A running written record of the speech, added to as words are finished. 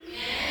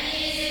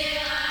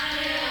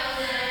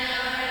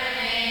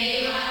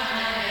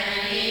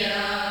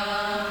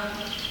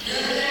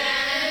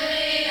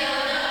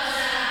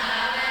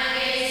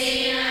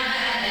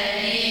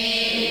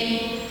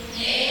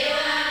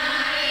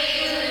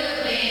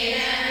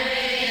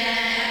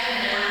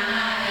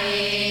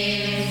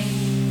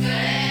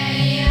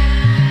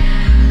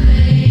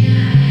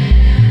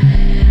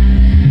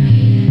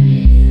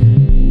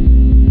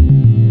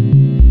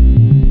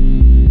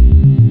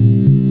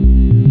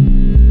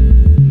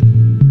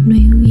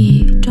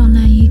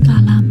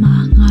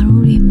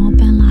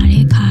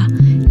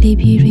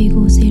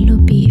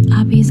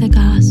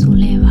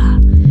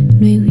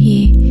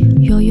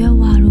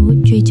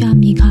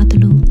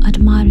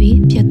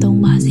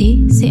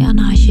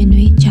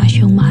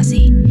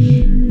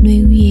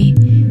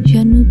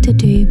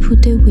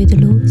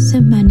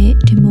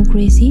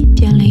Democracy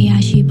ပြန်လည်ရ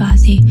ရှိပါ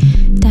စေ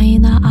။တိုင်းရ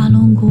င်းသားအား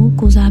လုံးကို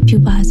ကိုစားပြု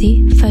ပါစေ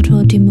။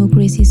 Federal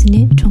Democracy စန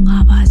စ်ထွန်း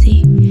ကားပါစေ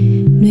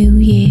။ຫນွေ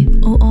ဦးရေ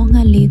အိုအောငှ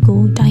က်လေး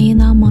ကိုတိုင်းရင်း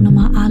သားမောင်နှမ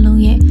အား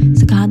လုံးရဲ့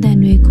စကားသံ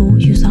တွေကို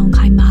ယူဆောင်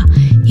ခိုင်းပါ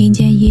။ငြိမ်း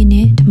ချမ်းရေး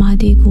နဲ့ဓမ္မ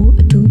တေကို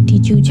အတူတ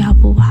ည်ကျကြ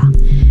ဖို့ပါ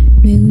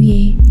။ຫນွေဦး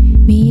ရေ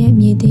မင်းရဲ့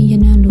မြေသိရ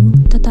နံလူ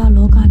တတ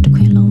လောကတစ်ခွ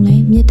င်လုံးလဲ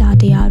မေတ္တာ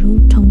တရားတို့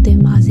ထုံသင်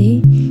ပါစေ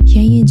။ရ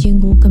ရင်ချင်း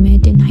ကိုကမဲ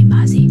တင်နိုင်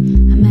ပါစေ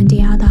။အမှန်တ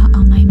ရားသာ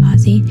အောင်နိုင်ပါ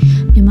စေ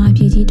။မြမပြ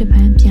ည်ကြီးတစ်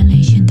ပံပြန်လဲ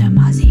ရှင်သန်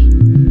ပါစေ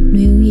။ຫ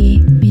ນွေဦးရေ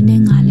မင်း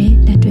နဲ့ငါလဲ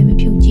လက်တွဲမ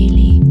ဖြုတ်ကြည်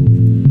လေ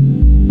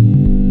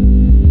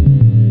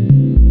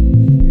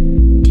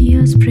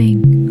Dear Spring,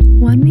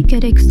 when we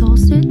get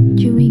exhausted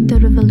during the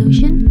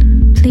revolution,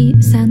 please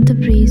send the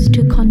breeze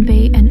to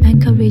convey an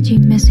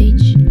encouraging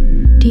message.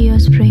 Dear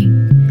Spring,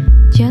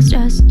 just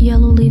as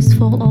yellow leaves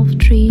fall off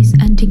trees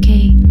and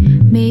decay,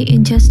 may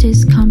injustice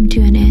come to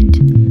an end.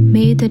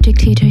 May the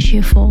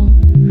dictatorship fall.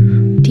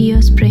 Dear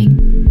Spring,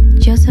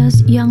 just as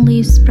young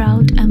leaves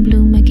sprout and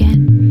bloom again,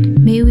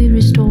 may we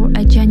restore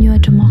a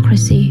genuine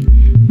democracy.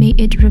 May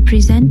it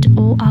represent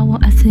all our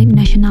ethnic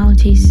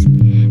nationalities.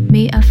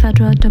 May a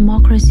federal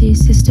democracy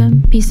system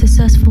be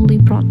successfully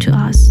brought to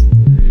us.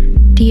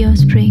 Dear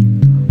Spring,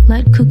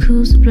 let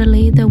cuckoos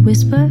relay the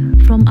whisper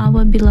from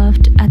our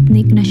beloved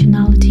ethnic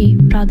nationality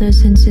brothers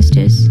and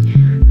sisters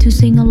to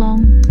sing along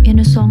in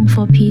a song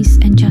for peace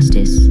and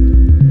justice.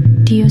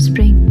 Dear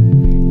Spring,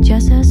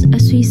 just as a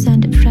sweet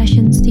scent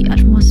freshens the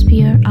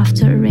atmosphere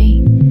after a rain,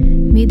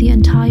 may the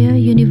entire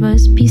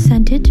universe be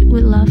scented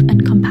with love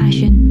and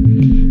compassion.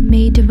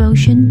 May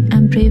devotion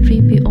and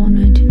bravery be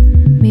honored.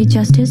 May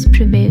justice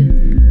prevail.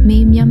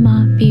 May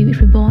Myanmar be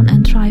reborn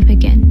and thrive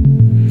again.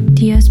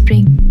 Dear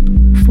Spring,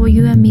 for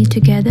you and me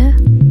together,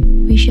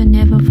 we shall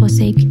never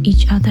forsake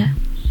each other.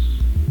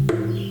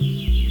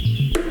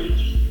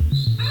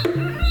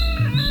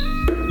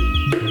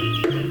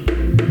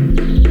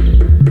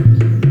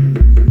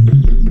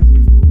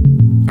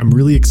 I'm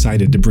really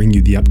excited to bring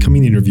you the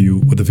upcoming interview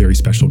with a very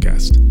special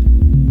guest.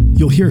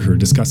 You'll hear her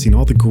discussing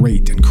all the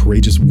great and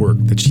courageous work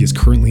that she is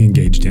currently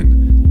engaged in.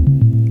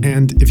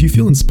 And if you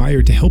feel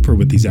inspired to help her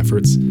with these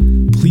efforts,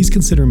 please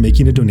consider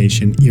making a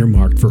donation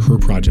earmarked for her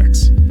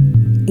projects.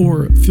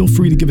 Or feel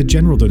free to give a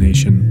general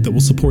donation that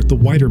will support the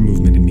wider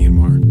movement in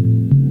Myanmar.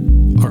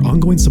 Our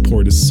ongoing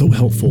support is so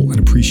helpful and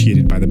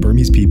appreciated by the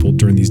Burmese people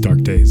during these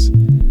dark days.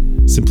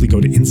 Simply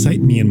go to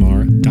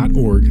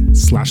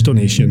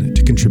insightmyanmar.org/donation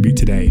to contribute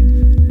today.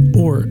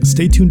 Or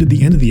stay tuned to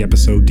the end of the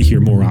episode to hear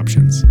more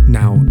options.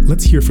 Now,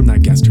 let's hear from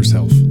that guest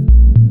herself.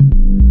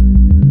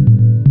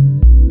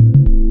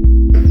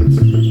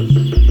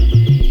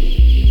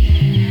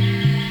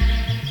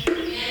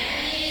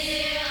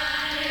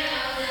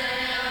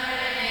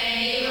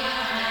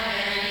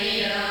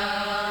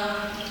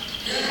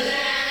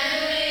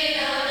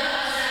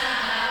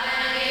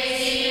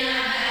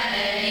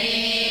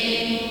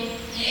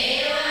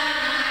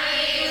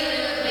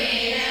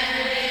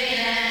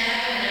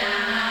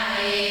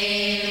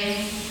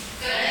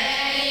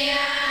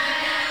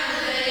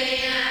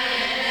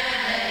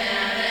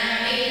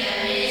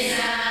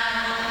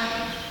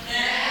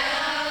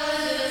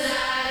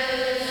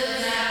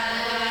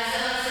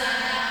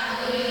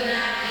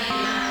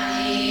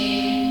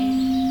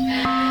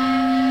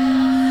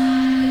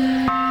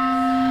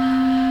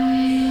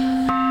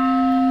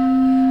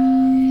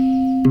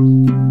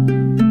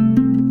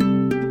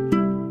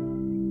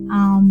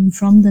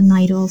 From the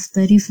night of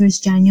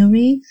 31st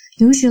January,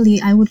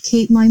 usually I would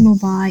keep my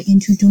mobile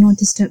into do not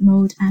disturb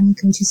mode and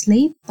go to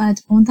sleep.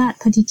 But on that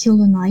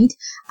particular night,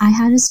 I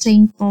had a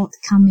strange thought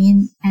come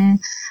in and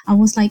I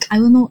was like, I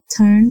will not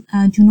turn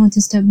do not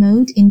disturb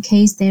mode in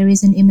case there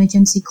is an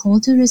emergency call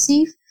to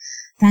receive.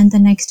 Then the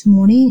next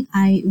morning,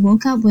 I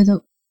woke up with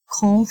a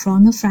call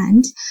from a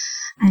friend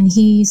and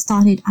he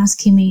started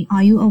asking me,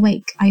 are you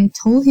awake? I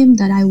told him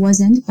that I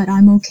wasn't, but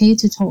I'm okay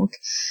to talk.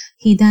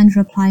 He then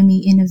replied me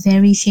in a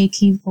very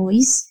shaky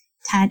voice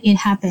that it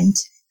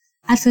happened.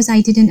 At first,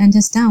 I didn't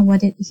understand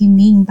what he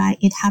mean by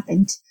it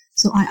happened.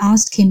 So I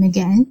asked him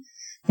again.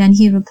 Then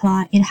he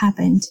replied, it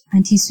happened,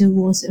 and Tisu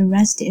was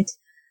arrested.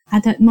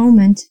 At that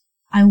moment,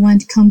 I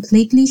went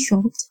completely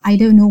shocked. I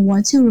don't know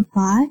what to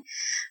reply.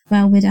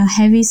 But with a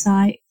heavy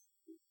sigh,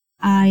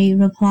 I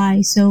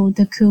replied, so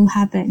the coup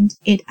happened.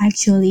 It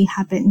actually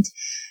happened.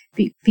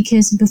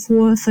 Because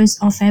before 1st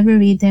of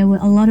February, there were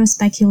a lot of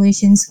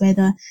speculations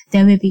whether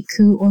there will be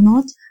coup or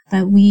not,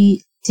 but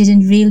we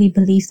didn't really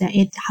believe that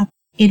it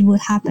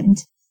would happen.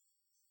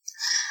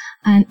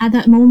 And at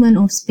that moment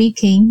of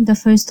speaking, the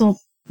first thought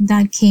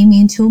that came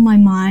into my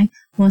mind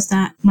was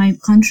that my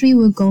country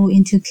will go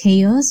into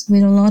chaos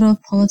with a lot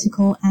of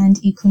political and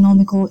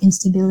economical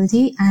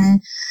instability,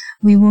 and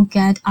we will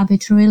get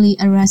arbitrarily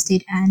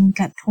arrested and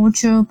get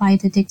tortured by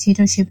the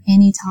dictatorship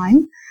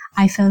anytime.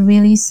 I felt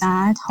really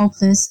sad,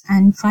 hopeless,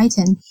 and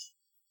frightened.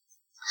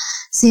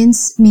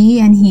 Since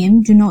me and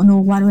him do not know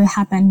what will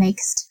happen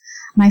next,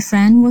 my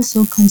friend was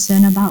so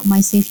concerned about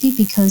my safety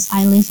because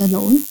I live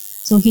alone.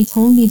 So he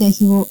told me that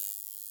he will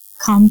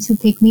come to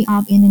pick me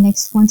up in the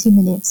next 20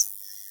 minutes.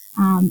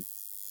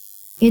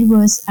 It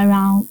was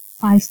around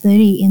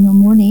 5:30 in the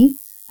morning,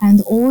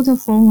 and all the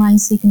phone line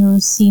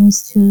signals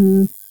seems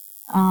to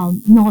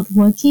not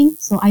working.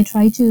 So I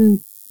try to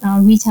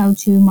reach out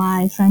to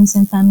my friends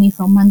and family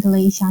from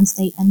Mandalay, Shan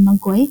State, and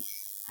Magway,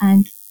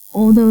 and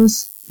all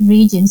those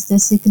regions, the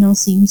signal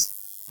seems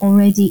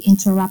already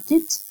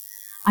interrupted.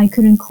 I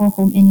couldn't call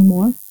home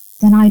anymore.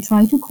 Then I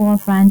tried to call a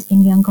friend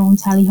in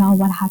Yangon, telling her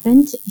what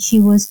happened. She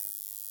was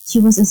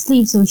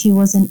asleep, so she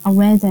wasn't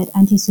aware that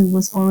Antisue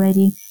was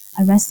already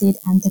arrested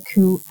and the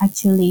coup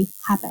actually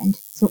happened.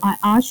 So I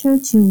asked her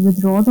to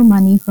withdraw the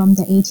money from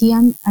the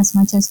ATM as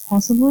much as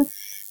possible,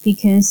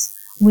 because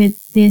with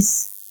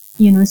this,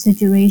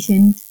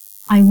 situation,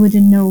 I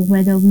wouldn't know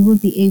whether we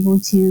would be able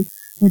to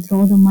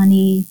withdraw the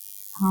money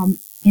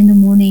in the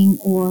morning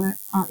or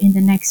in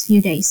the next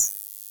few days.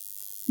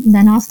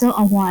 Then after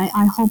a while,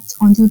 I hopped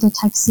onto the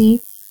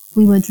taxi.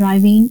 We were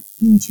driving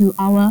into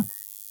our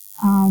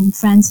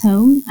friend's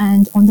home,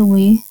 and on the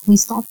way, we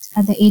stopped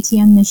at the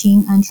ATM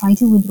machine and tried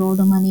to withdraw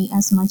the money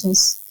as much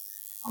as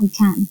we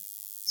can.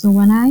 So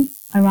when I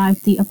arrived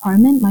at the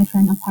apartment, my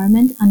friend's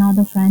apartment,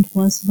 another friend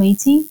was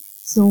waiting.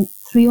 So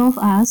 3 of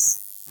us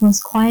was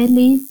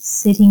quietly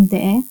sitting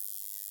there,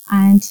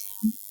 and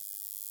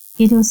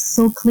it was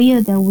so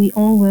clear that we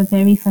all were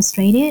very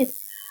frustrated.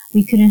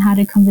 We couldn't have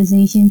a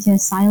conversation,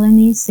 just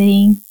silently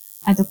sitting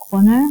at the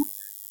corner.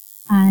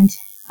 And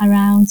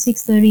around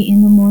 6:30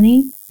 in the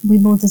morning, we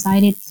both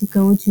decided to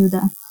go to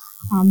the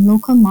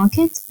local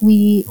market.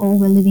 We all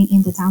were living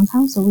in the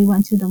downtown, so we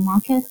went to the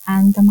market,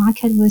 and the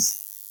market was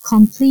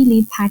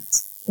completely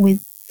packed with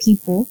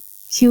people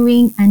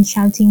queuing and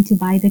shouting to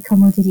buy the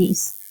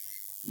commodities.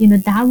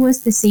 That was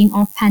the scene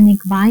of panic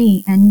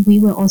buying, and we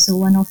were also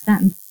one of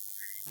them,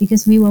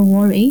 because we were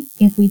worried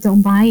if we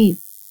don't buy it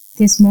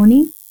this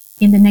morning,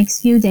 in the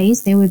next few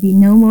days, there will be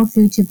no more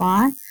food to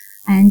buy.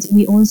 And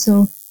we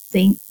also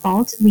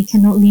thought we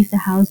cannot leave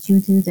the house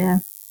due to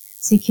the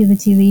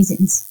security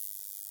reasons.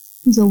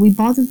 So we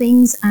bought the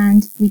things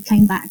and we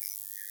came back.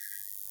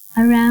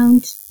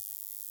 Around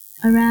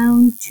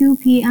 2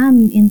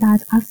 p.m. in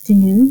that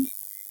afternoon,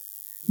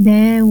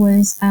 there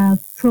was a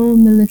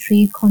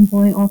pro-military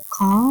convoy of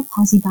car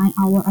passing by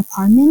our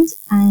apartment,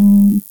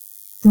 and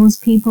those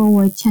people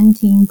were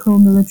chanting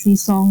pro-military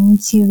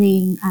songs,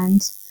 cheering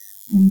and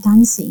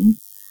dancing.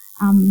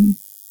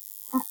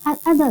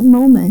 At that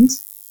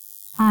moment,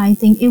 I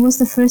think it was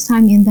the first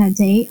time in that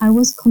day I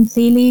was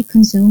completely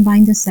consumed by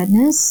the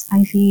sadness.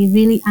 I feel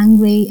really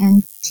angry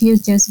and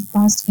tears just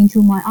burst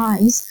into my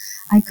eyes.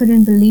 I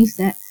couldn't believe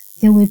that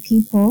there were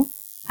people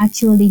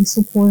actually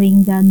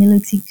supporting the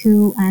military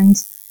coup and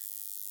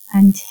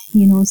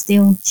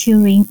still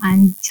cheering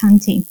and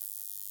chanting.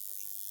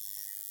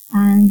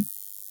 And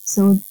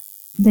so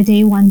the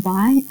day went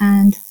by,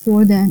 and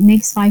for the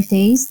next 5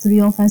 days, 3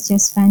 of us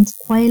just spent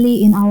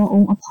quietly in our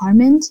own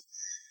apartment,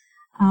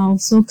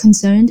 so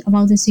concerned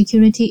about the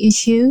security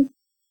issue,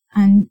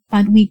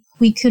 but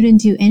we couldn't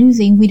do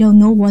anything. We don't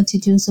know what to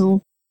do,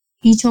 so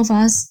each of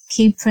us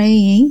keep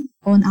praying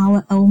on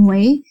our own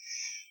way,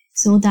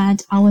 so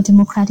that our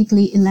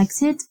democratically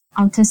elected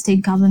outer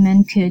state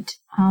government could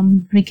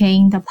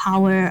regain the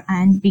power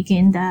and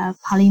begin the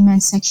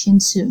parliament session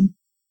soon.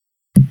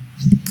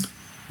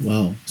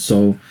 Wow.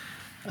 So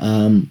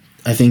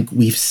I think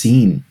we've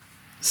seen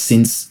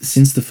since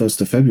the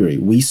 1st of February,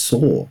 we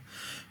saw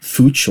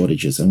food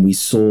shortages, and we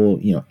saw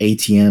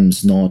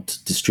ATMs not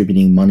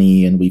distributing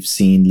money, and we've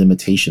seen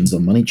limitations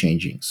on money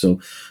changing. So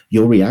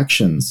your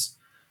reactions,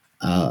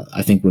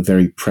 I think, were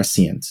very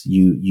prescient.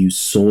 You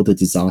saw the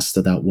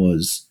disaster that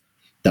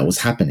was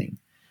happening,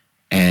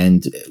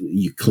 and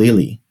you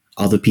clearly,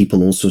 other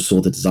people also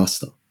saw the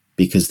disaster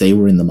because they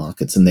were in the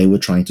markets and they were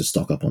trying to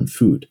stock up on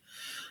food.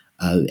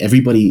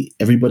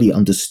 Everybody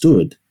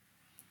understood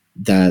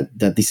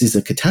that this is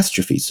a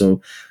catastrophe.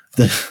 So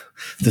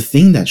the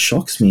thing that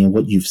shocks me in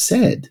what you've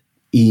said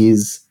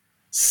is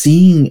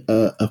seeing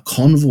a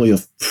convoy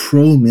of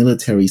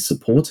pro-military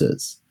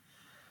supporters,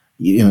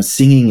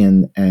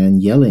 singing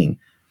and yelling.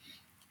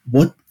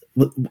 What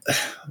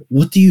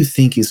do you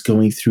think is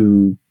going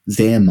through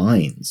their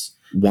minds?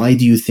 Why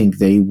do you think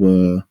they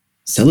were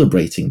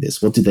celebrating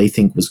this? What did they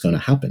think was going to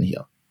happen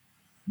here?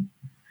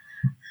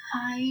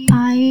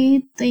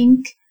 I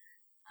think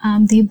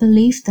they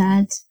believe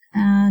that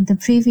the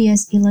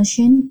previous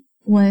election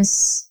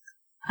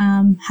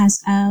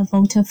has a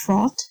voter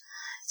fraud.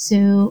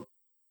 So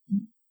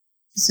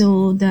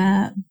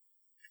the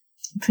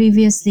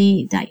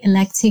previously the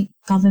elected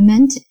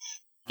government,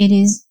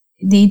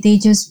 they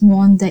just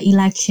won the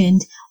election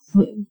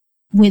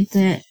with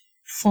the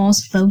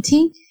false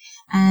voting.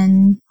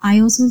 And I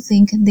also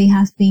think they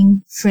have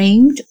been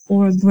framed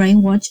or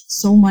brainwashed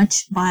so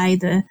much by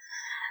the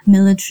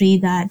military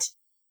that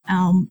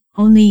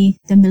only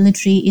the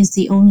military is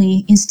the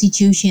only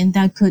institution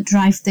that could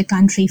drive the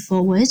country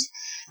forward.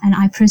 And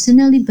I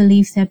personally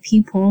believe that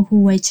people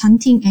who were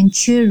chanting and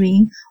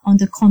cheering on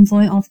the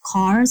convoy of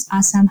cars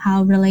are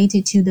somehow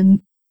related to the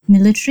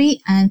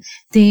military, and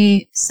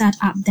they set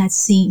up that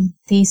scene.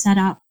 They set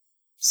up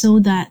so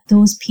that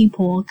those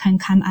people can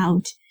come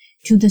out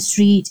to the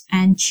street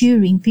and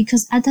cheering,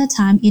 because at that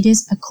time it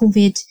is a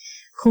COVID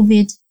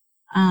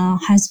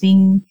has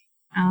been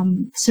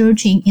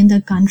surging in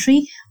the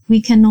country.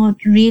 We cannot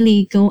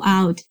really go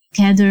out,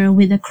 gather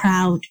with a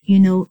crowd,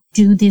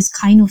 do this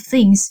kind of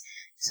things.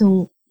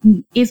 So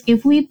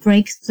if we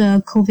break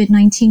the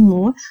COVID-19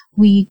 law,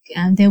 we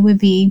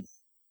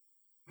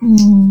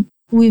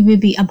will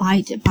be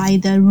abided by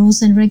the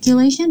rules and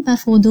regulation. But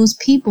for those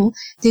people,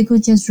 they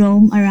could just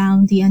roam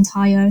around the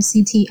entire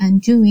city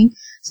and doing.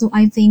 So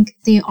I think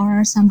they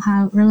are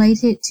somehow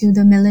related to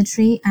the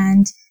military,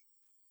 and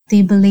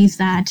they believe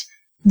that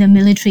the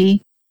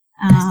military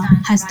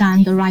has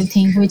done the right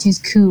thing, which is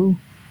cool.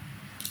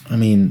 I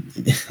mean,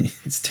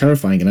 it's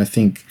terrifying. And I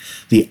think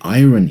the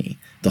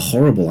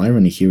horrible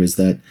irony here is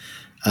that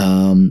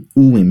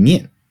Wu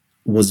Wenmian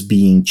was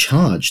being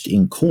charged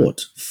in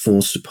court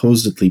for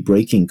supposedly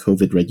breaking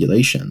COVID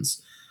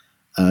regulations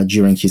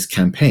during his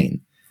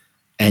campaign.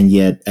 And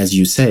yet, as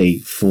you say,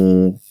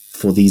 for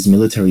these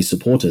military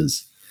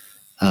supporters,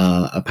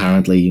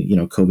 apparently,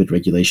 COVID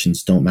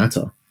regulations don't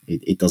matter.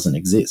 It doesn't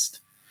exist.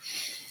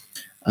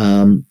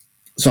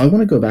 So I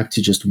want to go back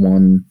to just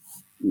one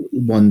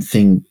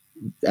thing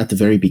at the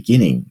very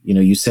beginning.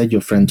 You said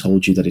your friend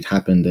told you that it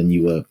happened and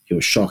you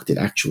were shocked it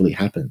actually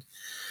happened.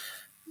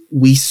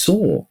 We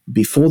saw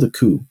before the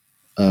coup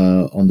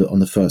on the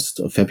 1st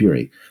of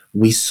February,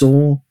 we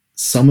saw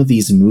some of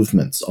these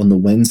movements on the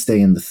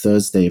Wednesday and the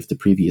Thursday of the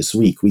previous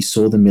week. We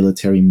saw the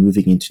military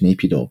moving into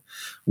Naypyidaw.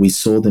 We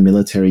saw the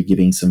military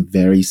giving some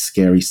very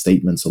scary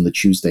statements on the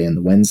Tuesday and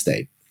the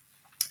Wednesday.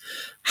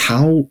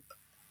 How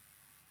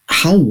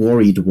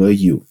worried were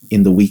you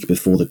in the week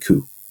before the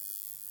coup?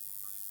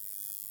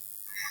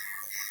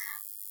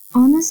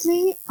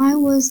 Honestly, I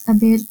was a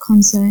bit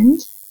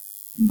concerned,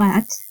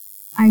 but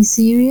I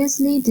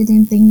seriously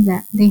didn't think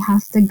that they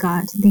have the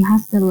gut, they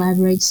have the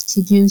leverage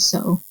to do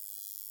so.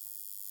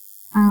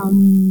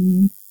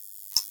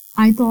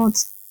 I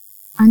thought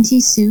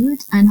Auntie Suu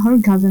and her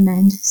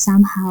government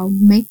somehow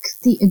make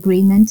the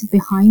agreement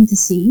behind the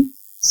scene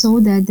so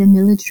that the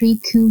military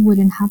coup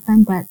wouldn't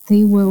happen, but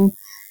they will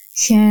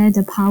share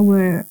the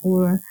power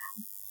or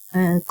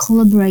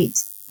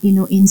collaborate,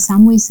 in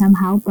some way,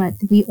 somehow, but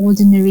we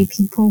ordinary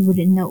people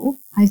wouldn't know.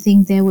 I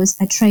think there was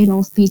a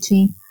trade-off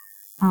between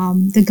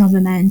the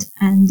government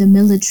and the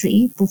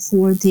military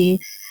before the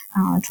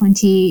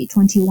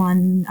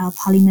 2021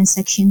 parliament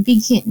section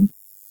began.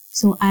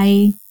 So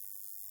I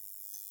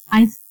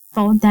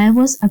thought that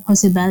was a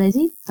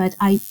possibility, but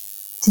I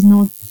did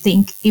not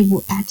think it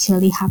would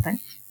actually happen.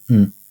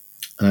 And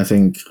I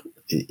think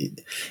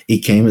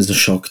it came as a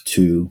shock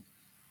to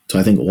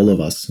I think all of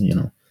us,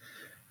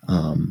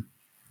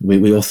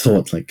 we all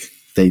thought like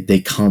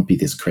they can't be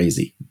this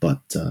crazy,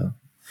 but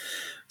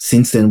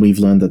since then we've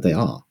learned that they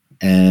are.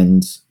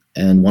 And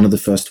one of the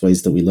first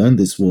ways that we learned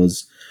this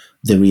was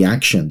the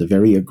reaction, the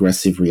very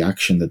aggressive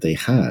reaction that they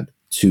had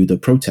to the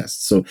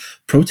protests. So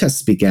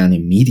protests began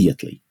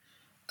immediately.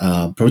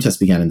 Protests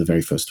began in the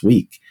very first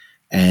week,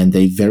 and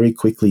they very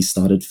quickly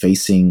started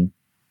facing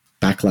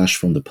backlash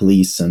from the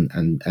police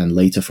and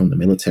later from the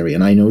military.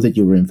 And I know that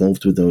you were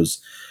involved with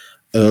those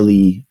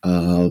early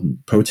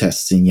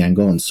protests in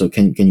Yangon. So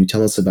can you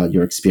tell us about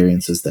your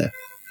experiences there?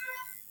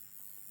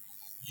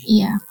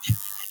 Yeah.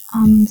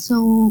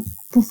 So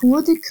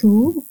before the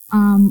coup,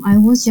 I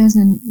was just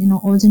an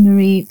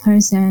ordinary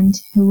person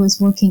who was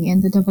working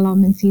in the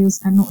development fields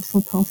and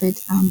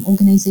not-for-profit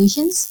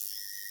organizations.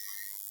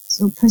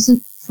 So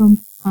from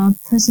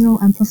personal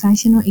and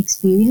professional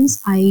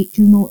experience, I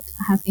do not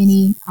have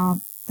any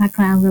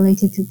background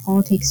related to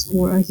politics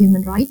or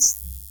human rights,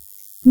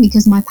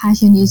 because my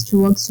passion is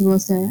to work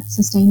towards the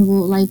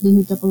sustainable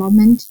livelihood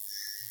development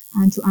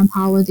and to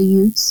empower the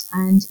youths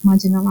and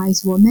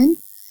marginalized women.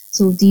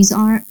 So these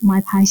are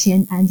my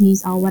passion and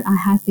these are what I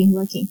have been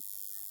working.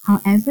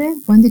 However,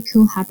 when the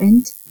coup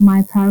happened,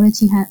 my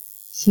priority had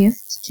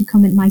shifted to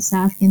commit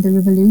myself in the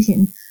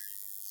revolution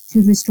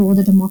to restore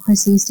the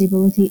democracy,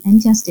 stability,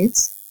 and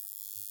justice.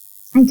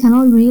 I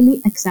cannot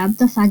really accept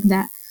the fact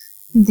that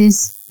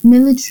this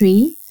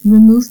military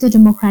removed the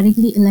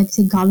democratically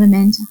elected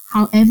government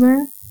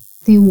however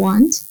they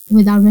want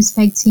without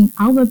respecting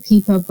our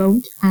people's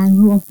vote and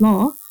rule of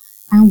law.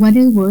 And what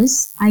it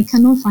was, I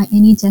cannot find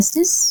any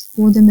justice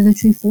for the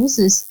military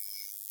forces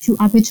to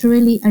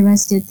arbitrarily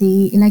arrest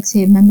the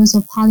elected members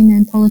of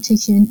parliament,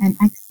 politicians, and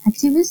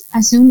activists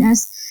as soon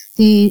as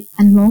they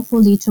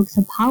unlawfully took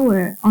the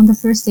power. On the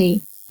first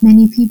day,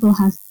 many people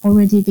have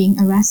already been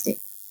arrested.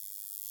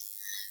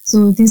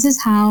 So this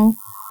is how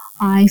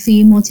I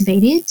feel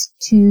motivated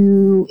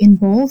to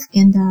involve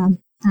in the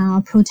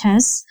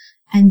protests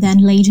and then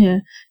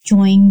later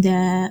join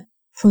the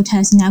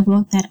protest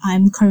network that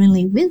I'm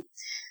currently with.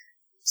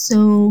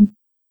 So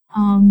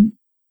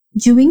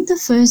during the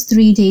first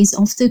 3 days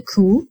of the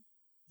coup,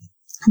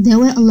 there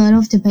were a lot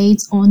of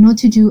debates on not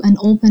to do an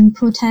open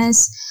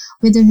protest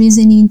with the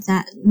reasoning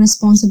that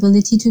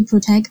responsibility to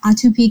protect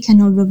R2P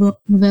cannot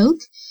revoke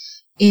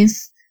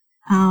if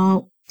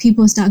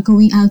people start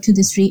going out to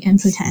the street and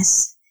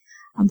protest.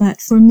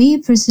 But for me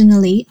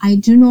personally, I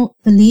do not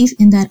believe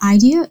in that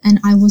idea, and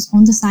I was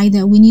on the side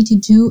that we need to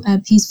do a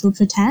peaceful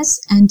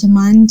protest and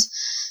demand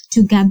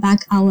to get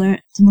back our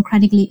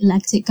democratically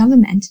elected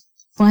government.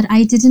 But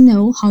I didn't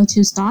know how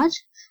to start.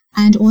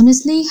 And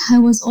honestly, I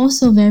was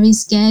also very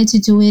scared to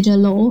do it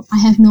alone. I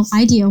have no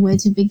idea where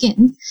to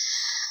begin.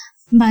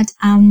 But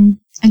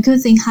a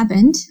good thing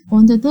happened.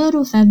 On the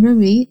 3rd of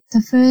February,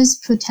 the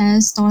first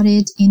protest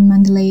started in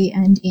Mandalay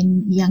and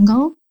in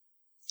Yangon.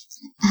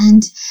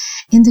 And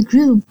in the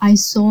group, I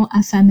saw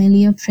a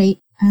familiar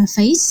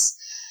face.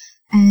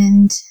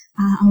 And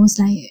I was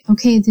like,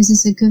 okay, this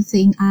is a good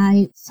thing.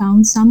 I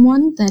found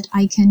someone that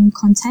I can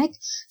contact.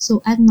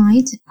 So at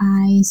night,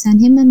 I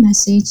sent him a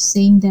message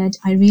saying that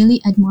I really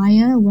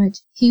admire what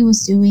he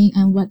was doing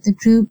and what the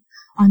group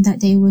on that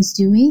day was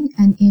doing.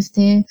 And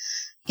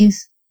if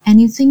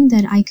anything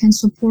that I can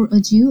support or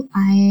do,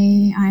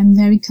 I'm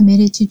very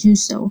committed to do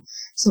so.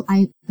 So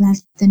I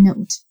left the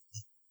note.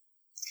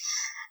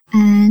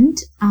 And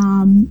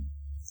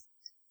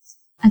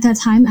at that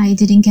time, I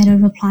didn't get a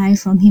reply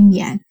from him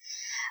yet.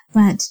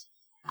 But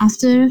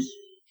after,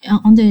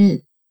 on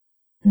the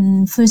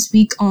first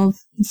week of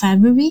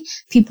February,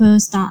 people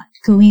start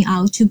going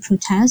out to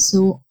protest.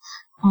 So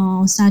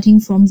starting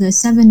from the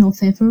 7th of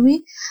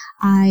February,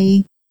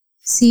 I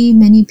see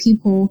many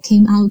people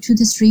came out to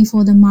the street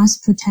for the mass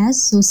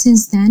protest. So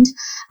since then,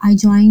 I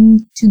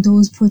joined to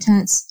those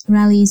protest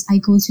rallies. I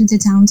go to the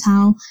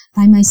downtown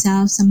by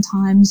myself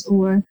sometimes,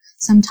 or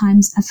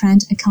sometimes a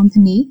friend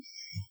accompany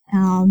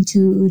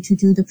to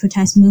do the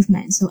protest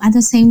movement. So at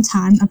the same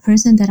time, a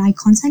person that I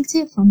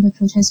contacted from the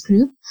protest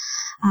group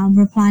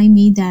replied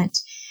me that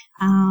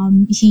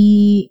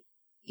he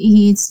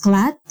is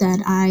glad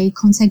that I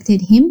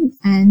contacted him,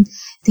 and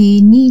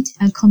they need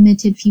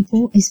committed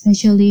people,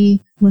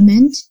 especially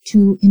women,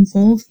 to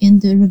involve in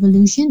the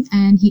revolution.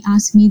 And he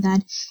asked me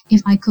that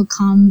if I could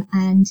come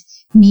and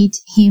meet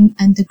him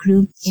and the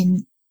group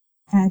in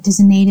a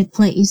designated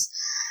place.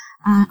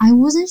 I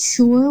wasn't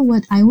sure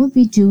what I would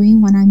be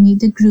doing when I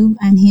meet the group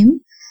and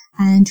him,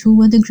 and who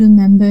were the group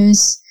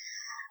members.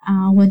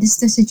 What is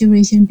the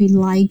situation be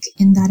like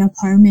in that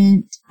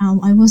apartment?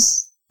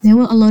 There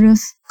were a lot of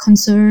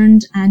concern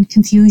and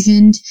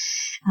confusion.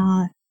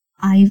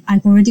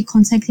 I've already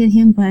contacted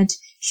him, but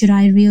should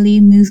I really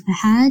move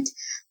ahead?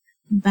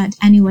 But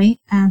anyway,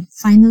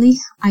 finally,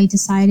 I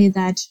decided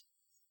that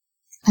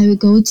I would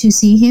go to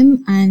see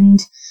him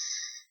and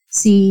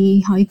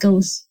see how it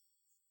goes.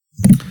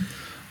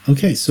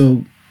 Okay,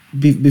 so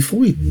before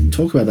we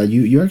talk about that,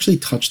 you actually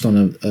touched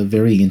on a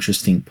very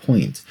interesting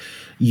point.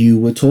 You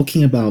were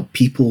talking about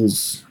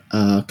people's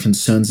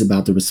concerns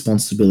about the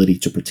responsibility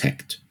to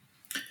protect.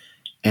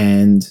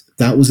 And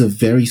that was a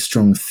very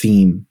strong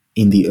theme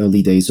in the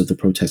early days of the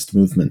protest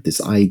movement,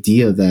 this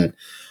idea that,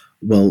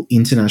 well,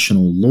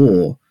 international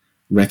law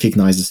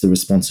recognizes the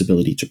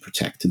responsibility to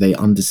protect. They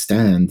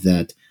understand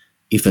that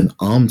if an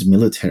armed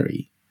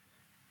military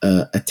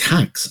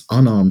attacks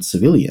unarmed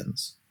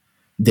civilians,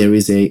 there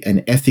is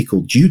an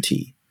ethical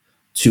duty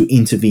to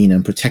intervene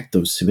and protect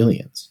those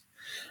civilians.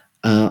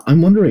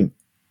 I'm wondering,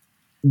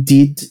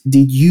 did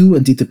you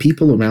and did the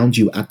people around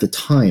you at the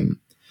time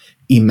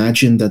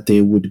imagine that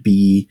there would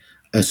be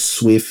a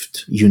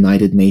swift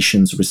United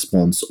Nations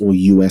response or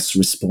US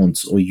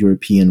response or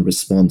European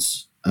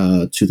response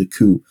to the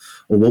coup?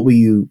 Or what were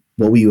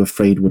you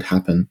afraid would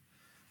happen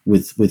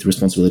with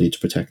responsibility to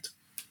protect?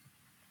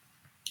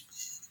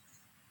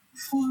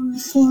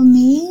 For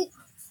me,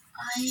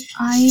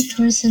 I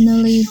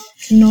personally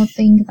do not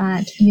think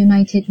that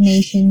United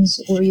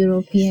Nations or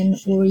European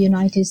or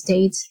United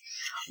States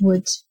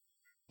would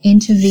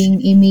intervene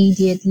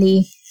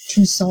immediately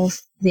to solve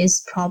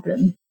this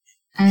problem.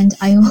 And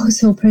I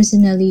also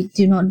personally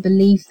do not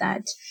believe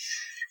that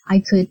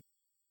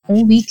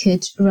we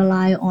could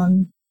rely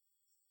on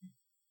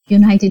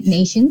United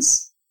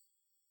Nations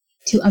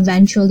to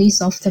eventually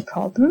solve the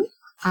problem.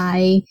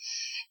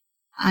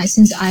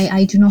 Since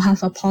I do not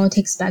have a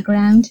politics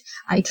background,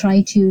 I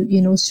try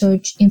to,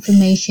 search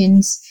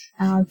informations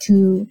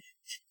to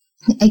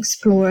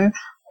explore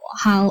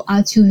how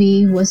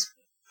R2V was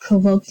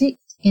provoked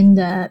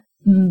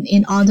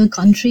in other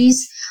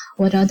countries.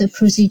 What are the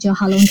procedure?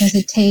 How long does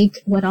it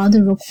take? What are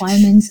the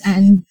requirements?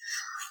 And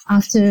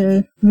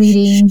after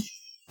reading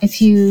a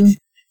few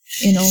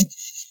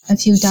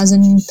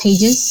dozen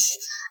pages,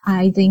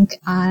 I think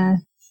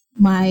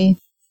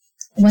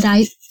what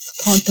I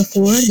thought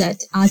before,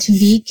 that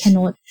R2V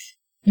cannot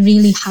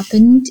really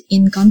happen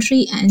in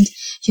country, and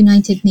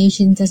United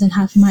Nations doesn't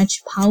have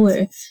much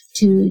power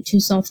to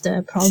solve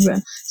the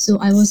problem. So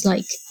I was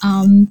like,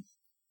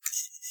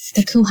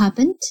 the coup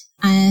happened,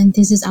 and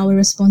this is our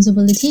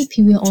responsibility,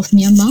 people of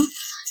Myanmar,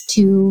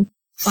 to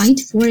fight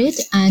for it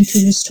and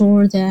to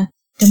restore the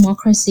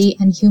democracy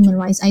and human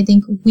rights. I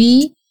think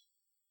we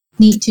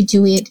need to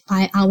do it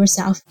by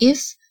ourselves.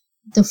 If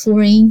the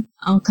foreign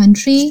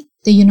country,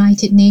 the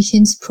United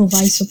Nations,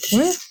 provide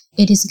support,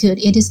 it is good.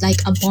 It is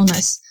like a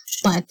bonus,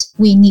 but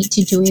we need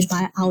to do it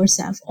by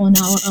ourselves on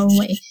our own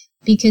way,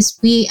 because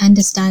we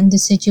understand the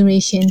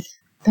situation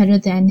better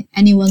than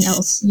anyone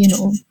else,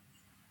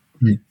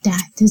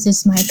 This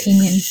is my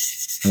opinion.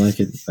 I like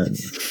it.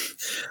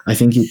 I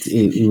think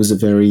it was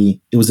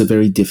a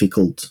very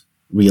difficult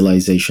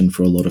realization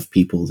for a lot of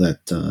people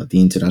that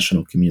the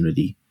international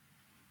community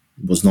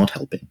was not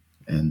helping,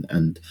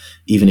 and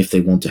even if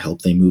they want to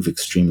help, they move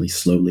extremely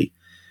slowly.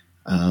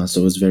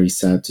 So it was very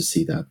sad to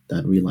see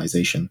that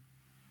realization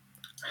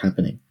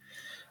happening.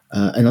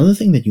 Another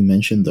thing that you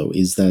mentioned, though,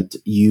 is that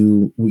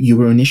you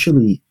were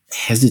initially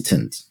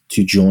hesitant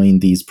to join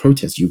these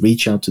protests. You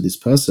reach out to this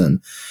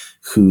person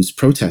who's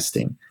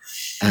protesting,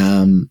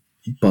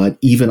 but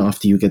even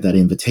after you get that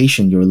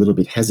invitation, you're a little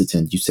bit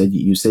hesitant. You said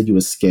you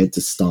were scared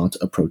to start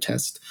a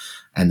protest,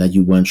 and that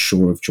you weren't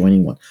sure of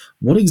joining one.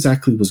 What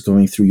exactly was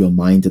going through your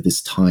mind at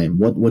this time?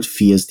 What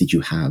fears did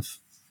you have?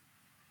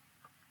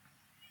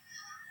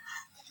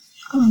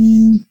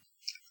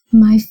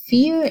 My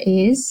fear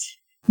is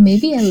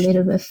maybe a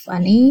little bit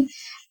funny.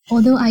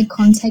 Although I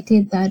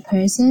contacted that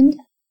person,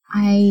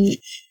 I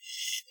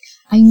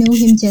know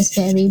him just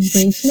very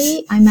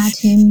briefly. I met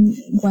him,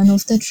 one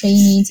of the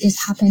trainees. It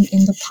happened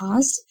in the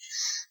past.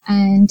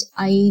 And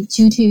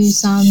due to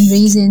some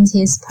reasons,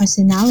 his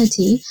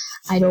personality,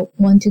 I don't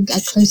want to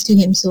get close to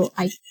him, so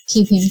I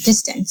keep him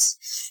distance.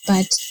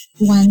 But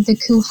when the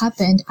coup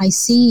happened, I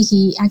see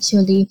he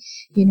actually,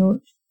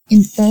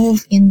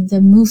 involved in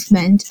the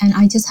movement. And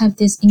I just have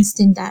this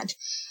instinct that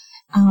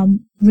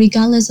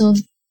regardless of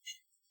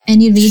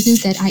any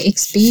reasons that I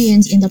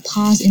experienced in the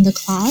past in the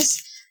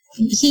class,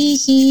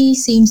 he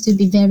seems to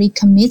be very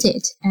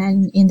committed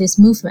and in this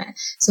movement.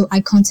 So I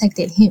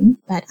contacted him,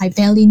 but I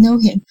barely know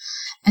him.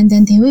 And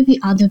then there will be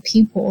other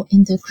people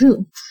in the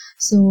group.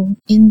 So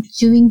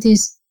during the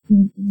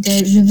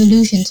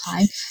revolution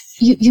time,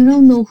 you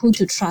don't know who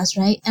to trust,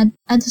 right?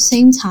 At the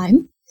same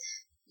time,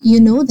 you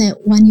know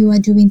that when you are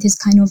doing this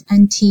kind of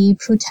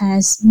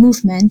anti-protest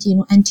movement,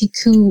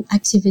 anti-coup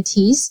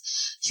activities,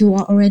 you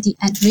are already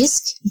at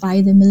risk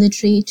by the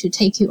military to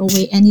take you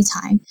away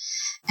anytime.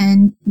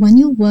 And when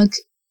you work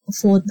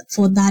for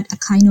that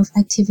kind of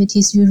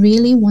activities, you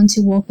really want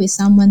to work with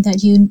someone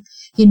that you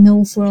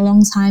know for a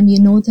long time.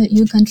 You know that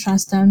you can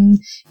trust them.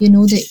 You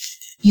know that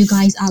you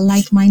guys are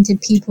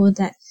like-minded people,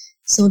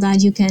 so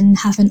that you can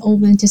have an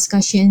open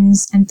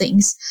discussions and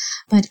things.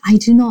 But I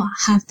do not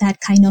have that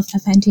kind of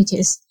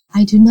advantages.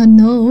 I do not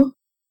know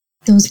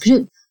those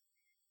groups.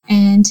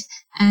 And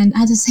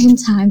at the same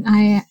time,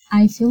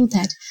 I feel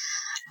that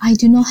I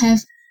do not have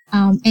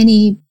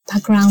any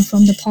background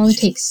from the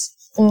politics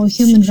or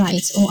human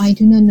rights, or I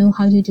do not know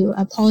how to do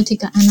a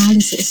political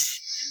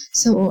analysis.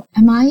 So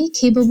am I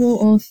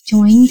capable of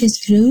joining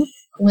this group?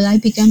 Will I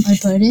become a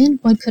burden?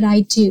 What could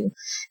I do?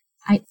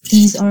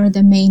 These are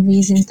the main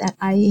reasons that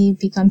I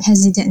become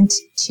hesitant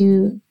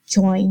to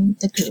join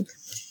the group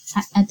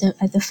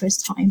at the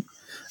first time.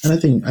 And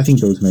I think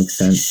those make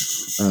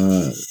sense.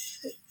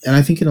 And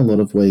I think in a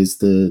lot of ways,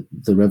 the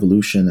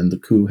revolution and the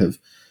coup have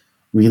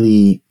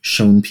really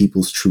shown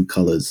people's true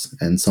colors.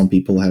 And some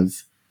people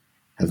have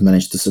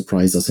managed to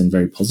surprise us in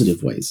very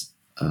positive ways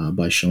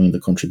by showing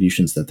the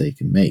contributions that they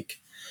can make.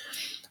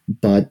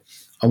 But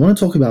I want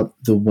to talk about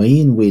the way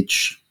in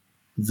which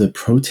the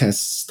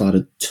protests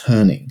started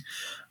turning.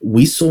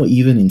 We saw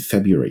even in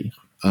February,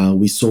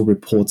 we saw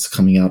reports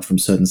coming out from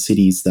certain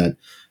cities that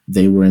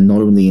they were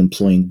not only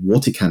employing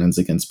water cannons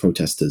against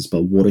protesters,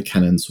 but water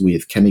cannons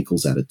with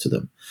chemicals added to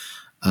them.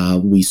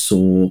 We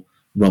saw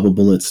rubber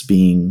bullets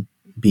being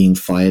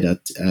fired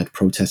at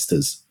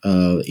protesters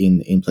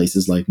in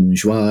places like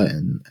Montjoie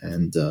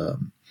and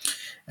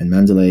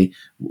Mandalay.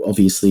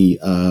 Obviously,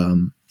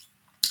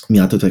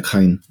 Miato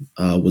Tekhain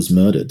was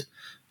murdered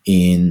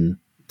in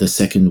the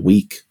second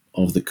week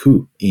of the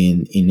coup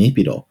in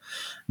Naypyidaw.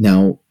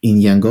 Now, in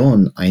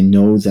Yangon, I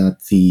know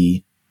that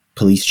the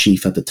police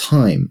chief at the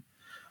time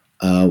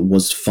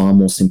was far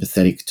more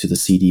sympathetic to the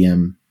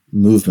CDM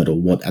movement, or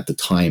what at the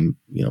time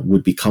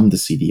would become the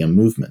CDM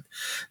movement.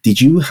 Did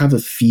you have a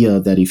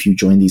fear that if you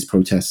joined these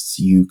protests,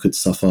 you could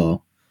suffer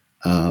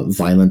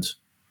violent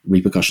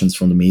repercussions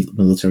from the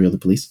military or the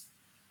police?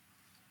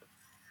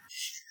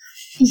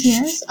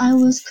 Yes, I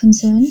was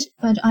concerned,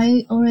 but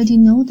I already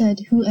know that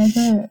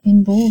whoever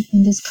involved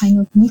in this kind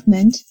of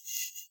movement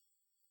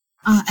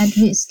are at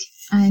risk,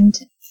 and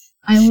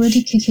I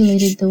already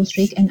calculated those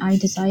risks, and I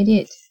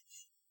decided,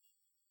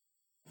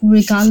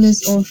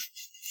 regardless of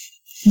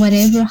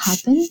whatever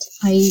happened,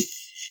 I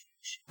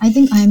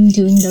think I'm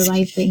doing the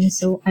right thing,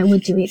 so I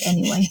would do it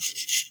anyway.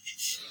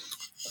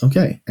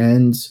 Okay,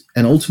 and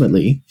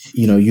ultimately,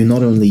 you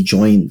not only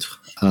joined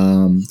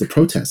the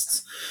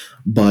protests,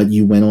 but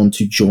you went on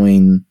to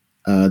join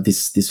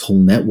this whole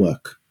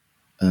network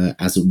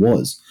as it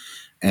was,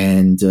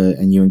 and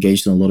you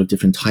engaged in a lot of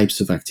different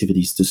types of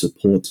activities to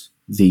support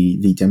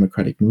the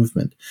democratic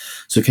movement.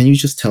 So, can you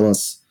just tell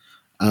us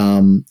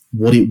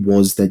what it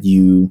was that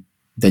you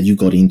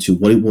got into,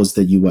 what it was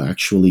that you were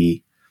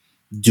actually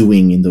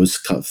doing in those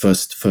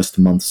first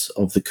months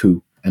of the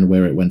coup, and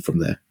where it went from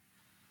there?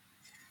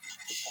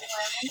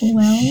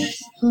 Well,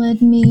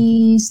 let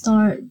me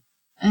start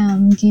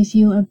give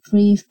you a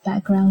brief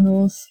background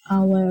of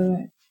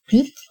our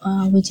group,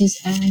 which is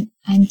an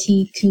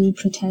anti-coup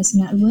protest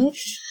network.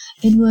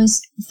 It was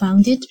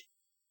founded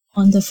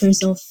on the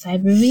 1st of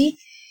February,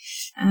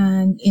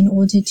 and in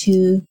order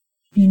to,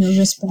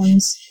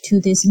 respond to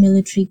this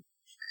military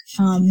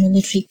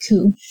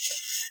coup.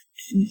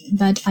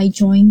 But I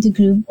joined the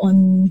group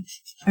on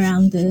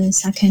around the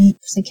second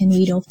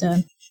week of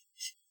the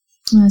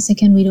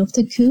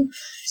coup.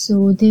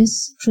 So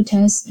this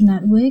protest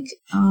network,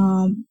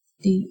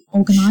 they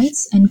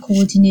organize and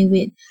coordinate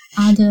with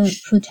other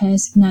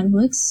protest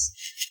networks,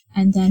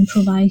 and then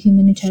provide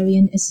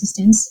humanitarian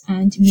assistance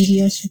and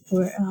media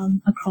support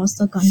across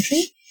the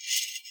country.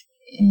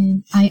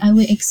 And I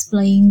will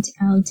explain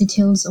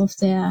details of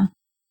the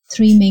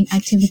 3 main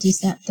activities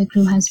that the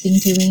group has been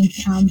doing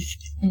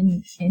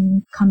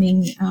in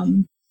coming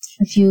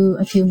a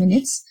few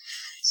minutes.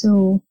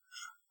 So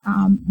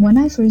when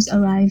I first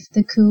arrived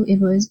the coup, it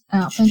was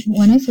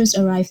when I first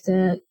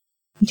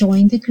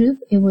joined the group,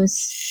 it was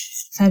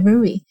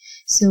February.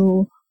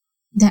 So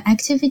the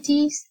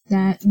activities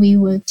that we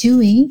were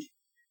doing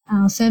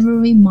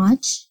February,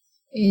 March,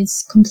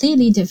 is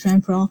completely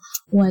different from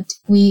what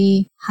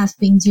we have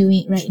been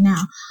doing right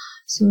now.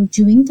 So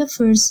during the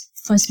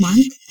first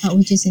month,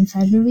 which is in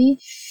February,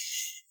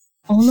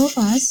 all of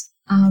us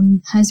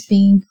has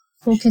been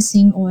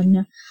focusing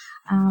on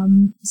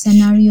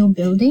scenario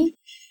building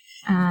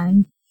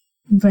and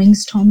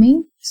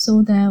brainstorming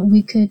so that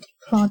we could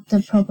plot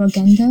the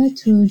propaganda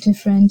through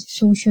different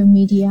social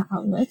media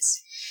outlets.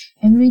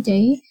 Every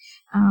day,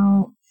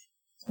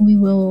 we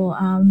will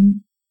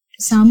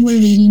some were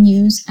reading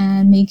news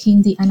and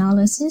making the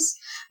analysis,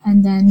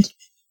 and then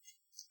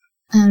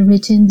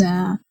written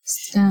the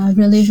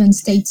relevant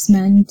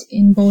statement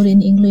in both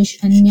in English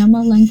and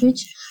Myanmar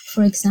language.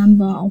 For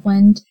example,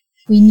 when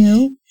we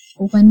knew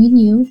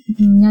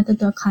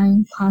Nyata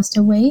Khaing passed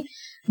away,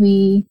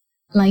 we,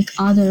 like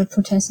other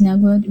protest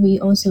network,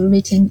 we also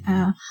written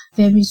a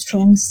very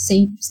strong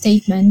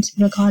statement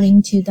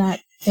regarding to that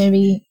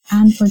very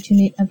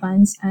unfortunate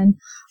events and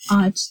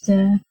urge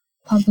the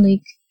public,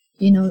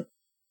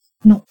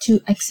 not to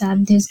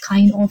accept this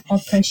kind of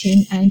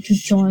oppression and to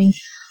join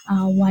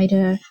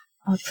wider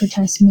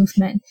protest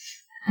movement.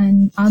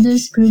 And other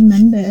group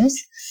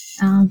members,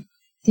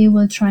 they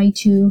will try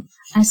to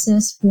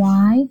assess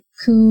why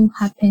coup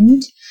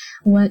happened,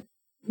 what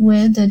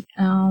were the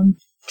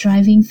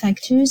driving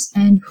factors,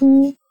 and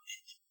who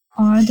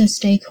are the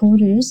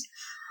stakeholders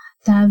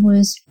that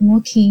was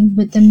working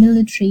with the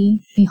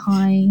military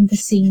behind the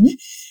scene.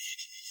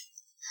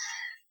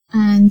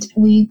 And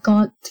we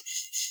got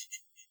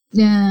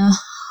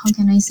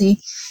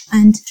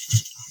and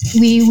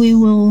we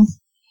will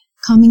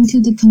coming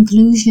to the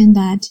conclusion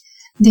that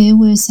there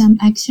were some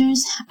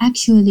actors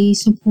actually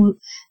supporting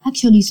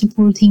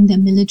the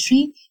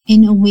military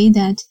in a way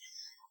that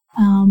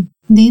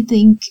they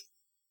think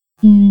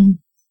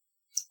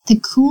the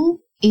coup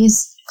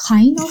is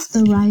kind of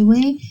the right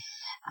way,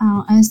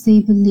 as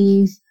they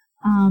believe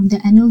the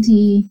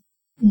NLD,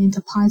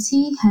 the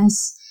party,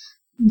 has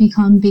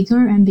become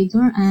bigger and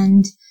bigger,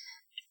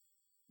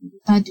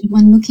 but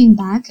when looking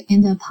back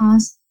in the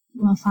past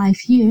 5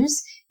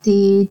 years,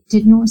 they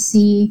did not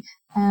see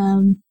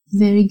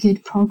very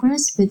good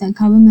progress with the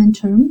government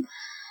term,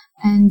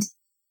 and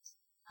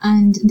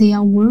they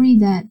are worried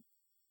that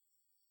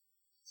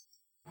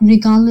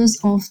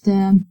regardless of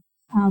the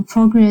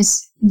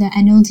progress the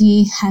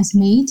NLD has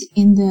made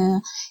in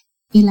the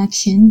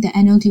election, the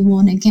NLD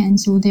won again.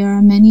 So there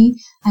are many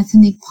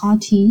ethnic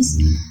parties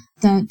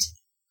that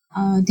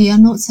they are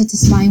not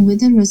satisfied with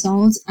the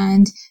results,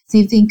 and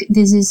they think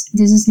this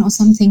is not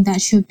something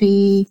that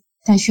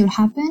should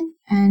happen.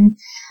 And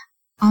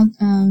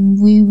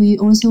we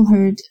also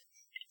heard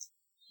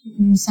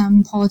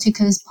some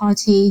political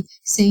party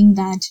saying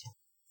that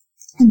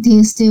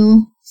they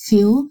still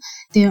feel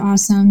there are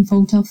some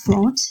voter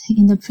fraud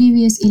in the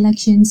previous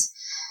elections.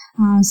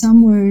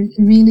 Some were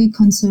really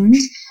concerned.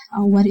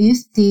 What if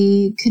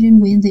they couldn't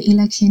win the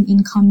election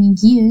in coming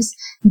years?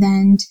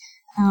 Then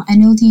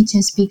NLD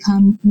just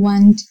become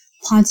one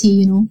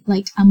party,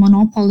 like a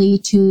monopoly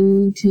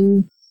to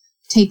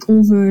take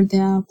over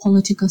the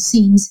political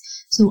scenes.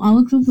 So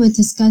our group was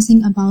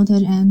discussing about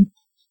it and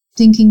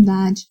thinking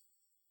that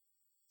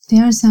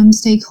there are some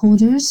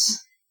stakeholders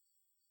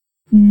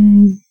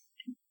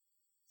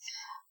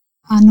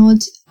are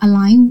not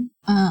aligned,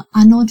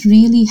 are not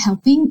really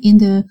helping in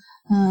the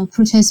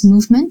protest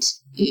movement.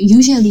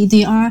 Usually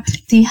they have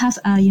they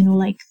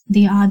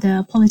are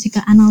the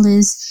political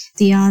analysts,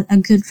 they are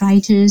good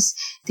writers,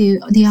 they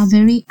are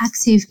very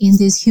active in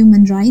this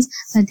human rights,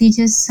 but they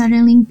just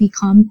suddenly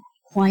become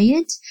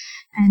quiet.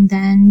 And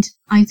then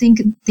I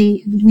think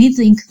we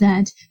think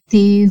that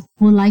they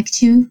would like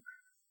to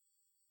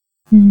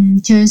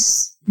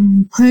just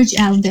purge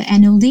out the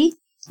NLD,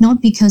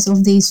 not because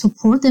of they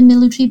support the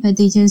military, but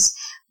they just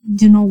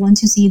do not want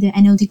to see the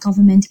NLD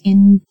government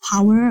in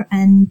power,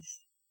 and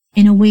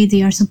in a way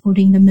they are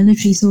supporting the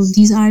military. So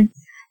these are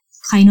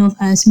kind of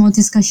small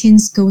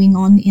discussions going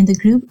on in the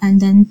group, and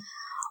then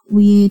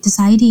we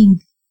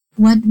deciding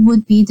what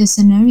would be the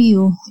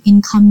scenario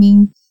in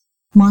coming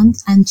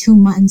month and 2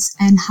 months,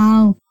 and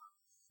how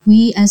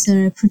we as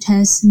a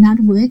protest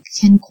network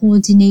can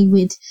coordinate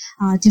with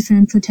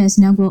different protest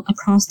networks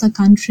across the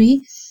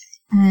country,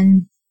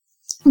 and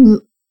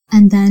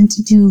then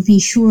to be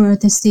sure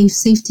the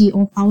safety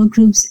of our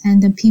groups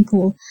and the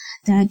people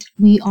that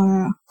we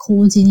are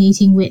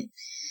coordinating with.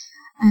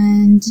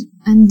 And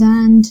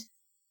then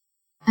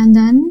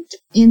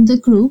in the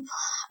group,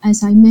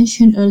 as I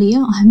mentioned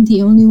earlier, I'm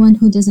the only one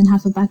who doesn't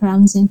have a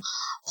background in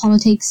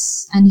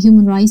politics and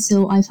human rights,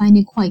 so I find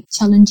it quite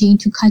challenging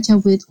to catch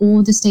up with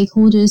all the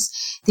stakeholders.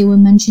 They were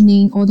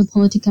mentioning all the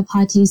political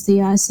parties they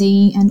are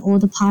saying and all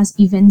the past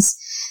events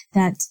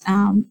that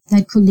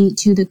could lead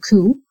to the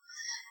coup.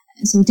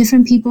 So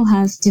different people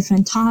have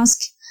different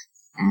tasks,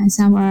 and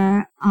some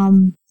are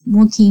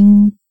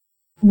working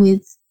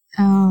with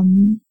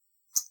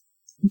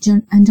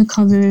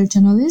undercover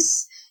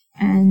journalists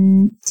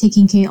and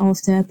taking care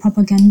of the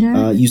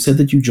propaganda. You said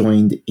that you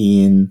joined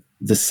in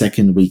the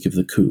second week of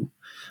the coup.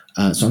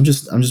 So I'm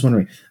just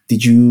wondering,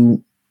 did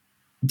you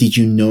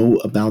know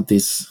about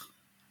this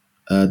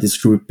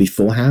group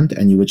beforehand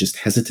and you were just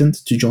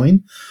hesitant to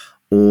join,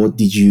 or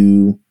did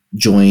you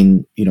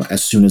join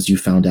as soon as you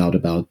found out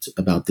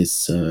about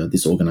this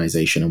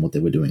organization and what they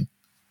were doing?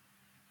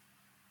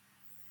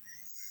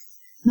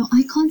 No,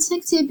 I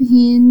contacted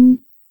him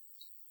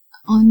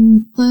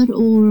on 3rd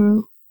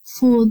or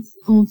 4th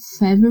of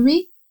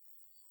February.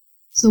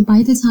 So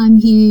by the time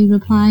he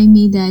replied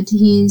me that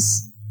he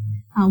is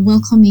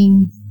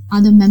welcoming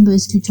other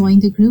members to join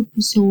the group,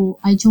 so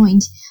I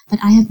joined. But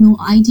I have no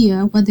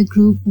idea what the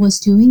group was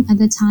doing at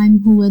the time,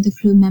 who were the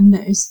group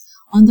members.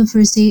 On the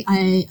first day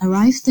I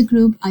arrived the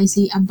group, I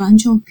see a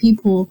bunch of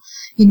people,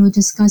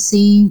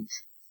 discussing,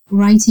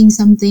 writing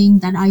something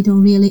that I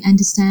don't really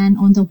understand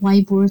on the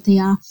whiteboard. They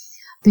are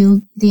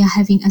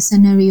having a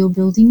scenario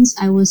buildings.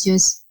 I was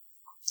just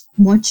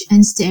watch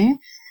and stare.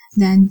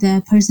 Then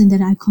the person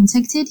that I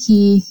contacted,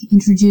 he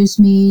introduced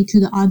me to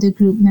the other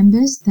group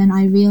members. Then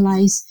I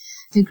realized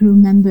the group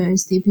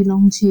members, they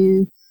belong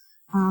to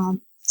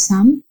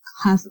some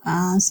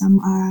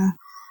are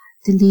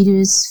the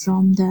leaders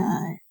from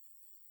the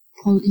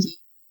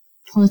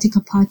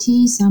political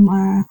party, some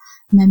are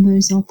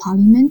members of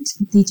parliament.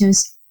 They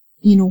just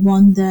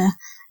won the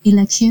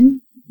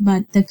election,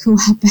 but the coup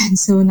happened,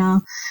 so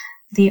now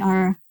they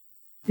are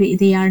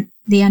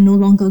no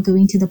longer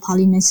going to the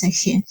parliament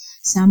section.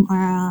 Some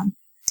are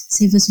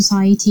civil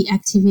society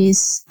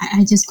activists.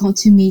 I just got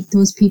to meet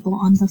those people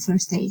on the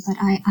first day, but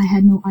I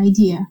had no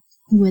idea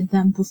who were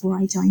them before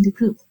I joined the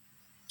group.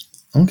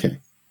 Okay,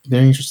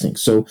 very interesting.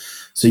 So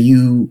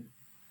you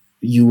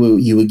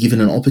were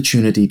given an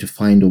opportunity to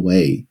find a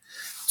way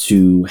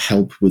to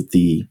help with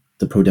the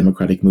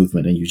pro-democratic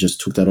movement, and you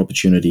just took that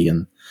opportunity,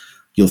 and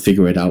you'll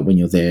figure it out when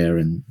you're there,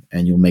 and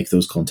you'll make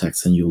those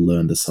contacts and you'll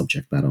learn the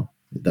subject better.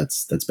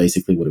 That's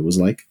basically what it was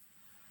like.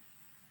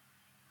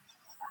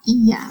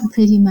 Yeah,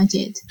 pretty much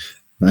it.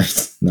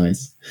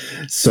 Nice.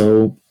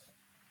 So,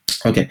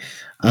 okay,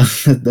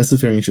 that's a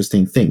very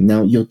interesting thing.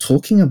 Now, you're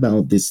talking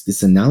about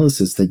this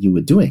analysis that you were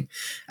doing,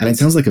 and it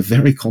sounds like a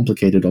very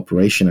complicated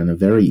operation and a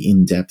very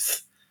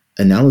in-depth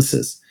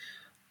analysis.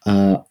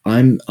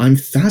 I'm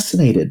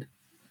fascinated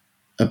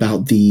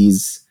about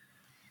these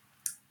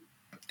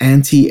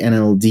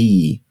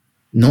anti-NLD,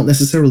 not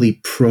necessarily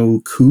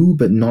pro-coup,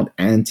 but not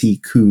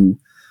anti-coup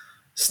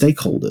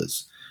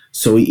stakeholders.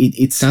 So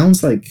it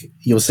sounds like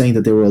you're saying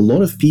that there were a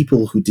lot of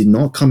people who did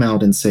not come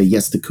out and say,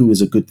 yes, the coup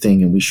is a good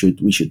thing and we should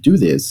do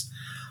this,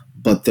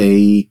 but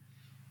they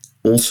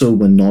also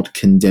were not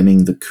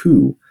condemning the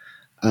coup.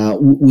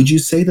 Would you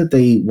say that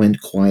they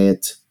went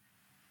quiet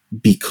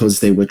because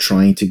they were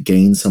trying to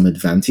gain some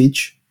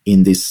advantage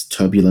in this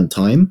turbulent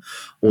time?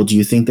 Or do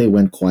you think they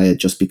went quiet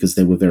just because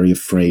they were very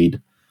afraid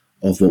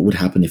of what would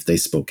happen if they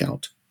spoke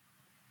out?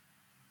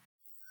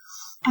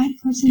 I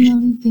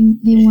personally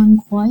think they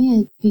went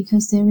quiet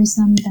because there is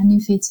some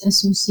benefits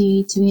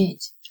associated to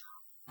it.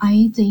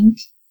 I think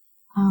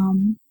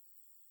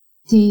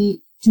they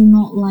do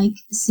not like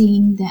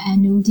seeing the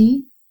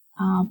NLD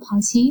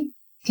party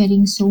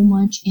getting so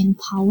much in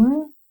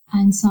power,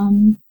 and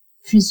some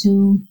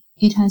presume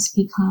it has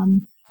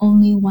become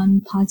only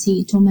one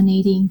party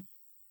dominating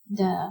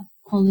the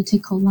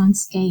political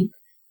landscape,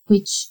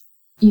 which,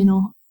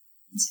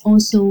 it's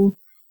also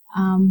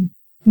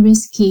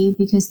risky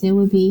because there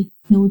will be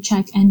no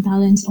check and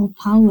balance of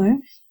power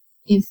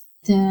if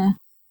in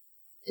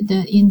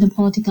the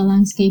political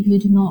landscape you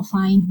do not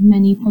find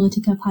many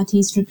political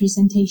parties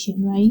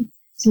representation, right?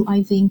 So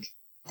I think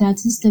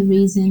that is the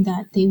reason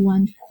that they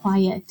went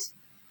quiet.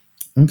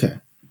 Okay,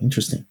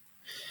 interesting.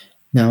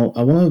 Now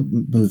I want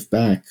to move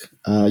back.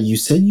 You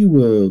said you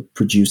were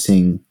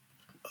producing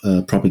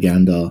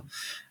propaganda,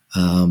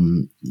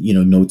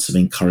 notes of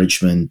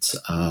encouragement,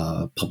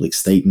 public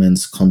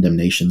statements,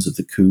 condemnations of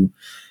the coup,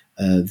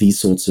 these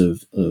sorts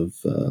of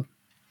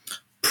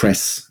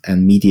press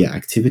and media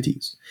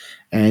activities.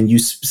 And you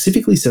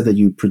specifically said that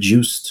you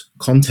produced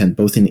content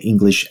both in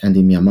English and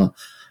in Myanmar.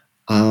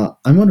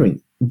 I'm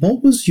wondering,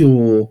 what was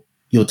your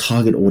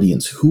target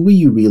audience? Who were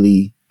you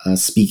really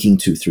speaking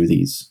to through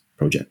these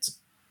projects?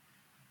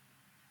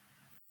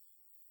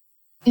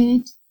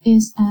 It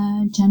is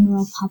a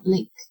general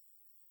public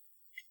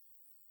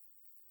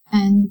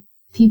and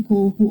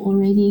people who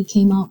already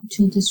came out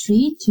to the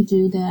street to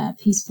do the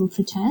peaceful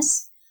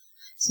protests.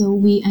 So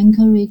we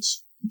encourage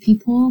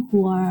people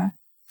who are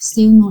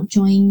still not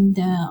joining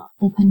the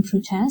open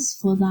protest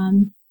for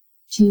them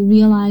to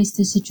realize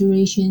the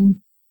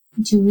situation,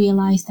 to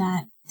realize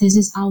that this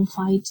is our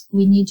fight,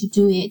 we need to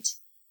do it.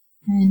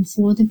 And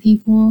for the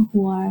people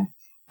who are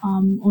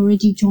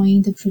already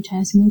joined the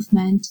protest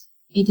movement,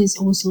 it is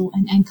also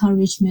an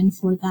encouragement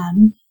for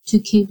them to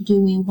keep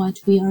doing what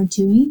we are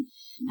doing.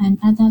 And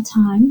at that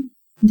time,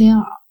 there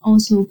are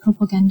also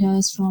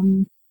propagandas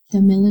from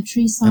the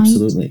military side.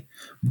 Absolutely.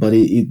 But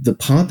the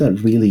part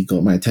that really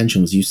got my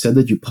attention was you said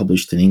that you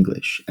published in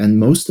English, and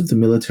most of the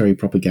military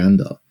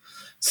propaganda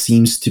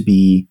seems to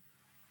be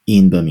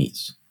in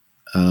Burmese.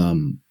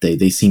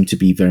 They seem to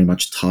be very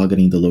much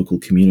targeting the local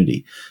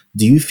community.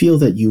 Do you feel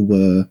that you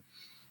were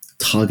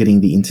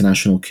targeting the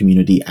international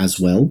community as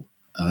well,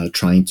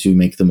 trying to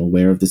make them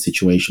aware of the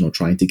situation or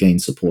trying to gain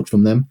support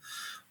from them?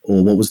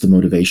 Or what was the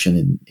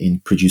motivation in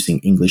producing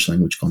English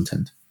language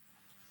content?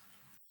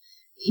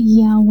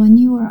 Yeah, when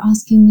you were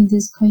asking me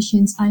these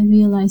questions, I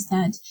realized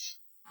that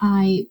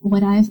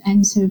what I've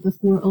answered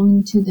before,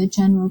 owing to the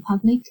general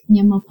public,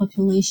 Myanmar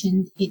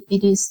population,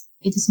 it is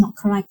not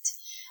correct.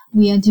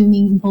 We are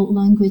doing both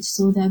language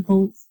so that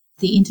both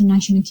the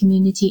international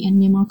community and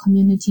Myanmar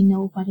community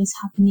know what is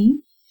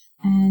happening.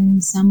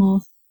 And some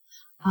of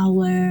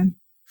our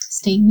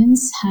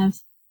statements have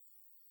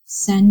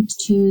sent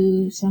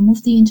to some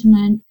of the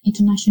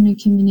international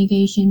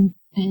communication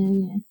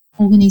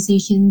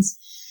organizations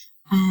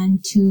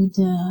and to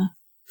the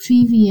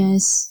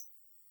previous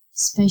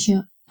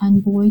special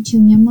envoy to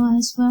Myanmar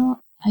as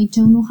well. I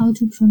don't know how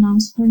to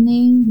pronounce her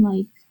name,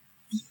 like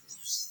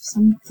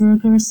some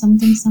burger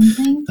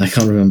something. I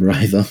can't remember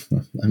either.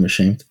 I'm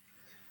ashamed.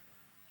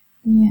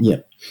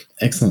 Yeah,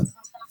 excellent.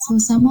 So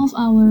some of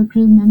our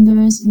group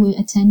members were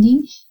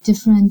attending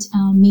different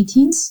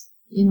meetings,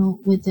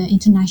 with the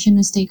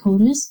international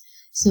stakeholders.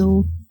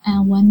 So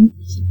when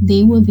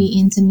they will be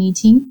in the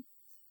meeting,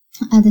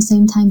 at the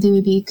same time, they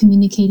will be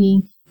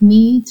communicating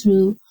me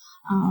through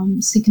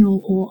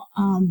Signal or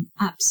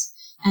apps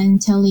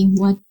and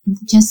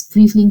just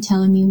briefly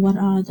telling me what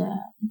are the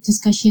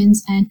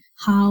discussions and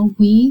how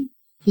we,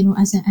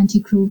 as an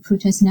anti-coup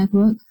protest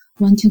network,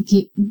 want to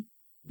give,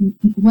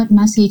 what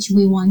message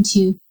we want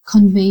to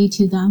convey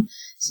to them.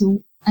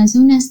 So as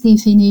soon as they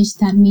finish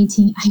that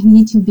meeting, I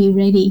need to be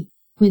ready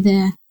with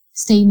the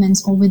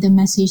statements or with the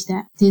message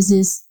that this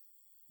is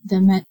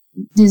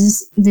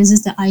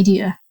the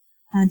idea.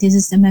 This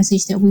is the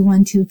message that we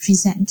want to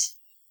present.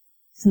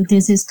 So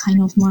this is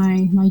kind of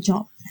my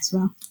job as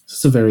well.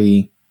 It's a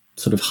very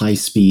sort of high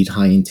speed,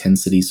 high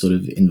intensity sort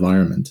of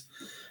environment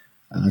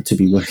to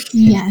be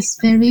working in. Yes,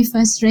 very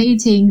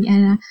frustrating.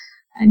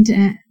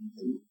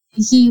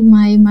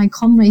 My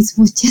comrades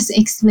would just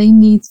explain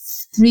me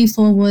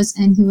 3-4 words,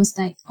 and he was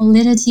like, "Oh,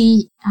 little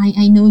T,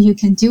 I know you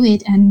can do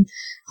it." And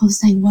I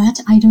was like,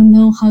 "What? I don't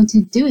know how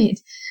to do it."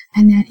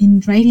 And then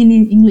in writing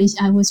in English,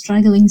 I was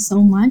struggling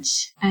so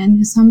much.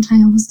 And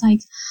sometimes I was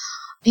like,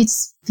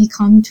 it's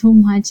become too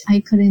much.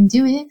 I couldn't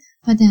do it.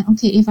 But then,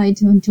 okay, if I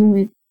don't do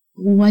it,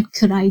 what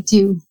could I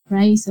do?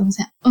 Right? So I was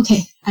like,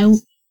 okay,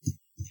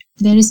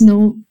 there is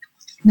no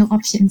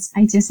options.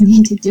 I just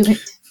need to do it.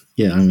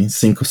 Yeah, I mean,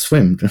 sink or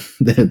swim.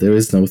 There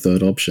is no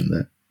third option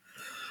there.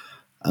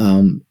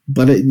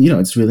 But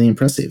it's really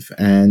impressive.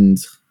 And,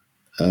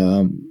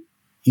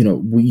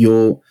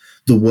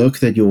 the work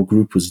that your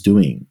group was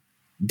doing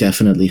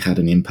definitely had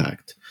an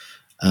impact.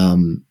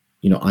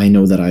 I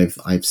know that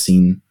I've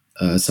seen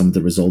some of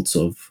the results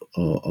of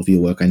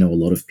your work. I know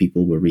a lot of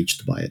people were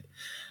reached by it,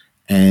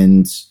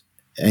 and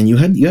you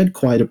had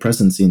quite a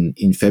presence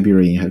in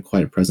February. You had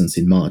quite a presence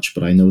in March,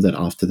 but I know that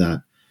after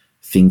that,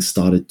 things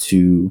started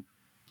to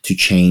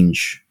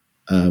change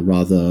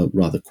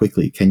rather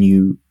quickly. Can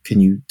you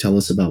tell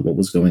us about what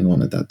was going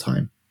on at that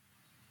time?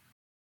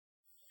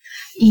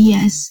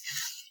 Yes.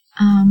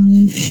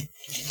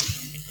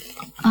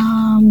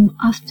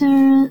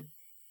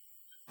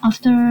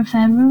 After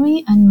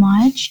February and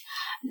March,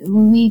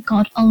 we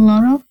got a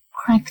lot of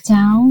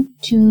crackdown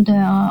to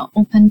the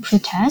open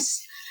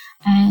protests,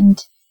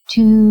 and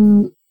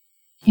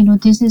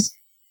this is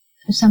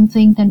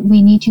something that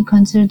we need to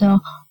consider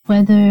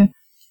whether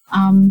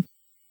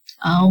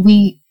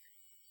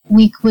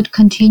we could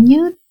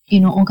continue,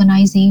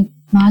 organizing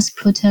mass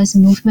protest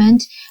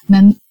movement.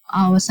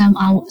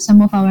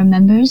 Some of our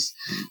members,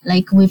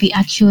 will be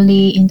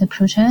actually in the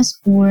protest,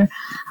 or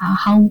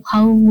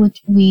how would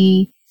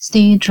we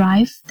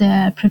drive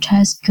the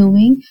protest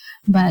going,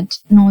 but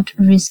not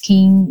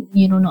risking,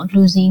 not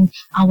losing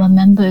our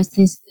members.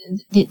 This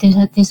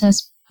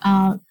has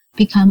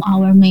become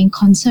our main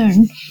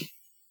concern.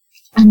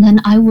 And then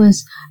I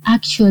was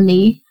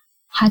actually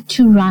had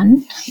to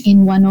run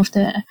in one of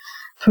the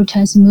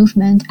protest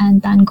movement,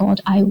 and thank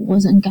God I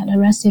wasn't get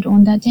arrested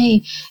on that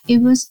day.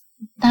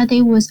 That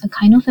day was a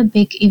kind of a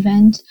big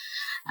event.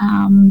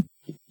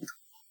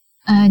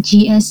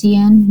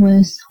 GSCN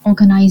was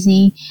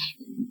organizing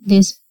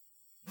this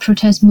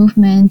protest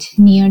movement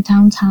near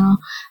downtown,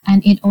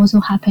 and it also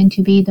happened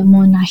to be the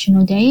Mon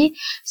National Day.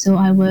 So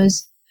I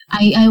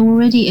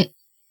already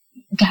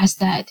guessed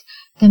that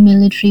the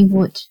military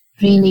would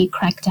really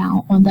crack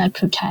down on that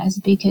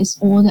protest, because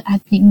all the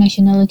ethnic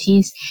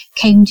nationalities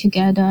came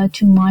together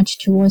to march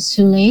towards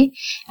Sule,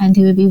 and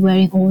they will be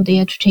wearing all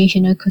their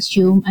traditional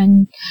costume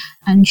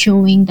and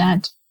showing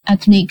that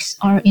ethnics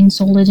are in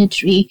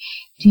solidarity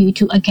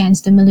to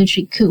against the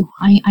military coup.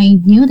 I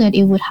knew that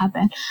it would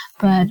happen,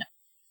 but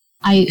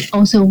I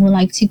also would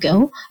like to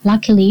go.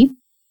 Luckily,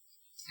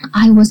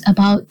 I was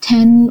about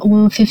 10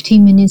 or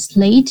 15 minutes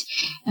late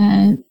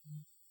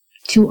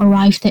to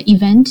arrive the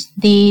event.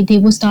 They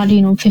were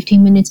starting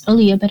 15 minutes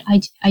earlier, but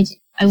I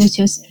was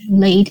just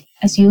late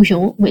as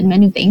usual with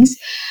many things.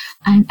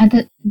 And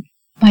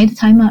by the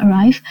time I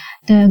arrived,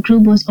 the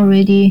group was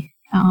already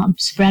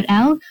spread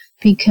out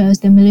because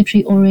the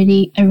military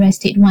already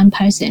arrested one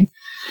person.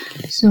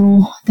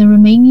 So the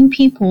remaining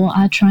people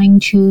are trying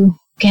to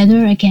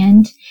gather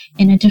again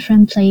in a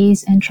different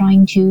place and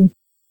trying to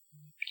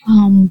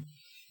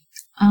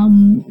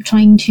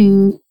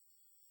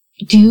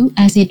do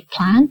as it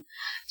planned.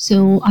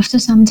 So after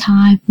some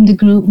time, the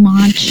group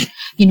marched,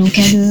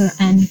 gather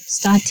and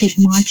started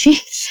marching.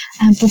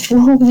 And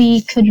before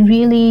we could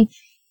really,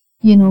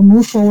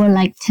 move forward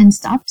like 10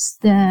 steps,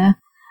 the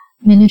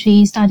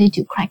military started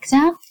to crack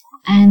down.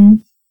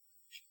 And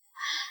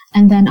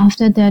then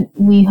after that,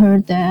 we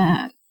heard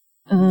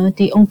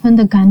they opened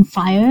the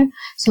gunfire.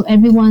 So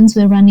everyone's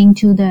were running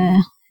to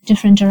the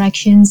different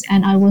directions.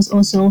 And I was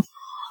also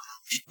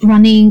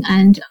running,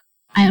 and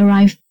I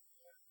arrived.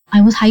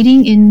 I was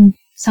hiding in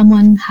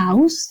someone's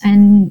house,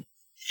 and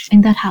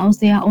in that house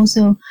there are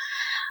also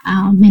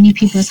many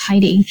people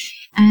hiding,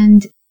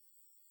 and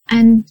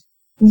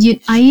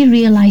I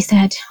realized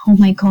that, oh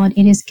my God,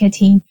 it is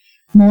getting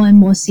more and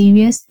more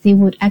serious. They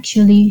would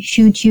actually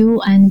shoot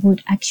you and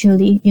would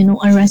actually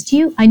arrest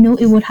you. I know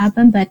it would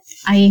happen, but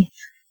I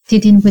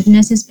didn't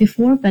witness this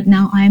before, but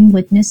now I'm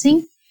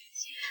witnessing.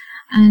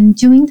 And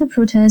during the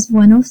protest,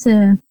 one of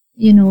the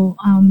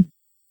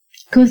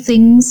good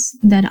things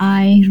that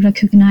I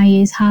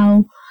recognize is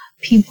how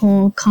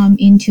people come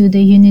into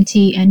the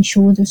unity and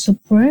show the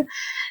support.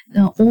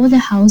 All the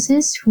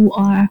houses who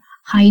are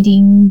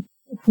hiding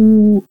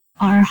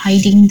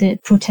the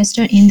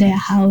protester in their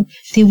house,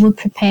 they will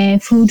prepare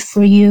food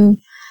for you,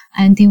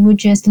 and they will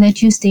just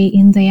let you stay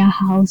in their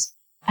house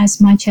as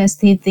much as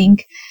they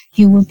think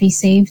you will be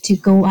safe to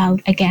go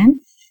out again.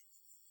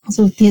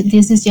 So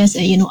this is just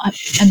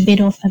a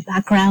bit of a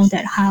background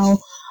that how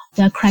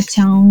the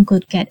crackdown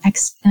could get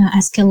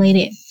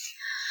escalated.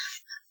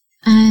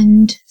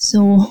 And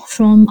so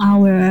from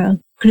our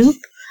group,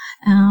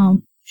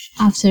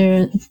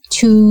 after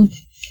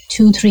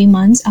 3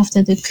 months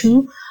after the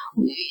coup,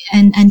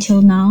 and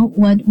until now,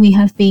 what we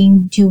have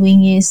been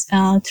doing is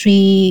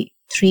three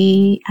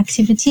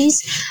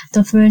activities.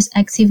 The first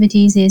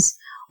activities is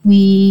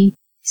we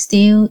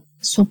still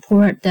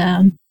support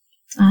the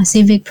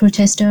civic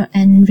protester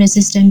and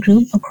resistance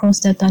group across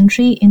the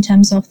country in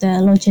terms of the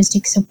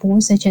logistic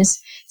support, such as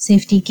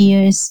safety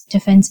gears,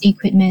 defense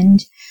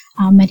equipment,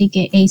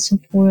 medical aid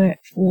support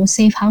for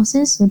safe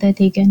houses so that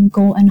they can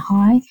go and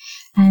hide,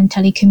 and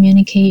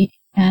telecommunicate,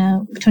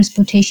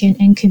 transportation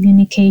and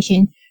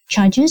communication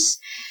charges.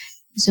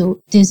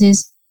 So this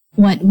is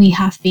what we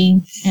have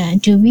been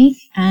doing.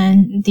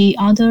 And the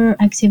other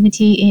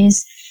activity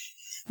is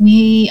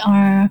we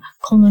are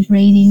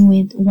collaborating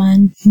with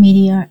one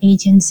media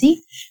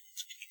agency,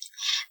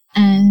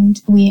 and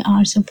we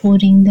are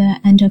supporting the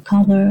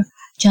undercover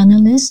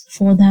journalists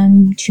for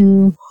them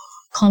to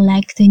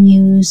collect the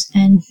news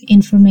and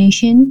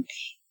information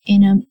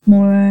in a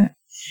more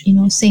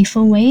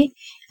safer way.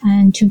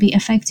 And to be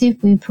effective,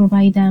 we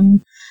provide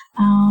them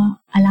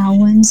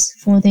allowance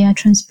for their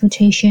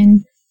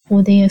transportation,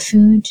 for their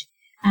food,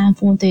 and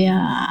for their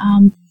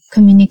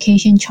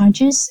communication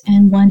charges.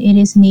 And when it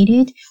is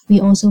needed,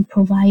 we also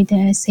provide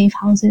the safe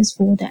houses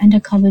for the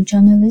undercover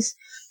journalists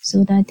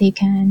so that they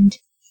can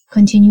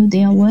continue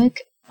their work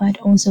but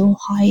also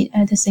hide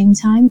at the same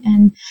time.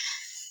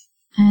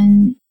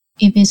 And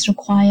if it's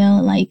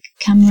required, like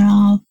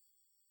camera,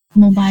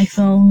 mobile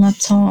phone,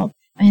 laptop,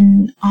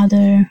 and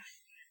other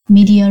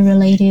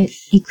media-related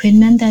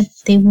equipment that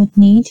they would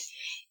need,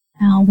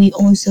 we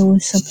also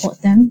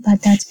support them.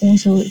 But that's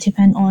also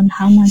depend on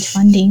how much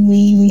funding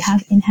we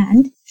have in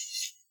hand.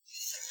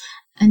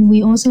 And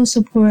we also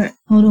support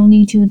not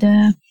only to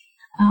the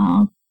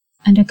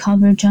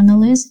undercover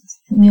journalists,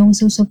 we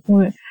also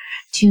support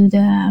to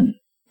the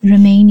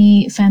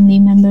remaining family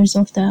members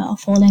of the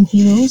fallen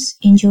heroes,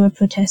 injured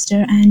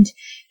protester, and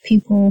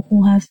people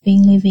who have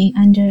been living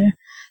under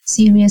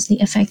seriously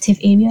affected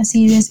area.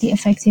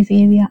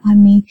 I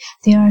mean,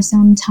 there are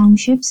some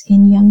townships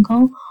in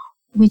Yangon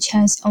which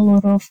has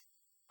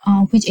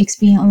which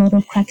experience a lot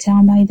of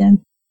crackdown by the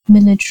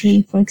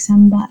military. For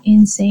example,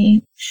 in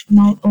say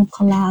North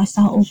Okla,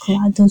 South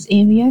Okla, those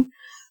areas,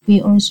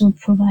 we also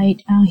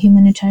provide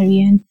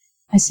humanitarian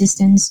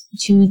assistance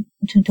to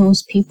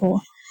those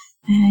people.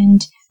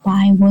 And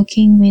by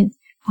working with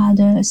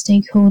other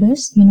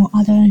stakeholders,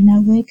 other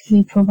network.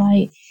 We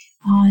provide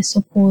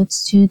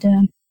supports to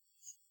the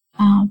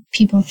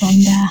people from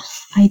the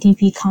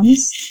IDP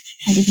camps.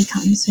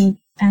 So,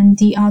 and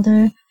the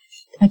other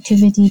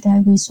activity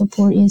that we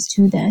support is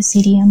to the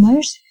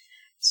CDMers.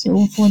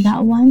 So for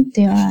that one,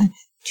 there are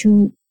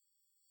two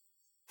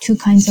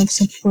kinds of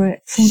support: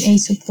 food aid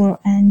support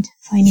and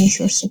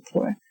financial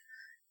support.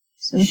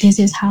 So this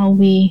is how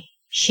we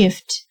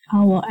shift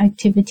our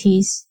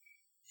activities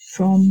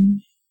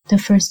from the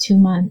first 2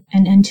 months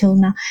and until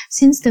now.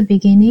 Since the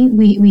beginning,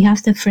 we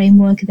have the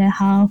framework that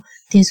how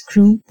this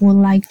group would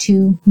like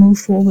to move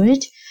forward,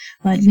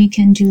 but we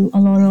can do a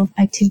lot of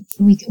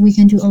we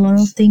can do a lot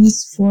of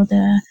things for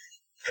the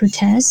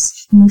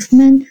protest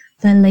movement,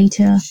 but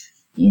later,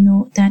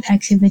 that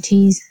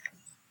activities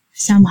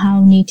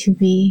somehow need to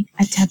be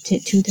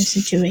adapted to the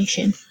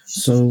situation.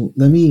 So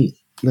let me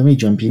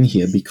jump in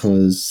here,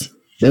 because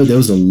there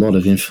was a lot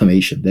of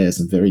information there,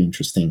 some very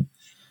interesting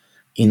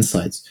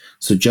insights.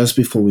 So just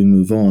before we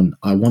move on,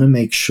 I want to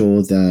make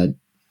sure that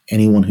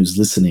anyone who's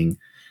listening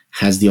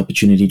has the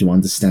opportunity to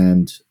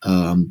understand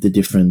the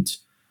different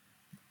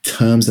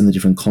terms and the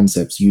different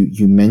concepts.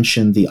 You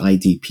mentioned the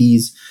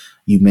IDPs,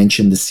 you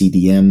mentioned the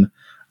CDM,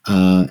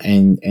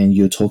 and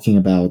you're talking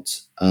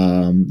about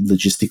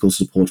logistical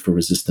support for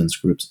resistance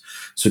groups.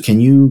 So can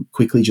you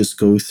quickly just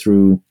go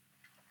through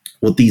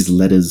what these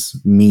letters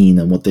mean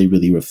and what they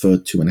really refer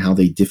to and how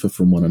they differ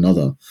from one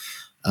another,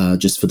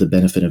 just for the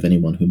benefit of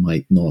anyone who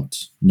might not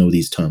know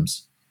these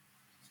terms?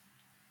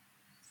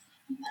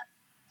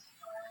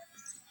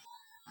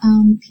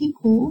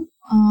 People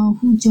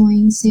who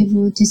join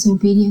civil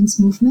disobedience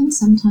movement,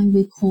 sometimes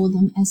we call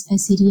them as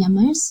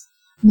CDMers.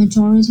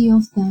 Majority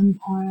of them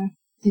are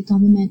the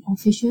government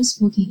officials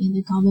working in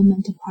the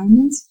government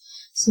departments.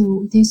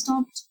 So they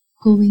stopped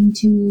going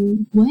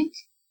to work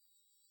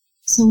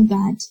so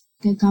that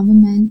the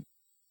government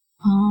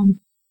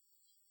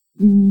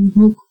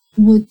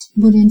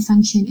wouldn't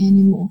function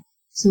anymore.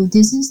 So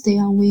this is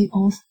their way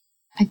of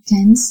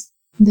against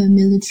the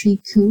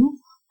military coup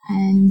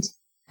and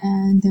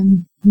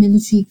the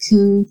military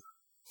coup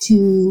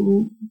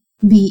to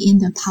be in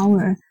the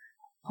power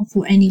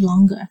for any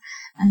longer.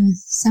 And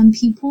some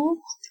people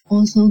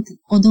also,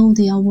 although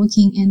they are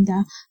working in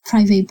the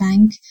private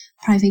bank,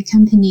 private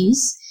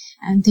companies,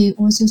 and they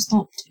also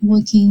stopped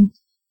working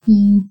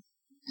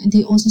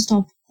they also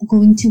stopped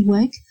going to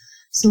work,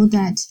 so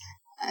that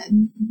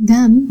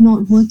them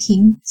not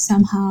working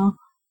somehow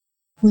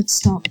would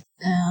stop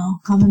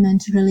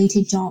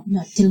government-related job,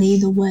 not delay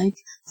the work.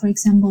 For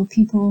example,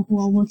 people who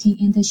are working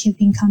in the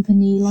shipping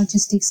company,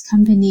 logistics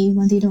company,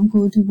 when they don't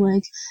go to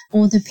work,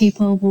 all the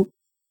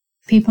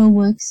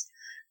paperwork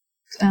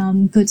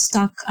got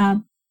stuck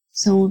up,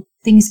 so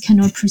things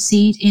cannot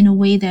proceed in a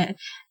way that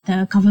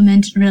the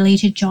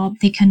government-related job,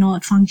 they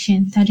cannot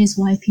function. That is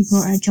why people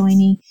are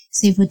joining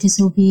civil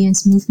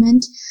disobedience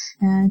movement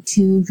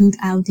to root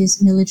out this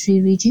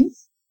military regime.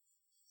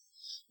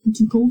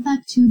 To go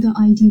back to the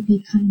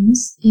IDP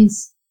camps,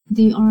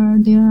 there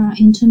are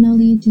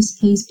internally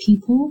displaced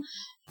people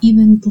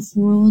even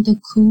before the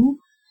coup,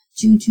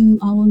 due to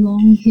our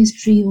long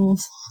history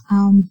of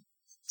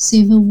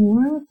civil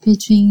war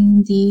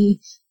between the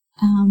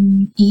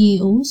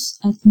EAOs,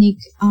 ethnic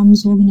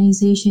arms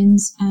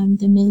organizations, and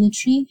the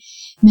military.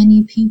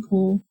 Many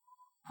people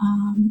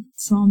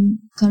from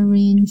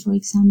Karen, for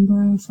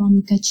example,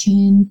 from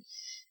Kachin,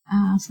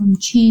 from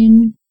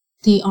Chin,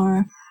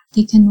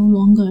 they can no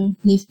longer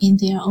live in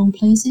their own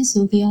places,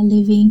 so they are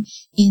living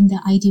in the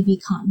IDP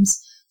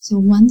camps. So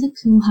when the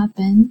coup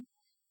happened,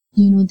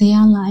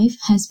 their life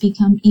has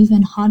become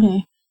even harder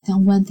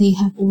than what they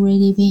have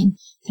already been.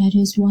 That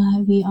is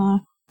why we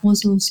are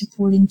also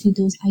supporting to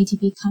those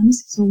IDP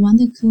camps. So when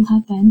the coup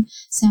happened,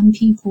 some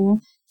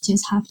people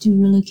just have to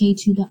relocate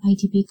to the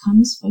IDP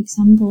camps. For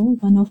example,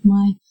 one of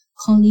my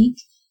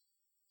colleagues,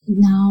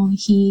 now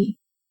he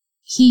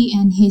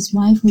and his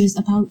wife, who is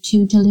about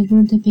to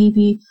deliver the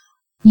baby,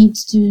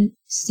 needs to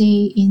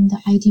stay in the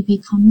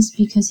IDP camps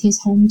because his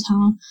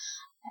hometown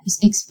has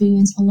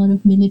experienced a lot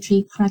of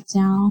military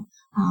crackdown.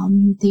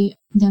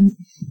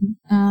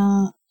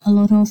 A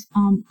lot of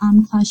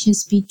armed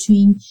clashes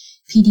between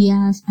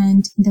PDF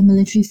and the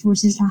military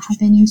forces are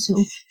happening,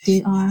 so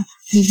they are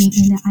living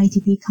in the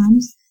IDP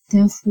camps.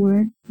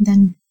 Therefore,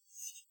 then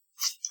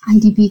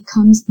IDP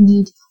camps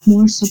need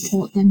more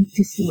support than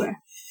before.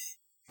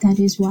 That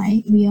is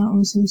why we are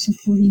also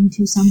supporting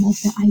to some of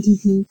the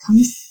IDP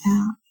camps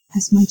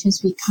as much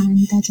as we can.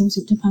 That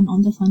also depends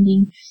on the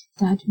funding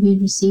that we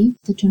receive.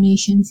 The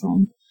donation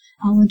from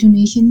our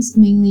donations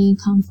mainly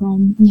come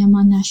from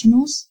Myanmar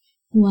nationals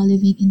who are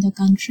living in the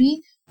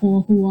country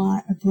or who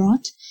are abroad,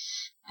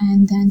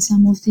 and then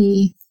some of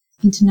the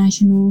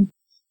international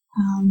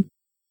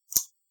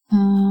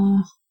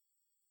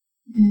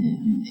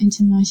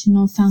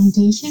international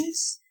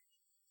foundations.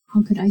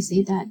 How could I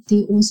say that?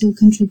 They also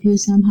contribute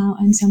somehow,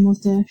 and some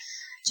of the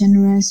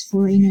generous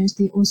foreigners,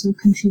 they also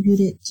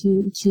contributed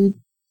to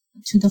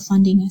the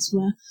funding as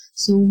well.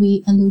 So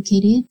we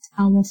allocated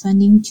our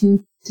funding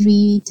to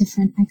 3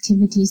 different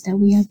activities that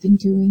we have been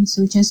doing.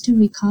 So just to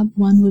recap,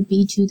 one would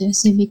be to the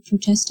civic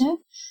protester,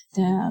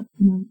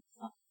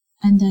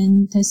 and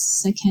then the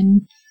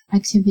second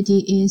activity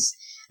is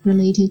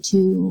related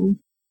to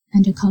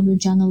undercover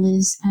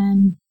journalists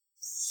and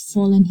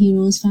fallen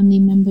heroes, family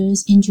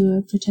members,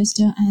 injured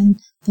protester, and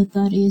the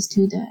third is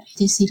to the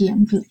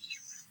CDM group.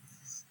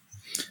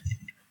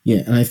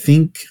 Yeah, and I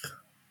think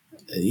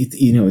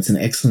it's an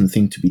excellent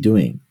thing to be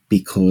doing,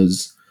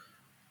 because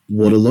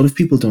what a lot of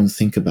people don't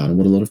think about and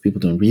what a lot of people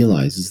don't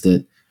realize is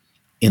that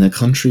in a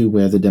country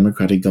where the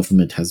democratic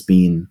government has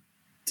been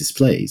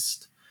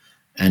displaced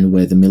and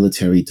where the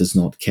military does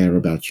not care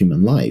about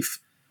human life,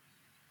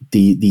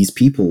 these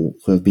people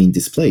who have been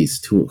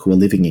displaced, who are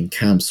living in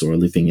camps or are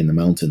living in the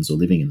mountains or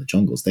living in the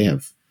jungles, they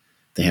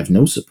have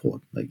no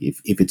support. Like if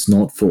it's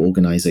not for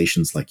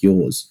organizations like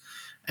yours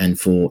and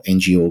for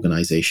NGO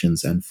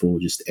organizations and for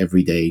just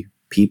everyday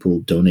people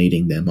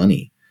donating their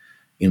money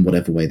in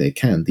whatever way they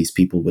can, these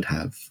people would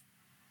have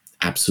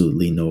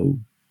absolutely no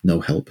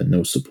help and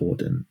no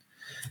support and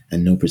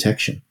no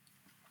protection,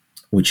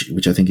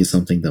 which I think is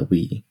something that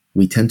we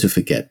tend to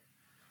forget.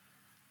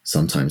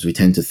 Sometimes we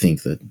tend to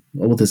think that,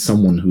 there's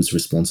someone who's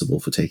responsible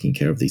for taking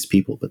care of these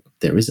people, but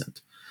there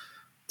isn't.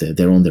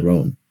 They're on their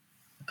own,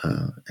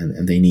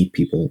 and they need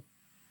people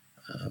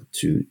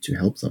to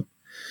help them.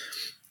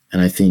 And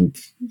I think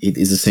it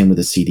is the same with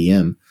the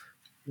CDM.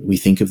 We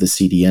think of the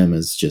CDM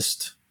as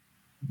just,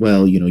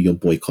 you're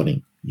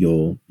boycotting,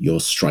 you're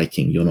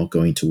striking, you're not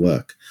going to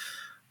work.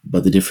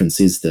 But the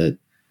difference is that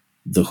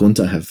the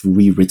junta have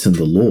rewritten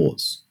the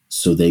laws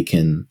so they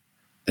can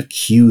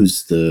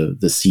accuse the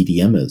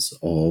CDMers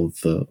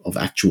of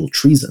actual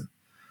treason,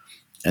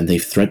 and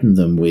they've threatened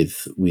them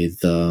with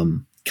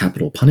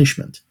capital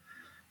punishment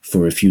for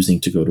refusing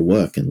to go to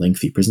work and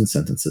lengthy prison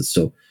sentences.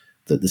 So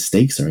the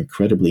stakes are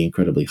incredibly,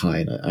 incredibly high,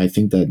 and I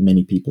think that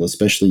many people,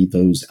 especially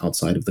those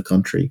outside of the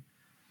country,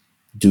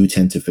 do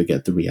tend to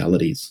forget the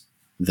realities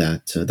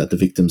that the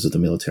victims of the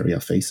military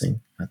are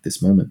facing at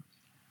this moment.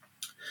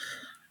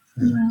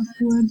 Yeah,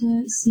 for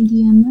the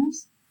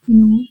CDMers,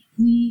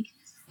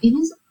 it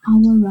is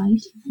our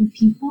right for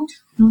people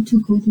not to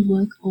go to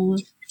work or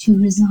to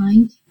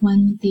resign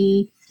when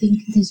they think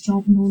this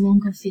job no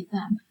longer fit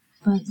them.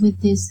 But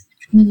with this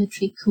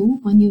military coup,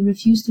 when you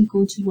refuse to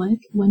go to work,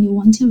 when you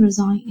want to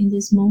resign in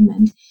this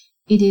moment,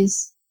 it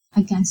is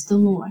against the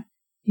law.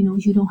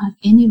 You don't have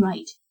any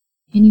right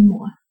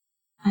anymore.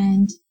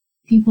 And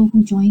people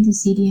who join the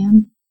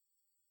CDM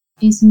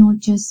is not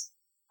just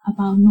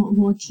about not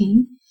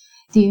working.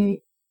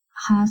 They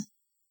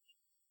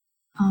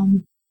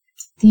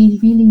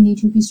really need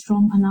to be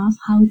strong enough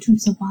how to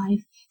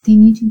survive. They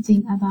need to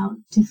think about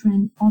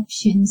different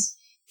options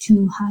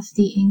to have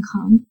the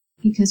income,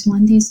 because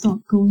when they stop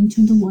going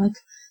to the work,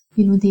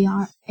 they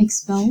are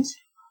expelled,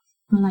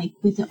 like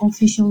with the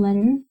official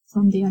letter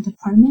from their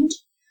department,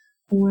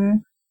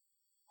 or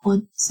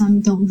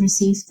some don't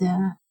receive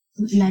the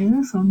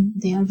letter from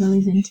their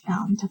relevant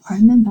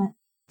department, but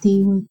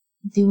they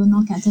will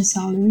not get the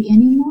salary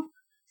anymore.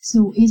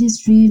 So it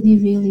is really,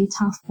 really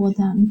tough for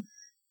them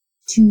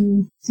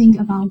to think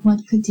about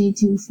what could they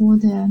do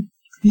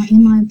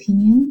in my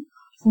opinion,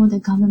 for the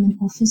government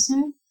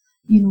officer,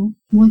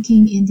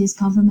 working in this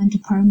government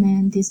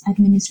department, this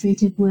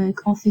administrative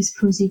work, office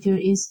procedure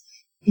is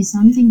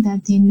something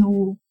that they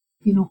know,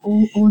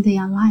 all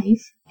their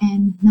life.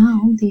 And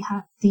now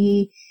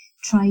they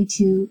try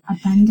to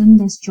abandon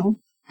this job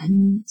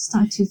and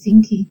start to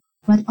thinking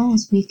what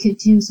else we could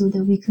do so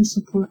that we could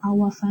support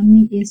our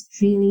family is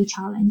really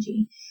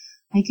challenging.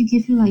 I could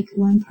give you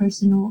one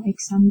personal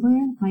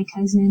example. My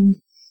cousin,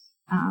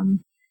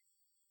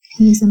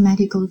 he is a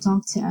medical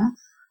doctor,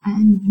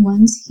 and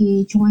once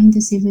he joined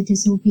the civil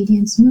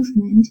disobedience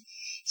movement,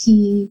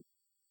 he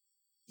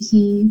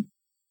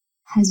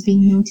has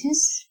been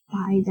noticed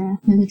by the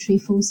military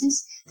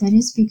forces. That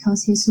is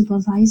because his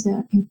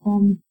supervisor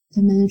informed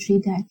the military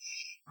that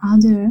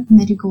other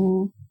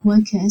medical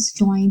workers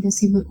joined the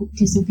civil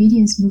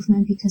disobedience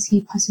movement because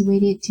he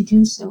persuaded to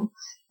do so.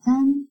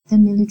 Then the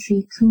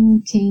military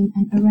coup came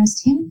and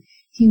arrested him.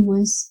 He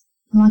was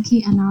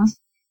lucky enough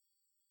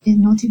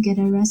not to get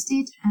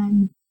arrested,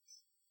 and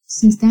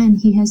since then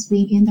he has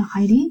been in the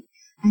hiding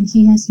and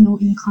he has no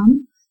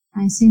income.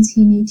 And since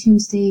he need to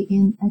stay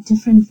in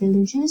different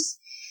villages,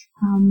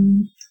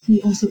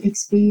 he also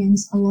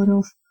experienced a lot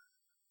of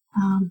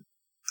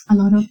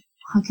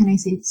how can I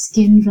say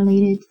skin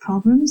related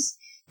problems,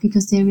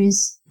 because there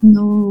is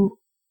no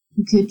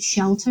good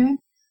shelter,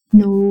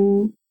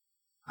 no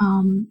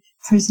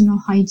personal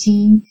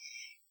hygiene,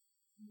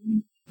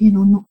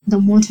 the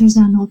waters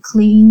are not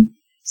clean.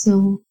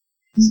 So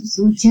this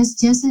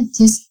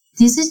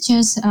is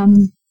just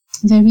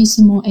very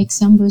small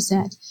examples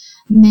that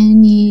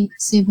many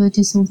civil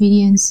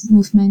disobedience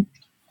movement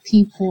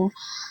people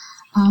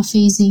are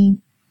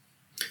facing.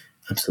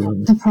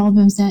 Absolutely. The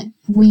problems that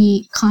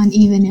we can't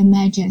even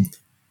imagine.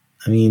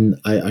 I mean,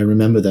 I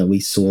remember that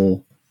we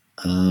saw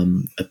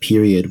a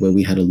period where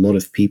we had a lot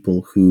of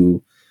people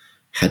who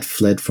had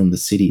fled from the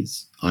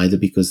cities, either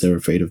because they were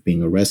afraid of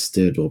being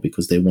arrested or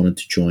because they wanted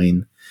to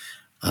join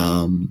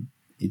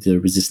the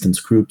resistance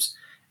groups,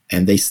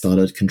 and they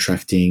started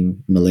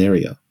contracting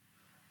malaria,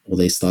 or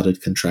they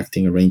started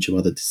contracting a range of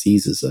other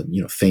diseases.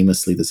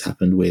 Famously, this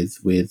happened with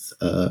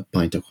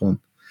Paintakhon.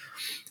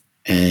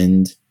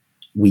 And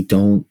we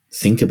don't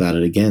think about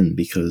it again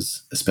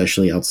because,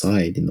 especially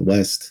outside in the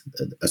West,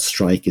 a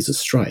strike is a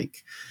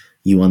strike.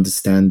 You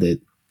understand that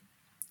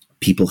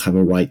people have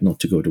a right not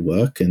to go to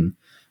work and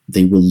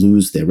they will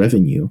lose their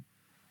revenue.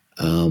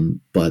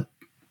 But,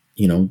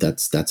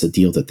 that's a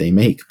deal that they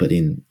make. But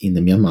in the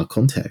Myanmar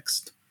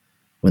context,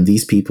 when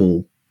these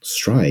people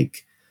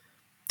strike,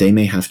 they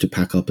may have to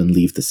pack up and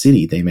leave the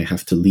city. They may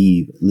have to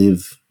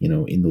live,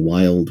 in the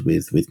wild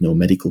with no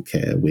medical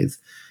care,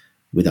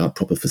 without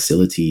proper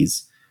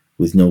facilities,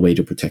 with no way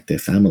to protect their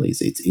families.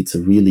 It's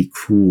a really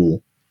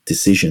cruel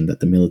decision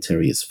that the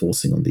military is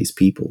forcing on these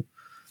people.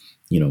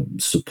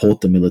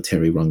 Support the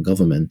military-run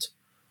government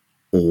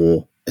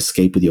or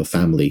escape with your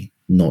family,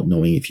 not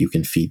knowing if you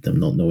can feed them,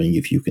 not knowing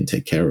if you can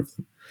take care of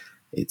them.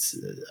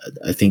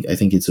 I think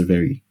it's a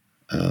very,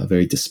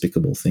 very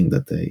despicable thing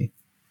that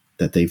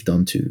they've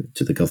done to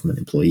the government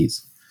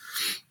employees.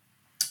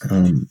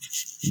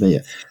 But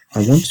yeah,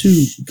 I want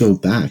to go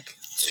back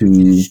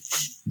to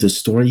the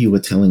story you were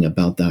telling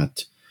about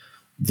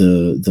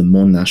the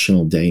Mon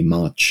National Day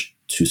march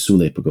to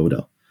Sule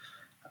Pagoda.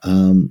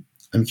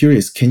 I'm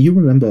curious, can you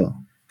remember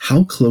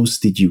how close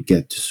did you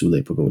get to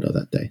Sule Pagoda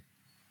that day?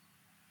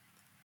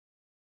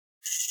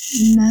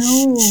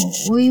 No,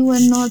 we were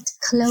not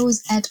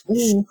close at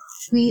all.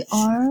 We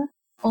were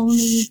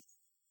only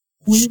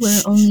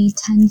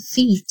 10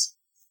 feet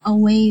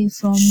away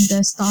from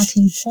the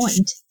starting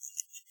point.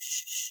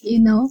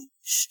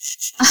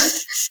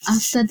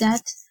 After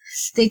that,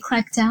 they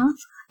cracked down,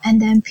 and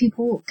then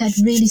people got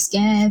really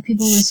scared.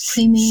 People were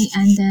screaming,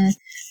 and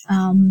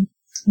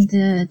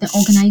the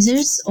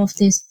organizers of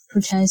this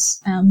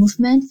protest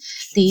movement,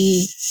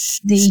 they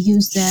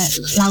used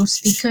the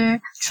loudspeaker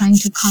trying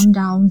to calm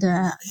down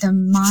the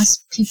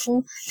mass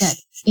people that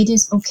it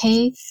is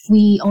okay.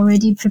 We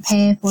already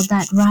prepared for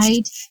that,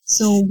 right?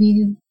 So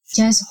we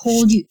just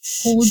hold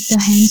the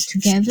hands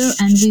together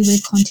and we will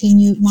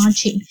continue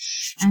marching.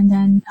 And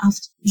then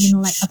after,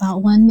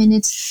 about 1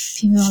 minute,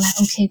 people are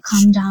like, okay,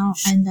 calm down.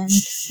 And then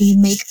we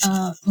make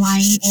a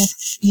line of,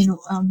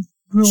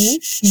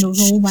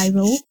 roll by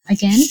roll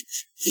again.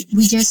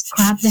 We just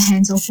grab the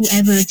hands of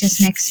whoever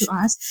just next to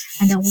us,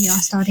 and then we are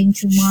starting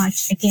to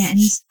march again.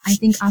 I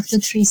think after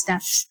 3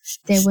 steps,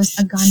 there was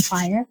a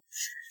gunfire.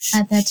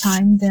 At that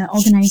time, the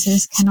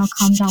organizers cannot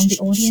calm down the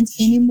audience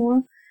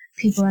anymore.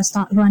 People are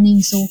start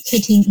running, so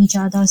hitting each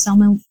other.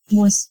 Someone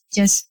was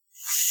just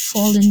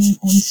fallen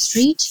on the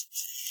street.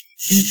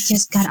 We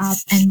just got up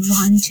and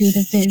run to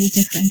the very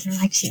different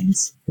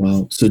directions.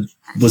 Wow. So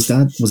was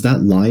that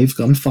live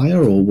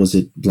gunfire or was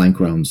it blank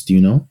rounds? Do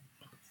you know?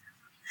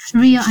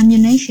 Real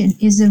ammunition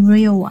is a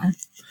real one.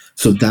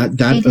 So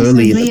that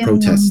early in the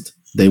protest,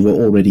 they were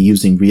already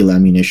using real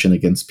ammunition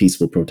against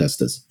peaceful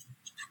protesters.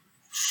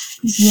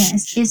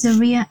 Yes, it's a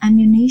real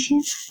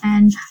ammunition.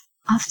 And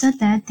after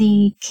that,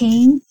 they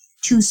came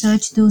to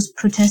search those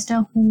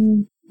protesters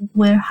who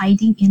were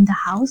hiding in the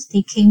house.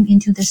 They came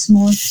into the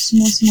small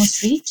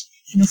street,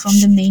 from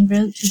the main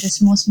road to the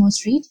small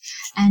street.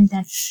 And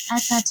that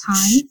at that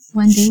time,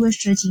 when they were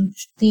searching,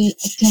 they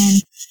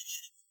again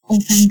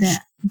opened the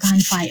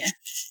gunfire.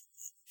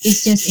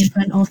 It's just in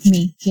front of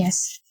me.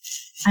 Yes,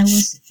 I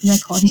was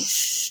recording.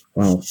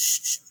 Wow.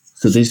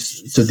 So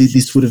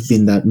this would have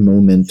been that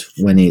moment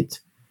when it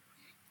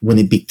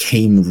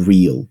became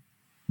real,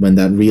 when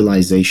that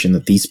realization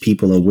that these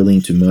people are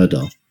willing to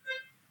murder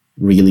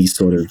really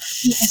sort of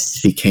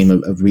became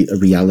a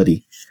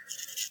reality.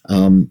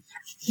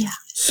 Yeah.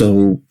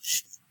 So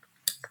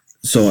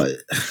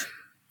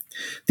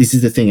this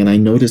is the thing, and I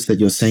noticed that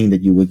you're saying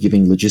that you were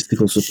giving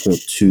logistical support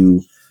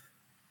to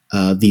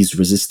these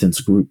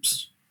resistance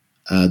groups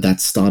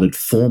that started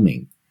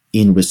forming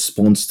in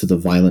response to the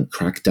violent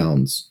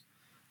crackdowns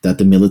that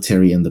the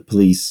military and the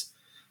police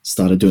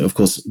started doing. Of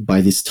course,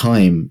 by this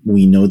time,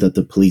 we know that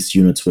the police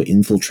units were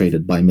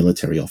infiltrated by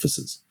military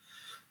officers.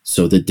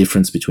 So the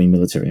difference between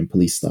military and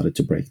police started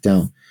to break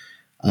down.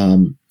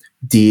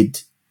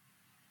 Did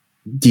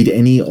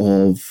any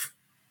of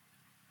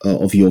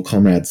your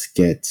comrades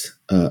get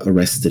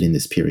arrested in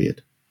this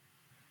period?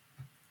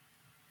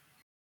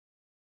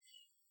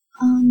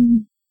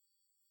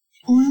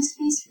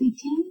 Honestly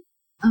speaking,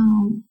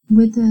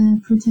 with the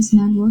protest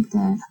network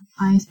that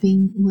I've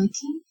been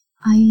working,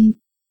 I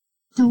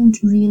don't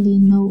really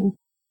know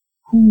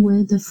who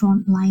were the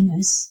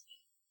frontliners,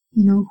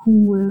 who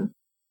were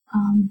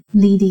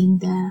leading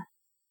the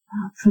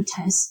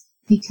protests,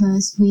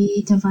 because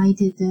we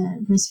divided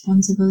the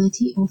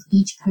responsibility of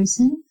each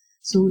person.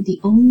 So the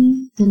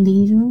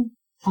leader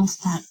of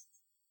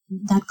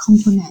that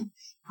component,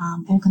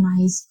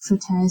 organized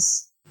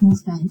protest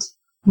movement,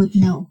 would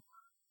know.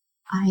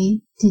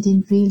 I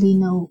didn't really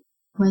know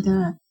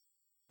whether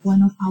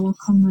one of our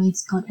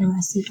comrades got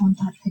arrested on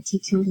that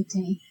particular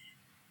day.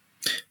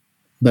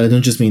 But I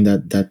don't just mean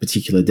that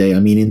particular day. I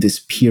mean in this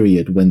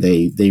period when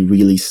they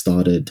really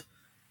started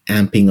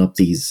amping up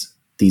these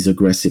these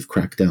aggressive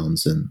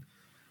crackdowns, and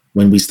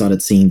when we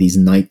started seeing these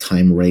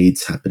nighttime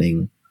raids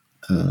happening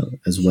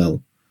as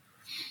well.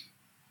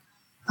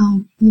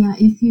 Yeah,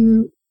 if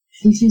you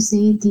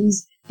say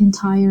this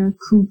entire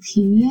coup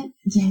period,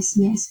 yes,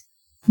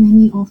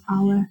 many of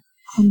our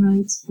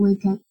comrades will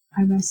get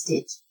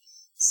arrested.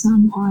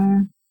 Some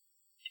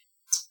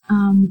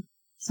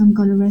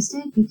got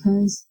arrested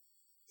because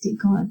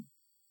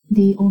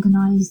they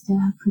organized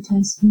the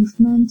protest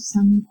movement.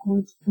 Some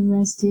got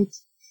arrested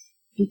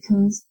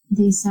because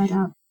they set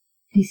up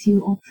a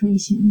few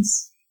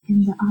operations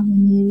in the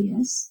urban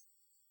areas.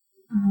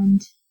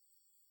 And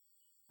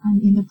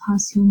in the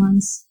past few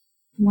months,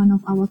 one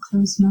of our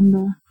close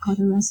member got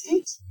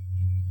arrested.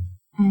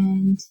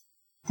 And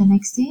the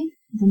next day,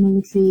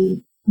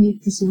 we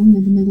presume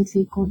that the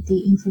military got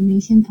the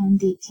information and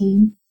they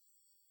came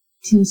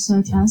to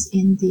search us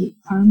in the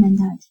apartment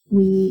that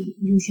we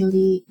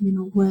usually,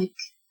 work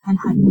and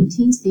had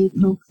meetings. They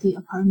broke the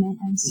apartment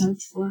and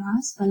searched for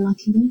us, but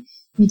luckily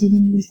we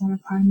didn't use that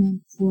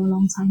apartment for a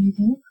long time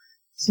ago.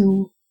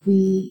 So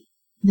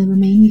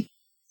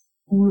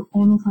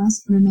all of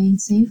us remain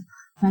safe.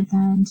 But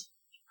then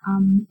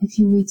a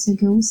few weeks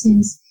ago,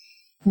 since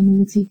the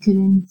military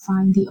couldn't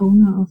find the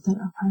owner of the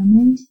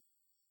apartment,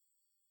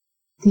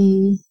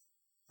 they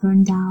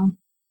burned down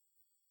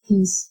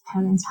his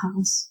parents'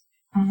 house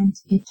and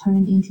it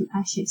turned into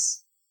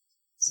ashes.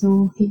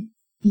 So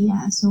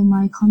so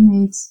my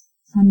comrade's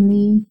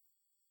family,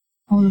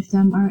 all of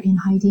them are in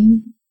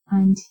hiding,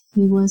 and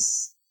he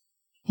was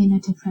in a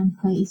different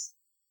place.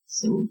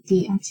 So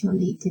they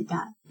actually did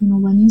that.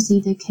 When you see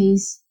the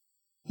case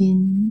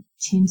in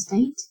Chin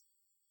State,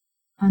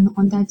 and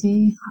on that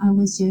day, I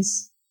was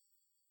just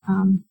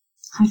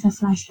had a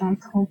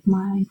flashback of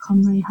my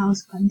comrade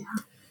house burned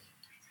down.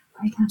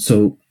 Right now.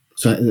 So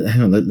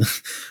hang on,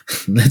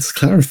 let's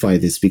clarify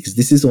this, because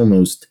this is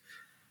almost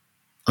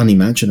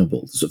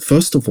unimaginable. So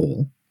first of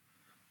all,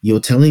 you're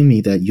telling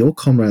me that your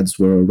comrades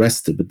were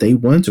arrested, but they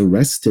weren't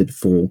arrested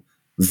for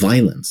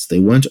violence. They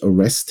weren't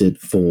arrested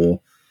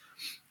for,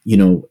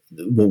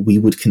 what we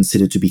would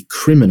consider to be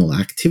criminal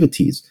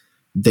activities.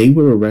 They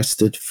were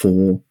arrested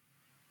for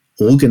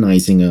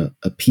organizing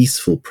a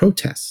peaceful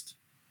protest.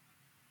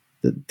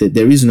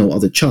 There is no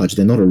other charge.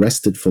 They're not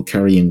arrested for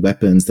carrying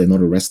weapons. They're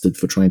not arrested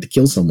for trying to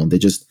kill someone. They're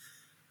just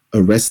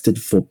arrested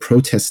for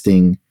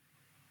protesting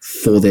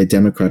for their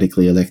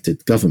democratically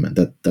elected government.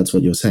 That's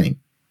what you're saying.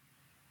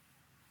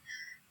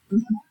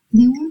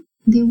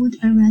 They would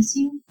arrest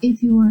you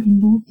if you are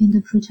involved in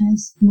the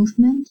protest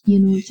movement,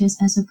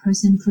 just as a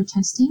person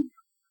protesting.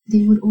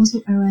 They would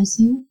also arrest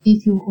you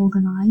if you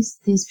organize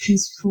this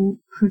peaceful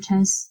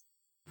protest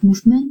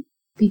movement,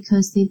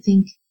 because they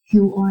think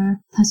you are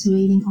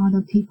persuading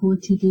other people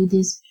to do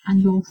this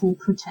unlawful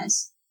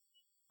protest.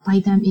 By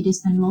them, it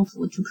is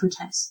unlawful to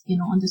protest,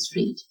 on the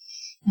street.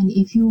 And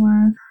if you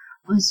are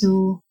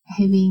also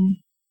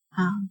having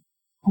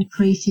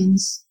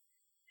operations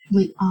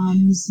with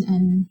arms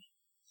and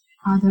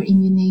other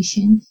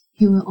ammunition,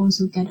 you will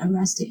also get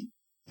arrested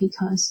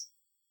because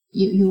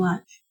you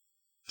are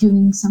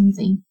doing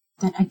something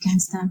that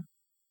against them.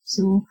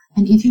 So,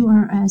 and if you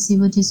are a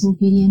civil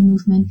disobedient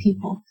movement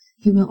people,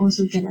 you will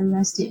also get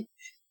arrested.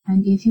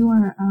 And if you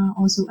are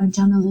also a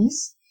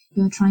journalist,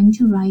 you are trying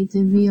to write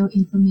the real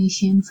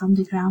information from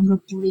the ground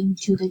reporting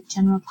to the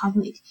general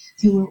public,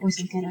 you will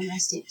also get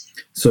arrested.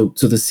 So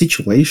the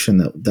situation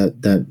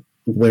that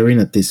we're in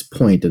at this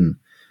point, and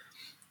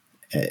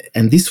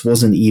this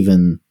wasn't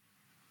even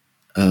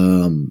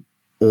all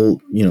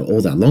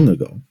that long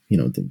ago.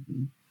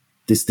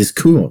 This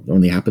coup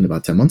only happened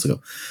about 10 months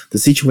ago. The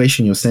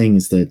situation you're saying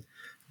is that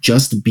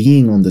just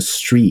being on the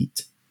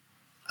street,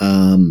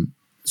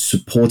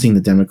 supporting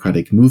the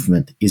democratic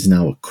movement is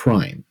now a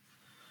crime,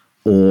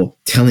 or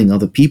telling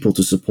other people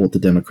to support the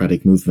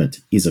democratic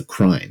movement is a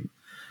crime.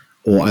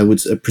 Or I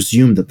would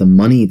presume that the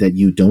money that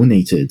you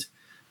donated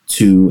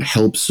to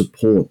help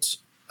support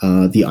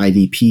the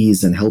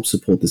IDPs and help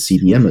support the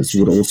CDMers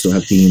would also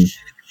have been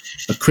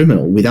a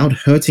criminal. Without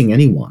hurting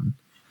anyone,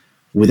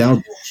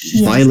 without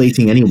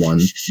violating anyone,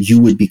 you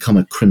would become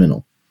a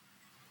criminal.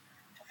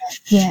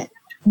 Yeah,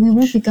 we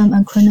will become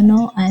a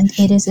criminal, and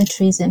it is a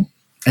treason.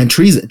 And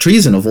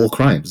treason of all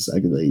crimes,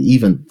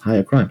 even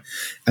higher crime.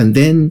 And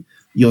then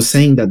you're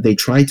saying that they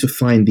tried to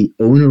find the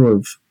owner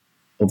of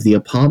the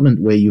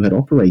apartment where you had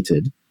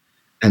operated,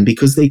 and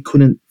because they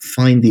couldn't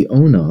find the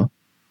owner,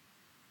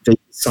 they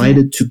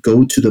decided to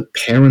go to the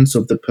parents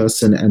of the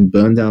person and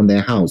burn down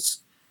their house,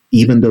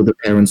 even though the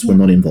parents were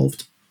not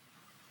involved.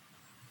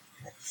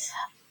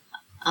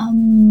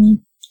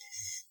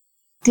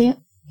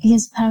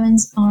 His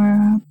parents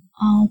are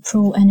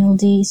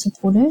pro-NLD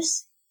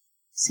supporters.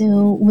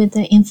 So with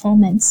the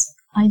informants,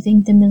 I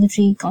think the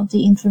military got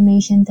the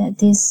information that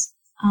these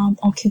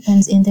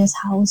occupants in this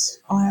house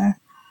are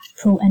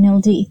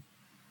pro-NLD.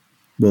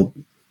 Well,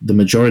 the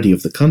majority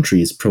of the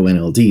country is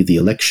pro-NLD. The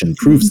election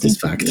proves this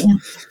fact.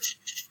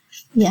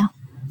 Yeah.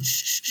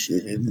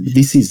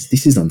 This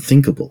is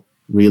unthinkable,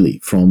 really,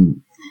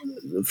 from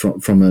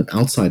an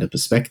outsider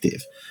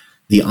perspective.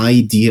 The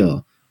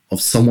idea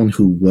someone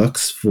who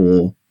works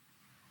for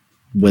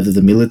whether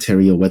the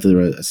military or whether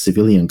a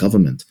civilian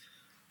government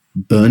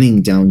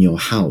burning down your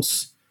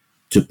house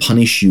to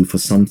punish you for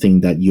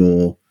something that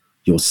your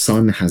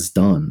son has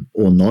done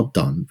or not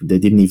done. They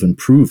didn't even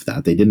prove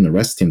that. They didn't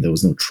arrest him. There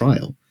was no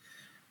trial.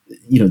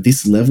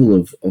 This level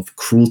of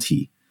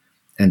cruelty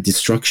and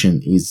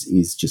destruction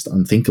is just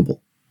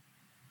unthinkable.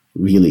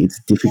 Really, it's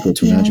difficult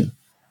to imagine.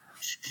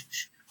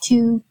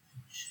 To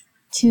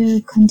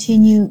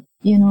continue,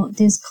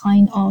 this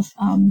kind of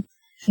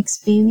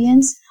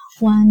experience,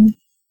 when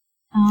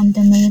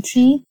the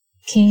military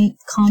can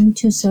come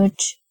to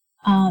search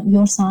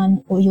your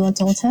son or your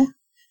daughter,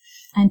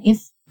 and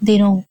if they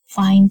don't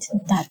find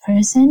that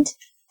person,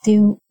 they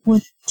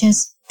would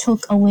just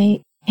took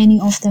away any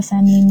of the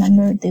family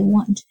member they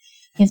want.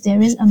 If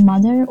there is a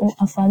mother or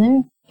a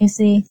father, if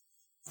they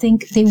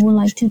think they would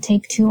like to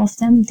take two of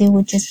them, they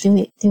would just do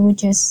it. They would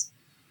just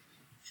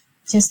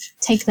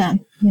take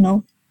them,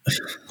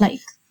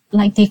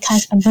 like they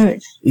catch a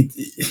bird.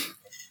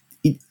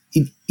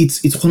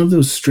 It's one of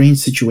those strange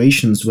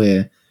situations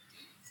where,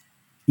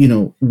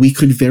 we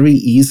could very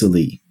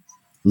easily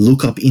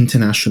look up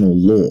international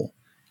law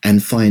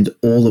and find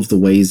all of the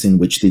ways in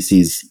which this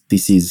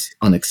is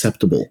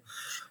unacceptable.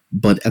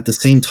 But at the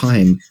same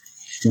time,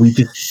 we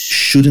just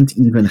shouldn't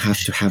even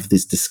have to have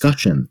this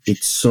discussion.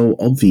 It's so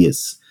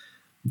obvious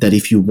that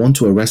if you want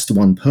to arrest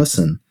one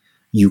person,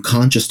 you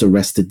can't just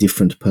arrest a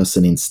different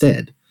person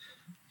instead.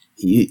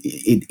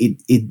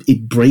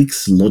 It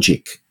breaks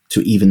logic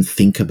to even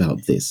think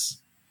about this.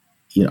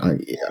 I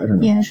don't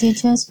know. Yeah, they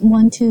just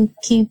want to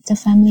keep the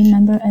family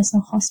member as a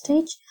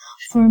hostage.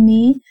 For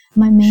me,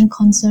 my main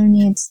concern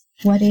is,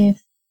 what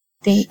if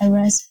they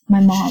arrest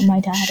my mom, my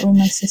dad, or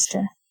my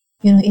sister?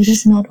 It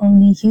is not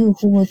only you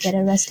who will get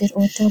arrested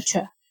or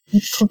tortured.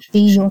 It could be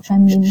your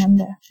family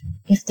member.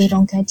 If they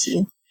don't get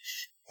you,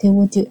 they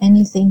will do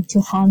anything to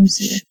harm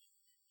you.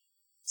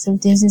 So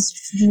this is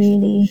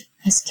really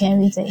a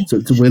scary thing.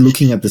 So we're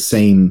looking at the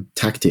same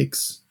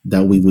tactics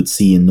that we would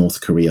see in North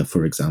Korea,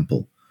 for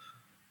example.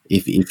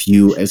 If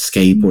you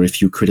escape or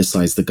if you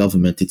criticize the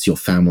government, it's your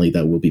family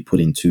that will be put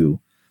into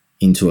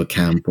a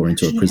camp or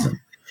into a prison.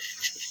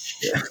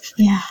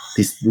 Yeah.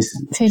 This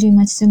is pretty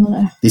much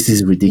similar. This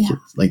is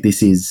ridiculous. Yeah. Like,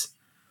 this is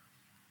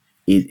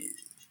it.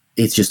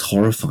 It's just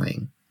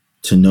horrifying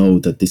to know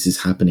that this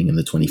is happening in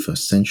the 21st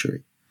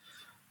century.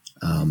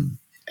 And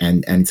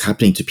it's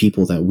happening to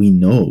people that we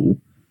know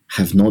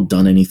have not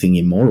done anything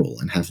immoral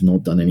and have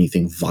not done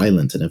anything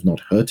violent and have not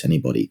hurt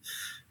anybody.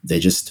 They're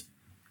just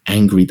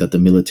angry that the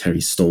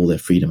military stole their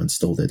freedom and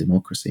stole their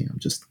democracy. I'm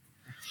just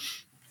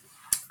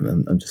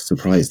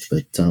surprised,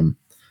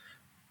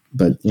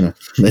 but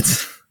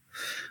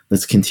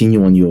let's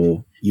continue on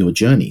your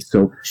journey.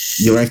 So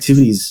your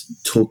activities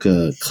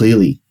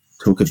clearly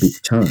took a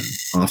big turn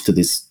after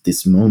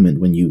this moment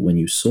when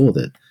you saw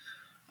that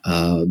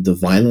the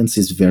violence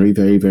is very,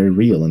 very, very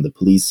real, and the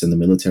police and the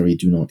military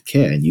do not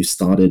care. And you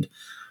started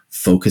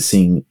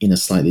focusing in a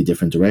slightly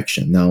different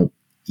direction. Now,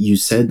 you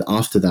said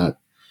after that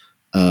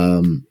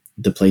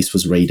the place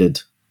was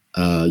raided.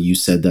 You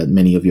said that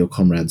many of your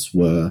comrades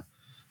were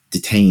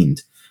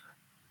detained.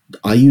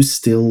 Are you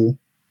still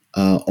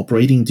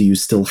operating? Do you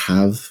still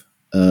have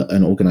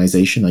an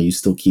organization? Are you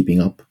still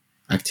keeping up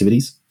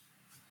activities?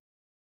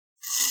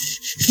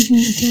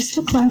 Just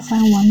to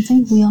clarify one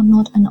thing, we are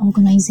not an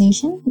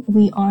organization.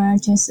 We are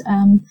just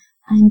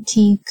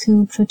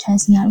anti-coup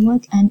protest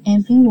network, and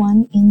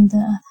everyone in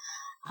the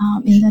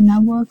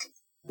network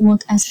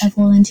work as a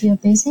volunteer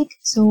basic.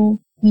 So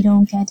we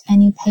don't get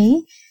any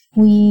pay.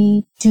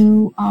 We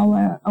do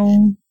our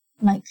own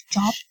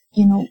job,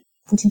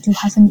 to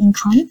have an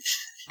income,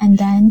 and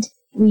then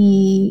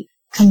we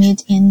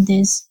commit in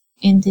this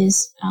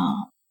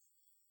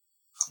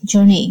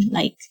journey,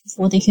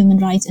 for the human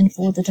rights and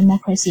for the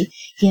democracy.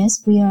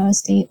 Yes, we are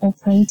still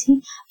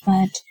operating,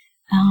 but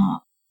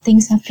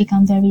things have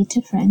become very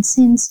different.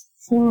 Since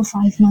 4 or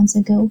 5 months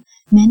ago,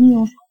 many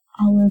of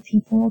our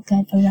people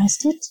get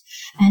arrested,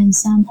 and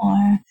some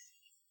are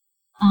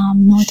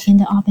not in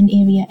the urban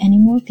area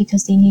anymore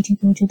because they need to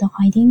go to the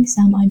hiding.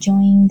 Some are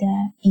joining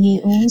the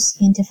EAOs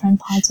in different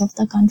parts of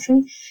the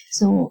country.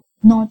 So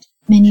not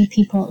many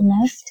people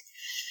left.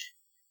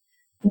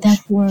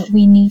 Therefore,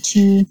 we need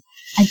to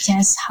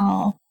adjust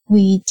how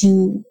we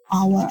do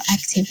our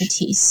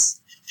activities.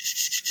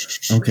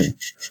 Okay.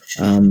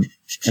 And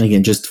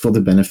again, just for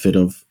the benefit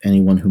of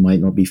anyone who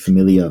might not be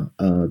familiar,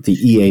 the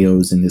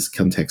EAOs in this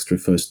context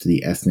refers to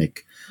the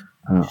ethnic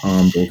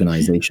armed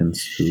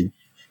organizations who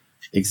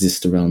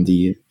exist around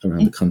the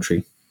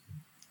country.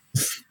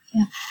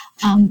 Yeah.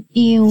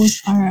 EAOs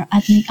are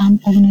ethnic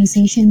armed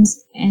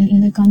organizations, and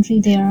in the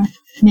country there are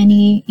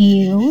many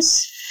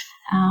EAOs,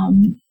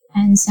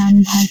 and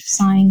some have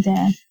signed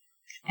the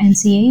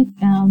NCA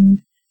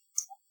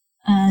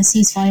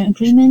ceasefire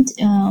agreement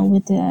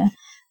with the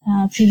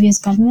previous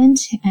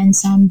government, and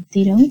some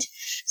they don't.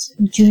 So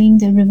during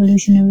the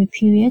revolutionary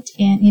period,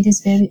 and it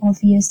is very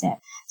obvious that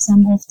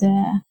some of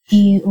the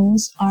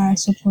EAOs are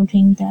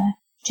supporting the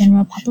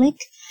general public,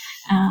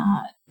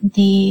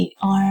 they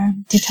are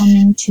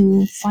determined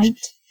to fight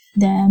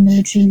the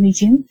military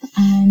regime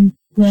and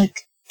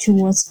work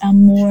towards a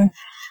more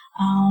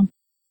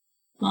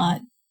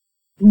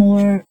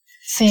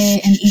fair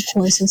and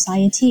equal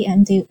society,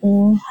 and they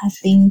all have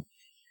been,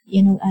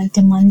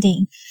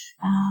 demanding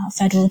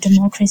federal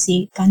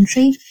democracy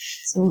country.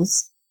 So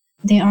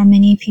there are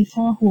many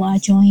people who are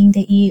joining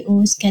the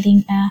EAOs,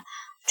 getting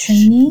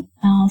training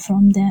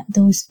from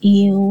those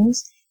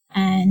EAOs,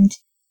 and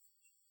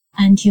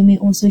you may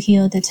also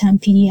hear the term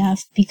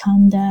PDF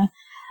become the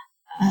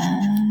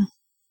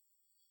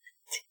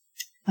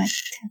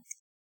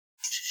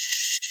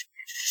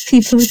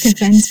People's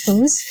Defense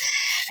Force,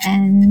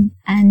 and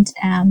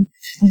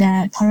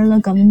the parallel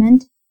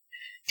government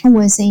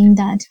was saying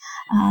that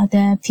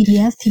the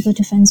PDF, People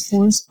Defense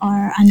Force,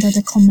 are under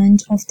the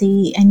command of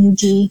the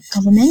NUG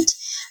government,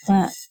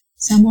 but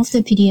some of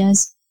the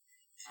PDFs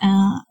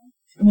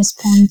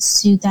respond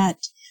to that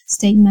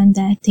statement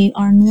that they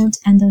are not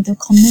under the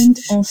command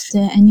of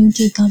the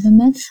NUG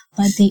government,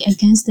 but they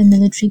against the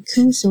military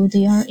coup, so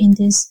they are in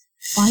this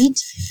fight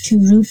to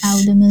root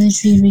out the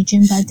military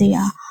regime, but they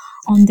are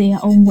on their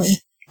own way.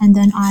 And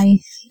then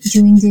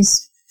during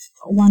this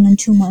 1 and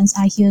 2 months,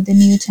 I hear the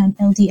new term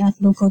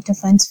LDF, Local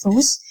Defense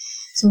Force.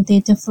 So they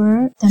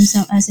defer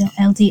themselves as an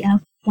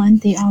LDF. One,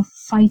 they are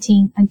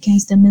fighting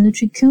against the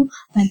military coup,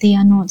 but they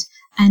are not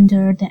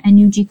under the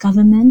NUG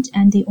government,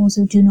 and they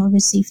also do not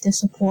receive the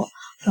support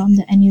from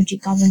the NUG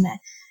government.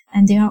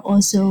 And there are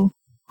also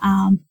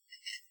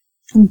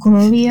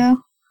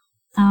guerrilla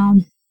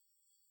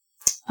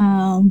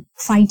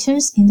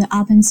fighters in the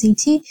urban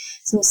city.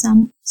 So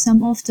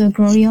some of the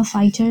guerrilla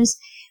fighters,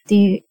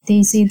 they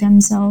say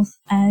themselves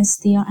as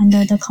they are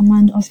under the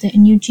command of the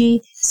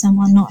NUG, some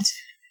are not.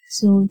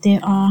 So there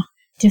are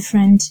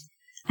different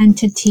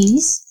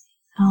entities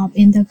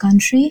in the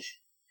country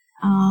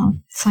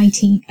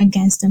fighting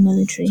against the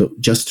military. So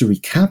just to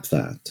recap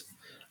that,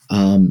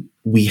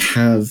 we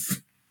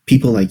have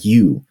people like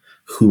you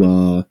who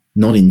are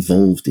not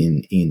involved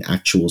in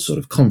actual sort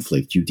of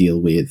conflict. You deal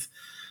with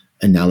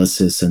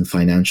analysis and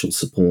financial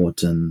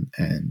support and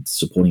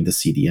supporting the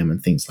CDM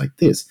and things like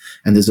this.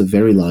 And there's a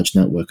very large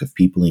network of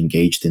people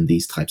engaged in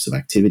these types of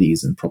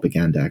activities and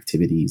propaganda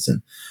activities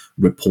and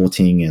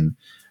reporting. And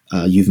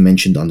you've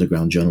mentioned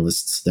underground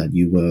journalists that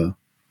you were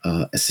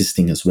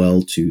assisting as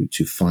well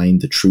to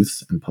find the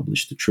truth and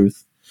publish the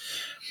truth.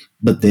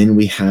 But then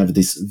we have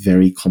this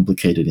very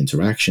complicated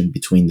interaction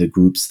between the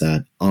groups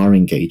that are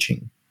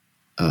engaging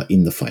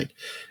in the fight.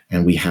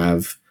 And we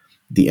have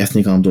the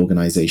ethnic armed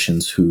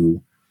organizations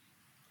who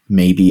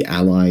may be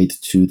allied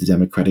to the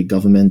democratic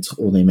government,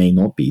 or they may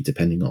not be,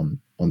 depending on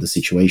the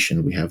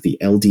situation. We have the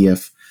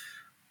LDF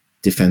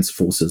defense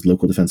forces,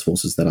 local defense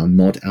forces, that are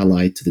not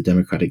allied to the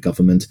democratic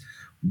government,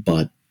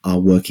 but are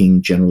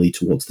working generally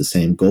towards the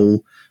same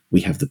goal.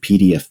 We have the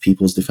PDF,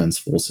 People's Defense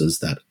Forces,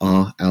 that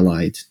are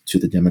allied to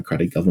the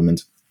democratic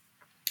government.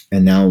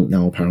 And now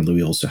apparently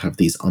we also have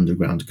these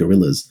underground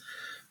guerrillas,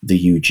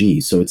 the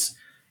UG. So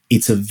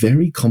it's a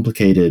very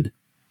complicated,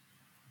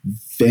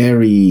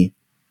 very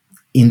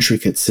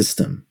intricate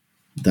system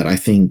that I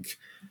think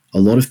a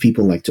lot of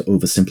people like to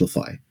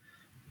oversimplify.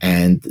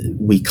 And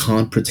we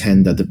can't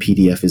pretend that the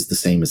PDF is the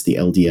same as the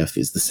LDF,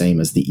 is the same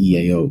as the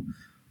EAO,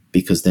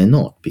 because they're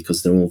not,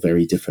 because they're all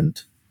very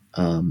different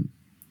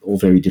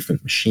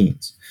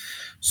machines.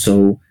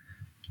 So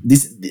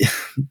the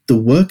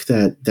work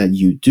that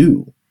you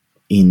do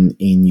in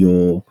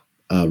your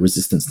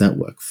resistance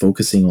network,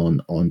 focusing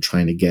on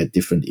trying to get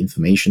different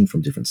information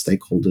from different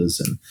stakeholders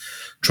and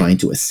trying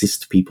to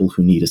assist people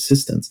who need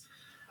assistance,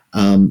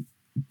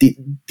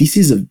 this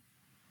is a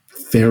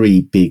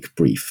very big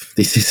brief.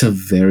 This is a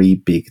very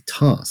big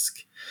task.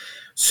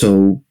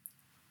 So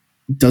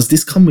does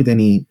this come with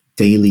any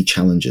daily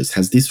challenges?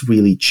 Has this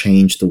really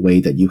changed the way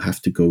that you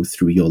have to go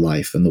through your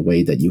life and the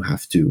way that you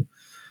have to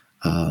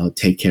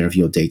take care of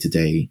your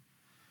day-to-day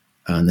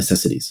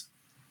necessities?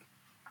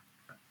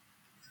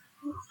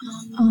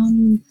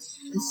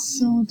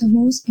 So the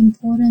most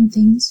important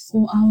things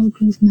for our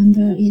group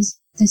member is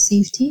the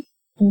safety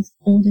of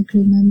all the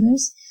group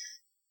members.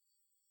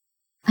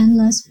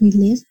 Unless we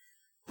live,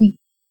 we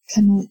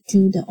cannot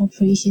do the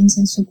operations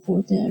and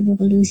support the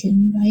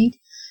revolution, right?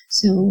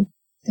 So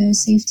the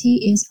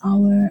safety is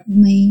our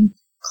main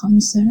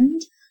concern,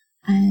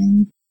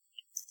 and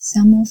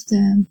some of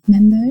the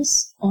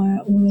members are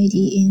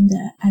already in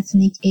the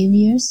ethnic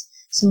areas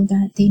so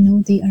that they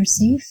know they are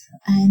safe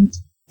and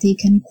they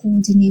can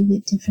coordinate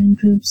with different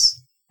groups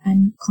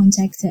and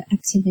contact the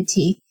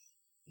activity,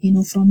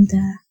 from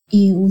the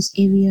EAO's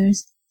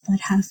areas that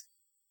have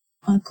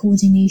a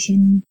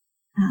coordination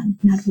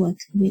network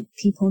with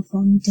people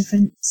from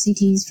different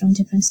cities, from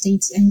different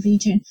states and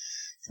regions.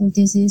 So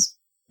this is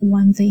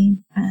one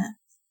thing,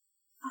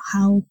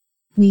 how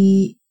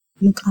we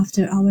look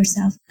after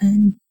ourselves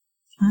and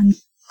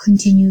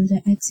continue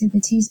the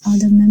activities.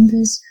 Other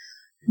members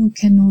who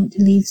cannot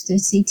leave the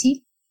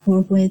city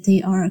or where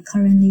they are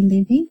currently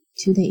living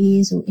to the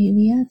EAO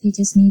area, they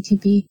just need to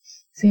be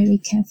very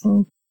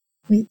careful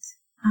with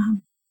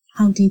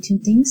how they do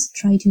things,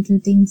 try to do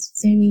things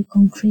very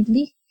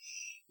concretely,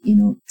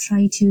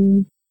 try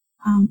to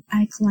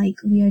act like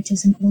we are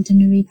just an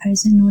ordinary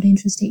person, not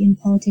interested in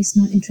politics,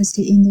 not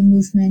interested in the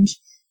movement,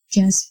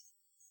 just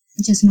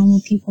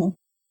normal people,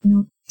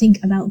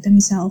 think about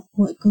themselves,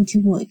 go to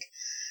work.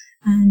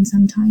 And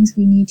sometimes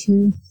we need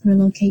to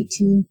relocate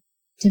to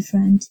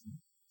different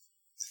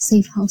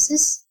safe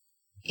houses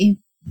if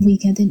we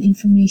get an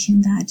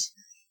information that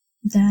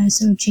the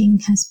searching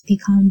has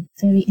become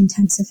very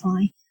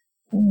intensified,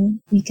 or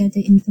we get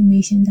the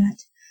information that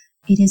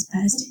it is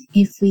best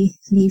if we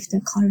leave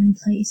the current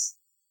place.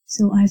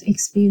 So I've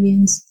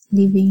experienced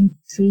living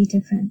 3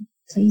 different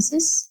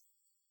places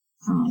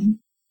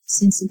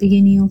since the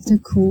beginning of the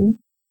coup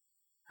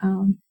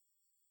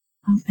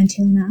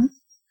until now,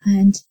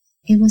 and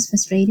it was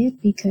frustrated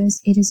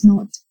because it is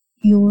not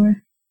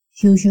your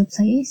usual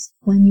place.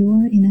 When you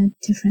are in a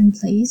different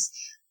place,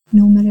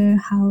 no matter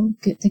how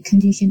good the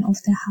condition of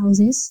the house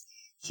is,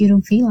 you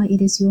don't feel like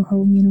it is your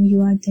home.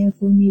 You are there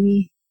for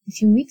maybe a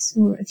few weeks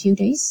or a few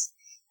days,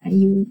 and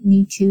you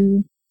need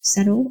to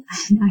settle.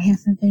 And I have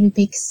a very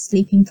big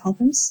sleeping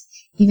problems.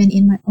 Even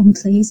in my own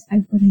place,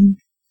 I wouldn't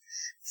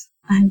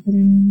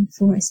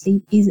fall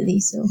asleep easily.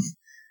 So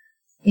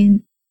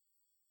in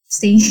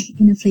staying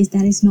in a place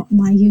that is not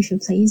my usual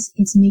place,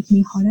 it's make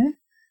me harder.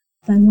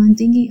 But when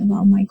thinking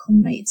about my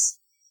comrades,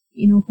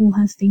 who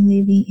have been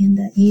living in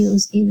the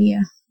EOS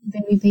area,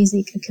 very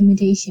basic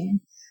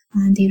accommodation,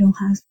 and they don't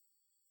have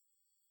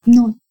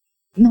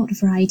not a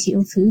variety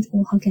of food,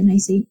 or how can I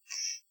say,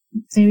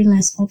 very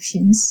less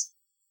options.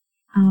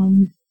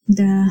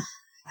 The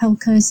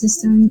healthcare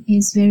system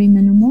is very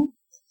minimal.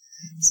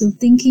 So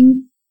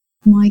thinking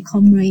my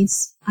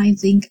comrades, I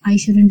think I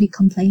shouldn't be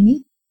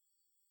complaining.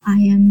 I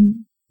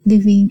am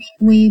living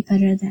way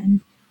better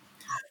than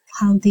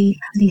how they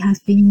have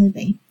been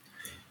living.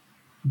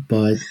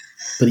 But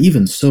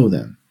even so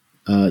then,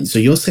 so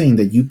you're saying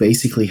that you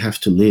basically have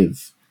to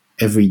live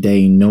every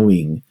day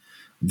knowing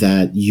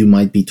that you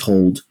might be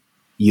told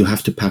you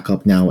have to pack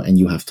up now and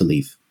you have to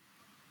leave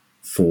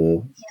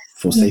for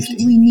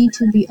safety. We need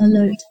to be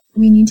alert.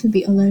 We need to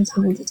be alert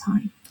all the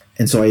time.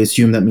 And so I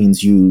assume that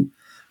means you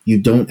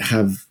don't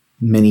have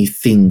many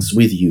things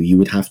with you. You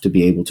would have to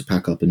be able to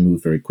pack up and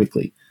move very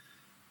quickly.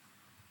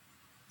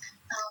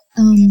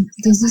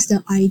 This is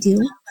the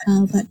ideal,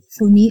 but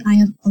for me, I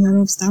have a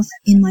lot of stuff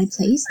in my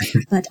place,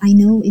 but I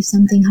know if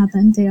something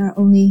happened, there are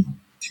only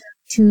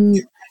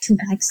two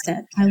bags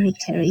that I would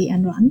carry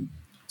and run.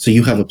 So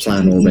you have a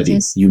plan already.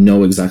 You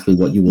know exactly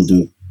what you will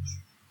do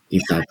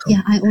if that comes.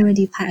 Yeah, I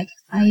already packed.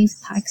 I've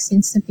packed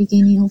since the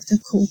beginning of the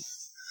coup.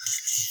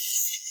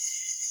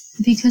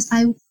 Because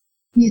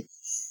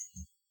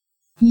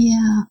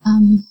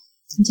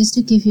just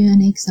to give you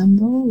an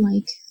example,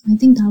 like I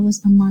think that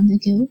was a month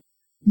ago,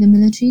 the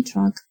military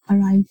truck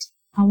arrived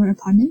our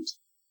apartment,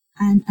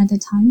 and at the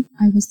time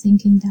I was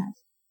thinking that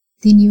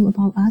they knew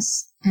about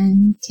us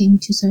and came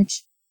to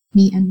search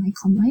me and my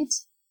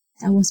comrades.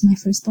 That was my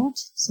first thought.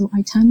 So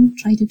I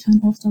tried to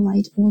turn off the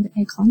light, all the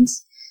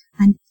aircons,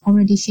 and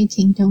already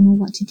shaking, don't know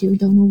what to do,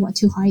 don't know what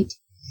to hide.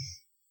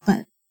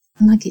 But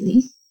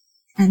luckily,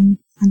 and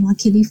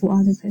unluckily for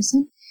other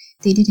person,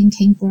 they didn't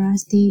came for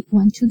us. They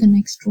went to the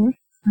next door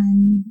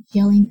and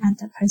yelling at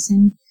the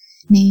person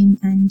name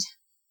and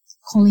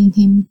calling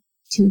him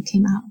to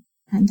come out.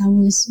 And that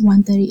was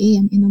 1:30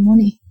 a.m. in the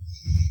morning.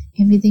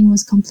 Everything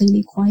was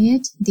completely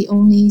quiet. The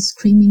only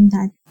screaming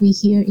that we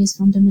hear is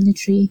from the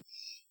military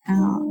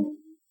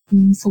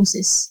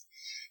forces.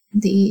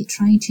 They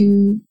try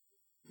to,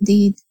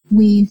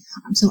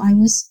 so I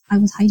was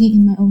hiding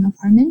in my own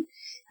apartment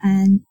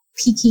and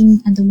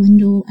peeking at the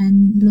window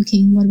and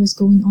looking what was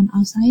going on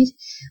outside.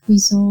 We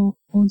saw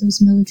all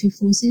those military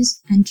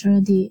forces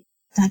enter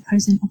that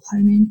person's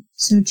apartment,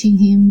 searching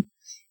him,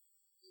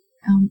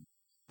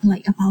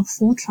 like about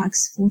four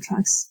trucks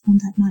on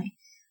that night.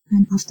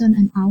 And after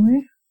an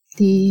hour,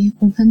 they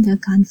opened the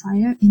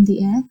gunfire in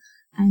the air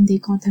and they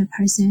got that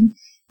person,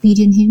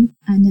 beating him,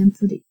 and then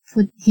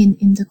put him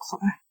in the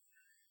car.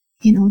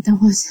 That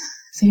was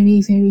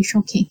very, very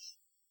shocking.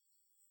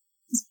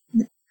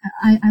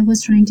 I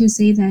was trying to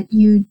say that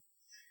you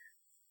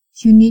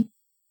need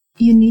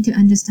to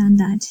understand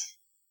that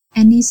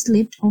any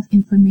slip of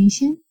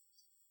information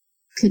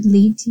could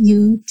lead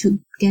you to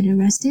get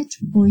arrested,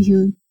 or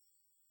you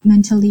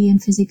mentally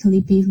and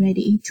physically be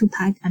ready to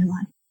pack and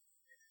run.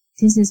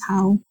 This is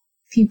how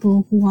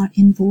people who are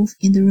involved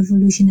in the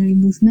revolutionary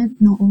movement,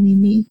 not only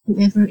me,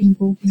 whoever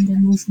involved in the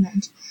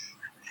movement,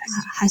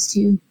 has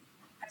to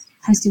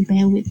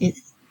bear with it.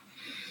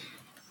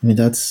 I mean,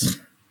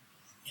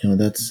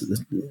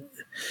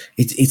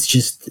 it's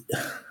just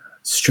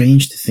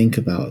strange to think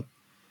about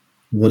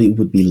what it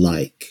would be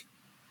like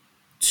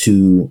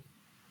to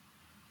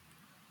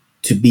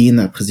be in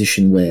that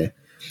position where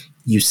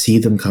you see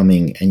them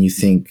coming and you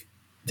think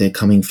they're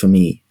coming for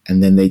me,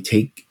 and then they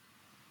take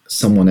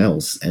someone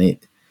else, and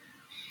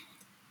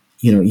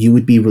you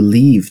would be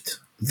relieved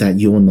that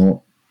you're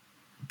not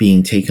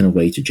being taken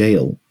away to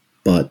jail,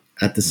 but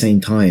at the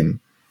same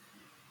time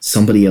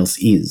somebody else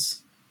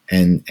is,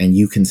 and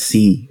you can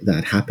see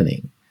that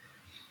happening,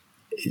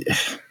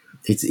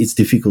 it's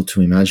difficult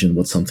to imagine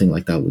what something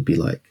like that would be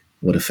like,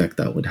 what effect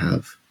that would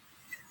have.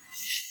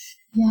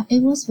 Yeah,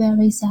 it was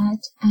very sad,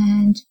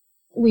 and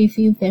we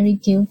feel very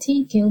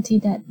guilty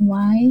that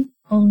why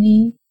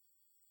only,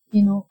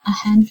 a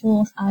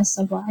handful of us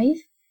survive,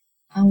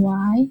 and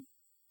why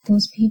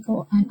those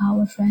people and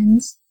our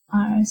friends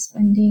are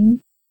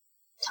spending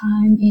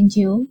time in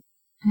jail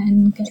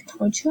and get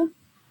tortured.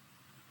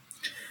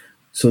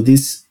 So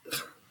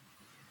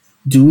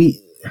do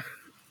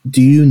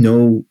you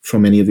know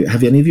from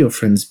have any of your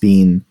friends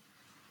been,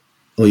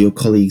 or your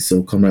colleagues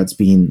or comrades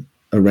been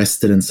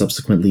arrested and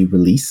subsequently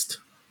released?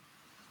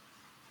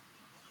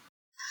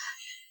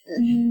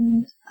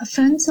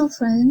 Friends of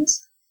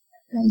friends,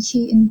 like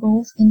she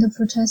involved in the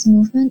protest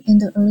movement in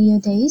the earlier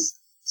days.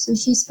 So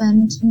she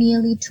spent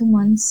nearly 2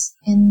 months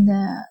in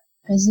the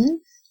prison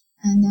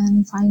and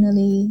then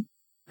finally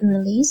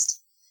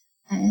released.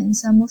 And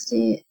some of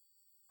the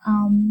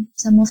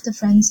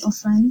friends of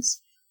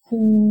friends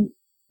who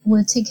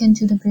were taken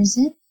to the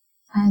prison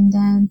and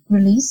then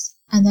released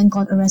and then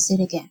got arrested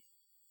again.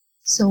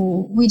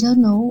 So we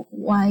don't know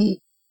why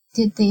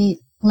did they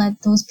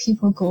let those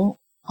people go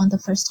on the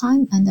first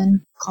time and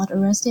then got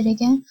arrested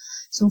again.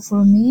 So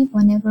for me,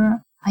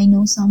 whenever I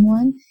know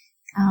someone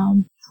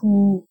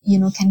who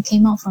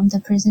came out from the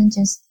prison,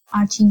 just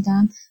urging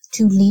them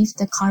to leave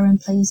the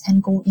current place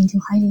and go into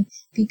hiding,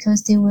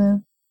 because they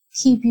will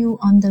keep you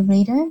on the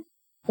radar,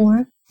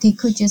 or they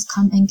could just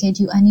come and get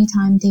you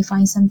anytime they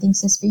find something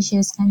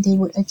suspicious, and they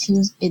would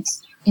accuse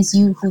it's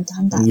you who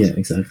done that. Yeah,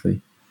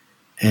 exactly.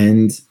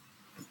 And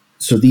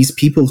so these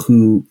people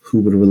who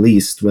were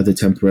released, whether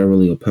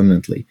temporarily or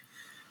permanently,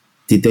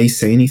 did they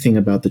say anything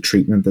about the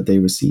treatment that they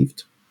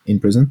received in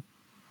prison?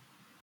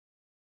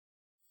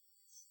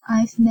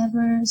 I've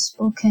never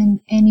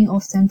spoken any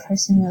of them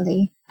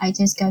personally. I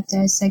just got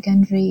the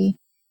secondary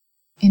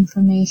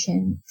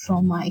information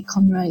from my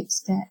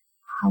comrades that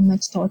how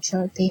much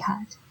torture they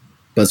had.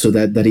 But so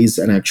that is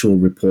an actual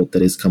report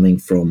that is coming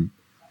from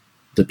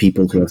the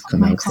people who have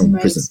come out from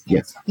prison.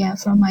 Yes. Yeah,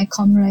 from my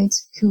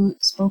comrades who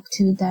spoke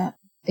to the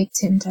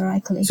victim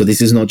directly. So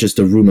this is not just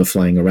a rumor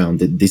flying around.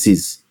 This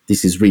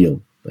is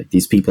real. Like,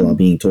 these people are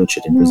being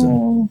tortured in prison.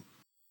 No,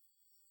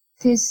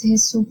 this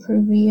is super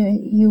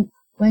real.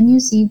 When you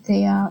see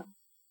their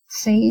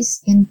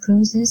face in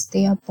bruises,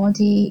 their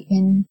body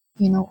in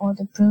all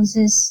the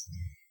bruises,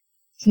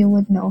 you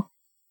would know.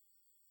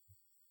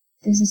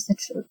 This is the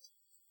truth.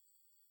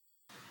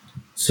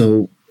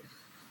 So,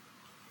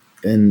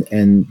 and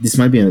this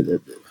might be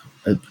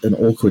an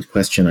awkward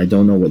question. I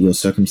don't know what your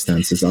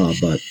circumstances are,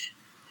 but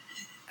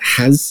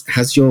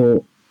has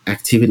your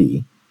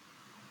activity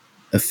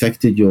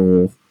affected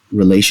your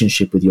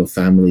relationship with your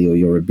family or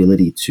your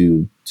ability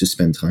to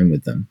spend time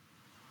with them?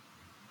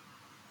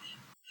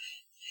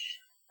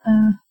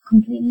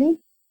 Completely.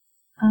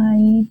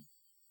 I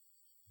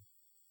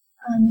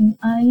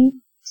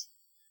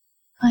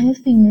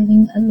have been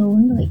living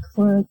alone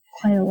for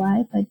quite a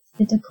while, but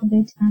with the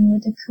COVID and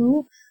with the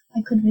coup,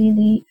 I couldn't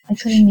meet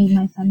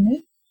my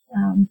family.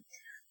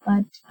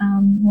 But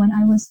when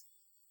I was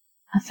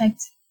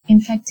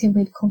infected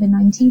with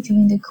COVID-19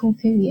 during the coup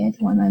period,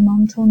 when my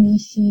mom told me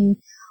she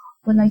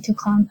would like to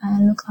come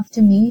and look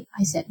after me,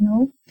 I said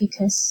no,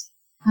 because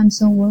I'm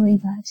so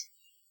worried that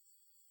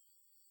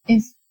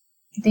if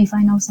they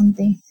find out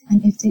something,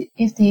 and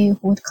if they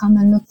would come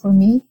and look for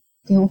me,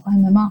 they will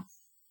find my mom.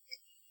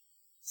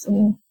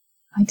 So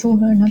I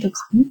told her not to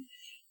come.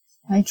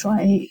 I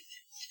try,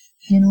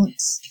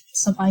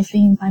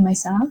 surviving by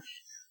myself.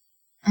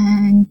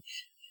 And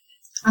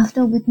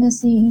after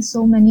witnessing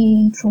so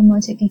many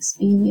traumatic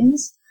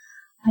experiences,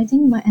 I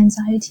think my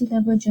anxiety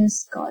level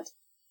just got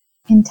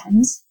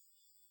intense.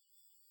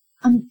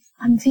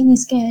 I'm feeling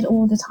scared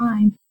all the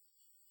time.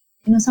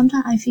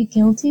 Sometimes I feel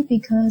guilty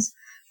because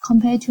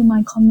compared to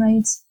my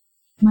comrades,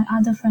 my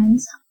other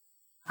friends,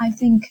 I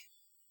think,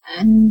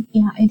 and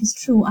yeah, it is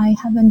true, I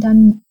haven't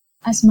done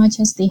as much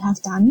as they have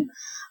done,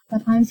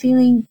 but I'm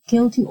feeling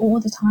guilty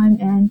all the time,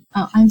 and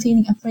I'm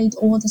feeling afraid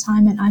all the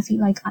time, and I feel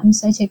like I'm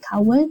such a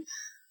coward.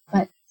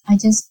 But I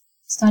just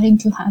starting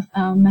to have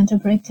a mental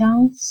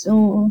breakdown.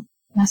 So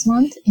last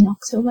month in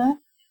October,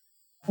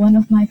 one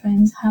of my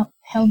friends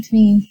helped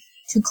me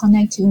to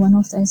connect to one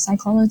of the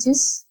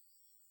psychologists,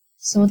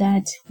 so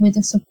that with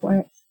the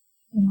support,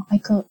 I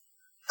could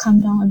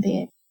calm down a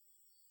bit,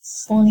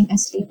 falling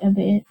asleep a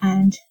bit,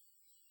 and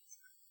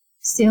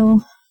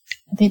still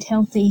a bit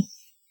healthy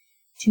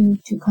to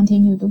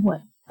continue the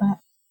work. But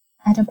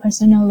at a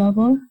personal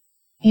level,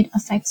 it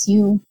affects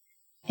you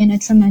in a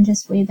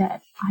tremendous way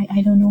that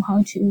I don't know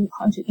how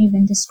to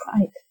even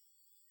describe.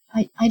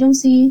 I don't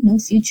see no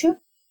future.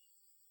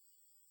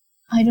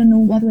 I don't know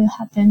what will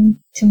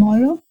happen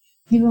tomorrow.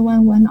 Even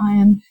when I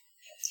am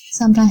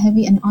sometimes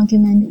having an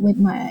argument with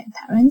my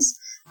parents,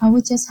 I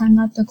would just hang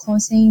up the call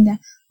saying that,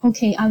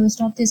 okay, I will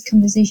stop this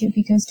conversation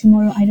because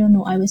tomorrow I don't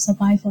know I will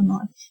survive or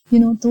not.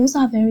 Those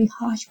are very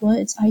harsh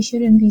words. I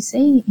shouldn't be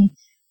saying it.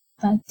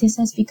 But this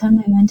has become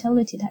my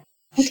mentality that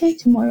okay,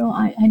 tomorrow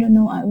I don't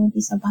know I will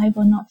be survive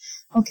or not.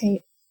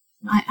 Okay,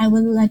 I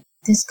will let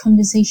this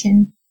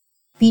conversation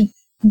be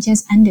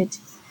just ended.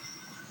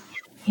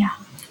 Yeah.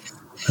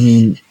 I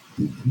mean,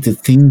 the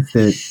things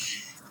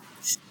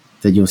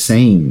that you're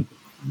saying,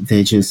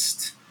 they're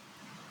just,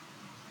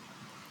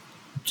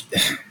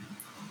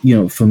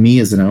 for me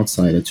as an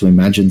outsider to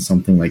imagine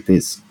something like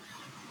this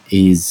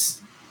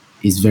is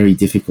very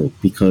difficult,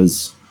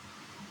 because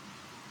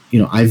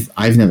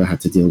I've never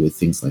had to deal with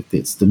things like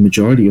this. The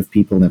majority of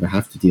people never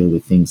have to deal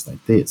with things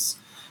like this.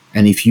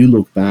 And if you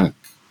look back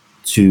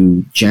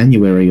to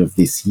January of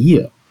this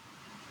year,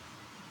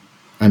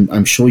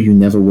 I'm sure you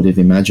never would have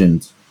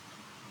imagined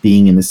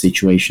being in the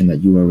situation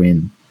that you are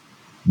in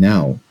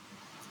now.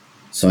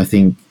 So I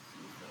think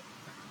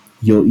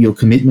your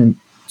commitment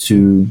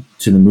to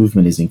the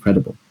movement is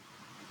incredible,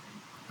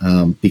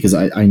 because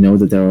I know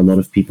that there are a lot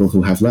of people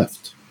who have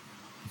left,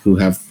 who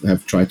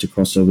have tried to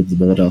cross over the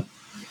border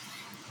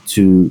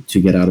to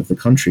get out of the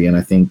country. And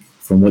I think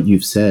from what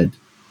you've said,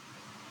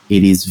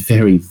 it is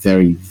very,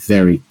 very,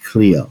 very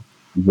clear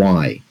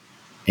why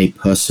a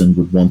person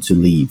would want to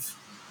leave,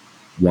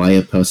 why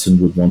a person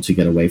would want to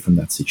get away from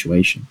that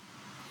situation.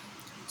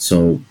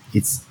 So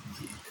it's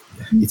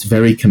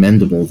very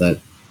commendable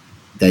that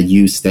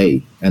you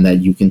stay and that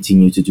you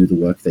continue to do the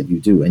work that you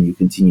do, and you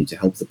continue to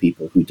help the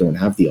people who don't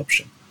have the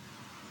option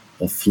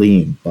of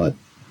fleeing. But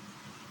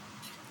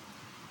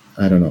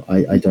I don't know,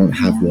 I don't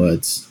have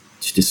words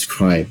to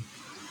describe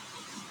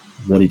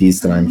what it is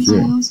that I'm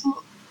hearing.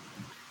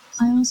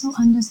 I also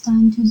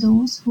understand to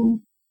those who,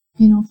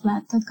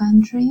 fled the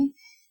country,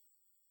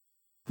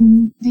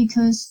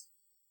 because,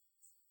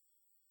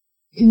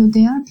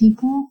 there are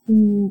people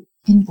who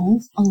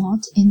involve a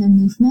lot in the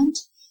movement,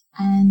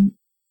 and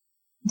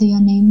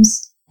their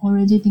names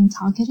already being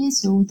targeted,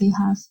 so they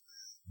have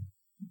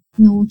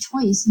no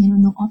choice,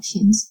 no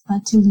options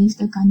but to leave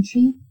the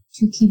country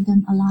to keep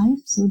them alive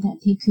so that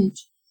they could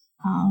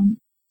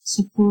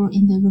support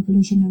in the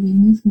revolutionary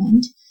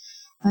movement.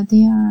 But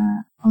there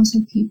are also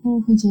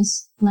people who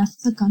just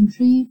left the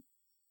country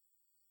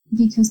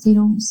because they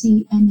don't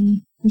see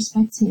any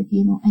perspective,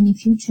 any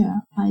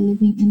future by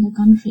living in the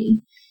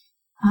country.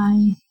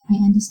 I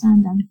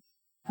understand them.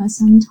 But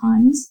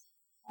sometimes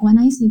when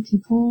I see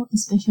people,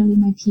 especially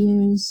my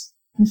peers,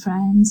 my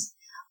friends,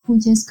 who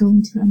just go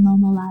into a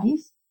normal life,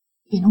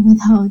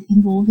 without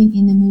involving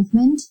in the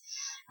movement,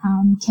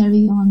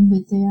 carry on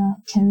with their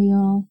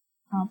career,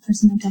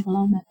 personal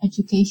development,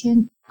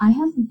 education, I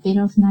have a bit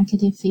of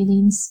negative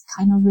feelings,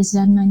 kind of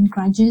resentment,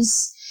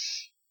 grudges,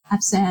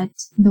 upset,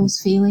 those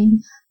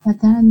feelings.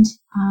 But then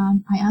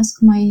I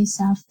ask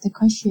myself the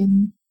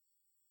question,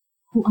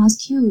 who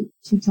asked you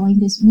to join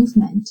this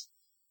movement?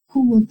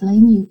 Who would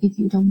blame you if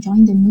you don't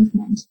join the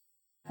movement?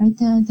 Right?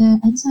 The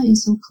answer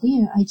is so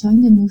clear. I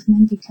joined the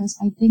movement because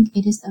I think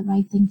it is the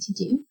right thing to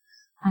do.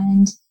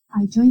 And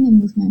I joined the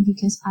movement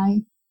because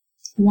I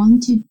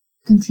want to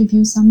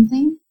contribute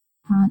something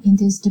in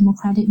this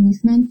democratic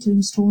movement to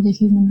restore the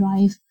human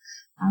right,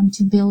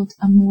 to build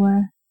a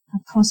more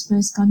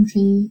prosperous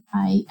country.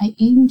 I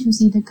aim to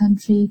see the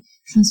country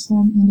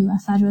transform into a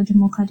federal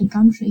democratic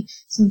country.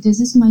 So this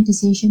is my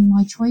decision,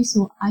 my choice.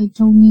 So I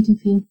don't need to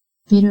feel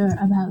bitter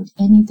about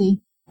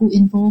anything, who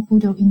involved, who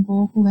don't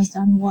involve, who has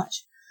done what.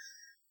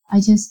 I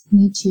just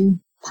need to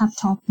pep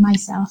talk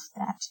myself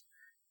that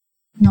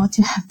not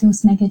to have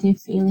those negative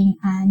feelings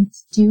and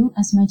do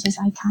as much as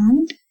I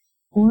can.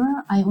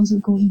 Or I also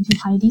go into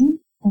hiding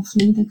or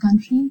flee the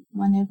country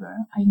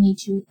whenever I need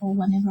to, or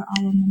whenever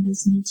our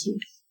members need to.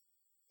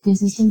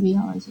 This is the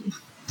reality.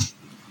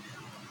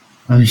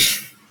 I mean,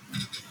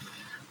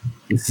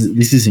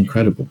 this is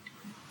incredible,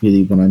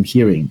 really, what I'm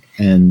hearing.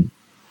 And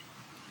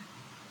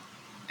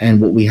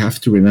what we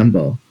have to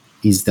remember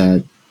is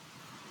that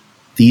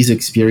these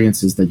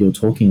experiences that you're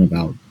talking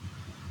about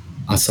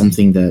are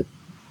something that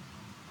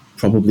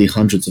probably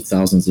hundreds of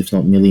thousands, if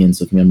not millions,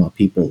 of Myanmar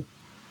people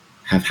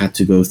have had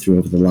to go through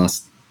over the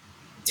last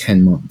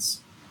 10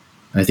 months.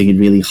 I think it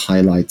really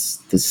highlights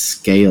the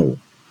scale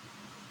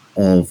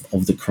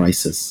of the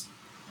crisis,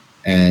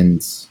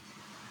 and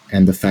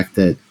the fact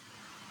that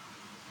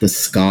the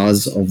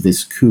scars of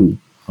this coup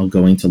are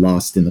going to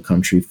last in the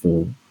country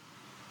for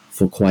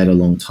quite a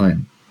long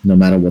time. No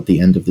matter what the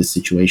end of this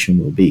situation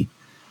will be,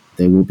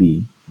 there will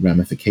be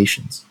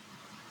ramifications.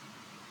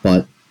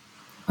 But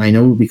I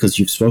know, because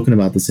you've spoken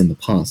about this in the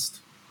past,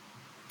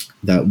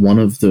 that one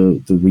of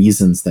the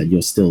reasons that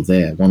you're still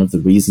there, one of the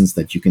reasons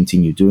that you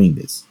continue doing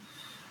this,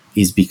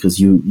 is because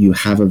you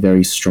have a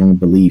very strong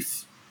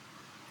belief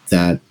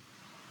that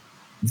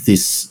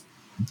this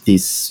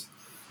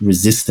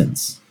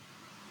resistance,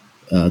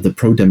 the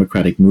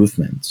pro-democratic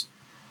movement,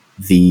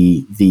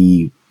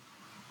 the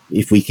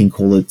if we can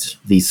call it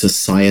the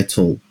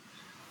societal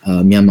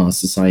Myanmar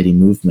society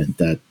movement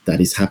that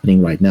is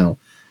happening right now,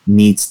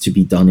 needs to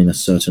be done in a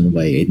certain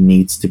way. It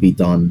needs to be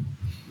done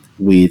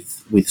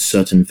with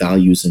certain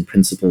values and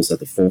principles at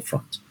the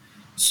forefront.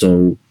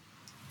 So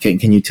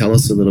can you tell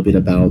us a little bit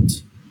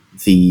about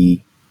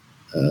the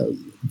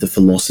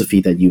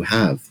philosophy that you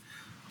have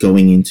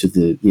going into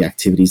the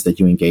activities that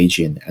you engage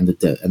in and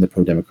the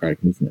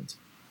pro-democratic movement?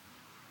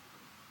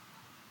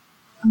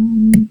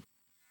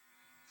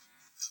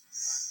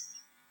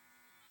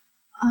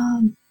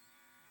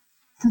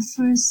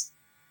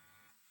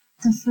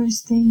 The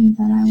first thing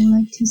that I would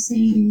like to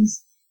say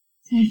is,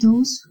 for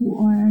those who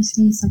are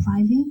still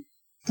surviving,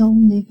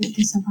 don't live with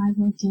the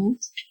survival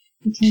guilt,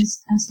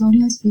 because as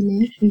long as we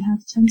live, we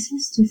have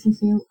chances to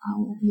fulfill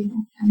our,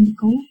 end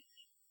goal,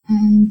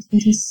 and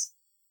it is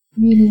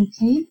really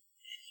okay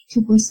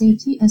to put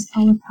safety as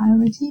our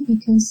priority,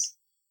 because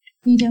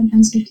freedom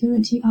and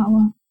security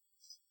are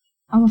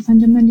our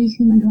fundamental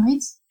human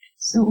rights.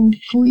 So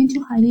go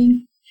into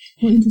hiding,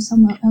 go into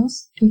somewhere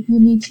else if you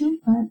need to,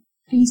 but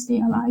please stay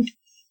alive.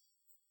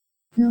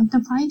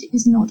 The fight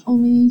is not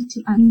only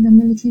to end the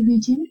military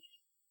regime.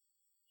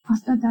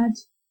 After that,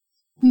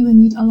 we will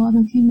need a lot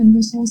of human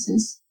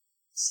resources,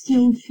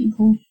 skilled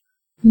people,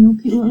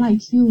 people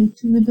like you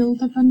to rebuild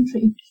the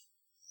country.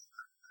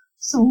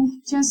 So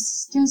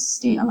just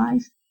stay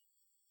alive.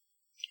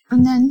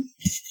 And then,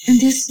 in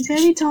this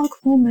very dark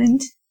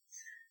moment,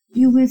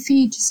 you will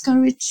feel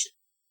discouraged.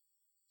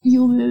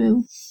 You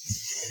will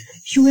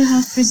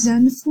have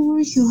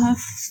resentful, you have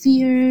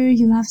fear,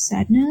 you have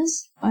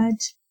sadness,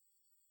 but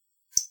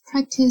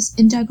practice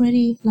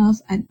integrity,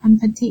 love, and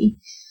empathy.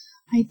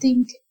 I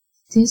think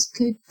this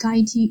could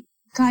guide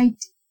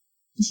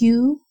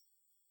you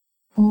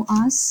or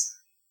us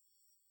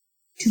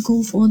to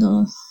go for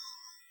the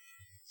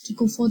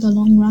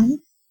long run.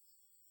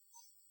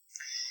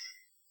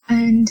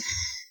 And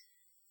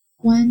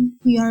when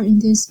we are in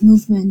this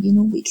movement,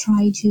 we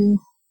try to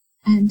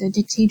end the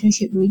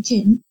dictatorship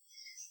regime.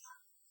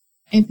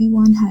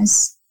 Everyone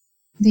has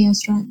their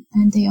strength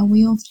and their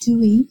way of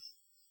doing.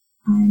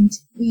 And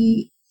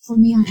for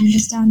me, I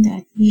understand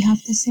that we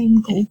have the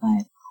same goal,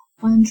 but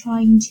when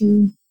trying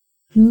to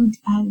root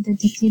out the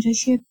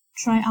dictatorship,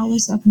 try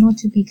ourselves not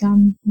to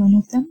become one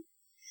of them.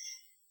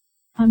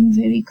 I'm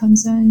very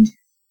concerned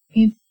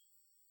if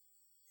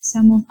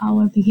some of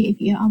our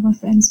behavior, our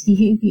friends'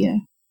 behavior,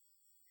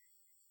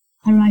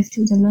 arrive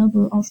to the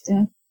level of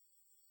the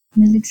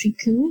military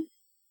coup,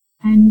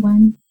 and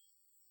when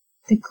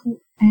the coup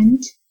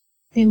ends,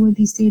 there will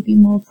still be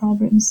more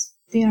problems.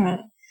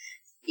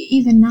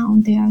 Even now,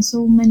 there are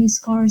so many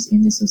scars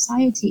in the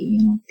society.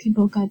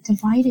 People got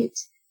divided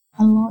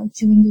a lot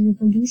during the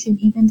revolution.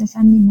 Even the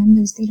family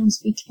members, they don't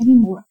speak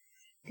anymore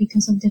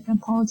because of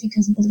different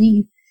political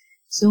beliefs.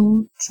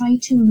 So try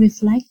to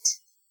reflect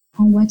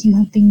on what you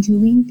have been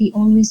doing. Be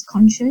always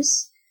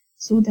conscious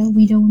so that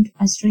we don't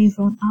astray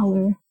from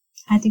our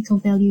ethical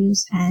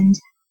values and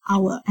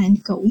our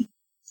end goal.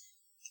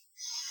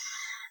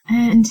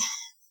 And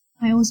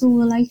I also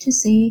would like to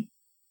say,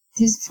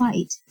 this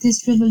fight,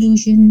 this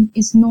revolution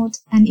is not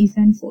an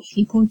event for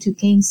people to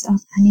gain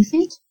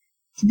self-benefit,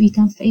 to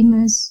become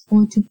famous,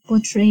 or to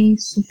portray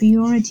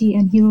superiority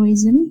and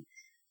heroism.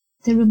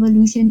 The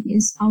revolution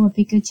is our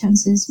bigger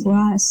chances for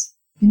us,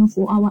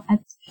 for all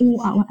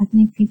our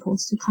ethnic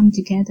peoples to come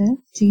together,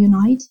 to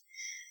unite,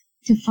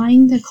 to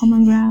find the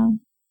common ground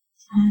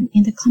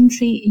in the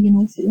country,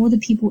 for all the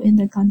people in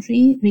the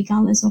country,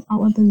 regardless of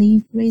our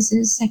belief,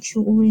 races,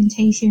 sexual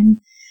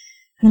orientation,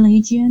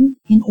 religion,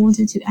 in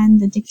order to end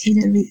the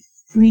dictator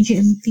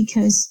regime,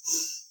 because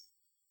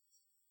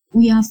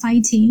we are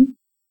fighting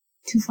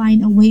to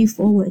find a way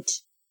forward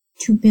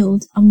to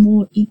build a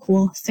more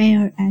equal,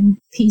 fair, and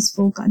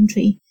peaceful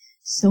country.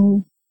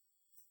 So,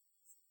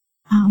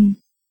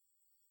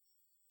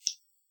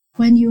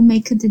 when you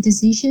make the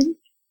decision,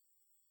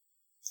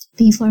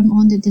 be firm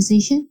on the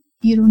decision.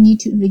 You don't need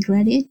to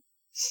regret it,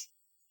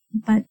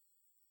 but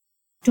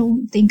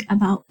don't think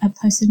about a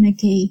personal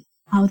gain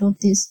out of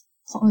this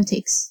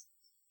politics.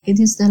 It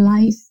is the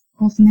life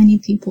of many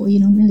people,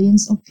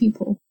 millions of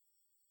people.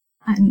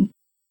 And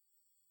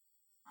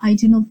I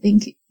do not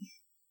think,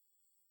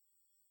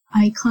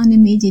 I can't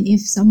imagine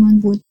if someone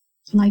would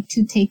like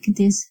to take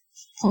this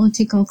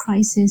political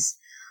crisis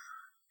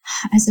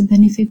as a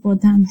benefit for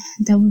them.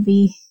 That would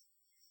be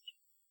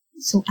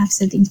so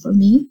upsetting for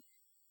me.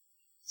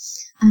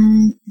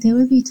 And there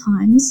will be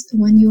times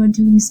when you are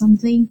doing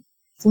something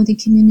for the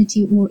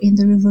community or in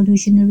the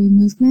revolutionary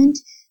movement,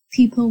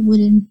 people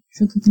wouldn't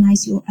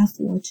recognize your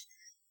effort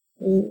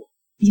or,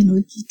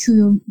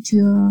 to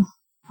your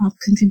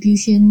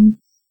contribution.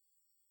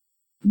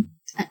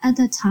 At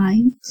that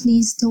time,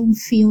 please don't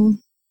feel,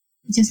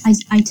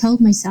 I tell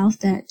myself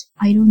that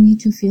I don't need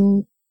to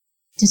feel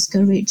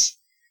discouraged,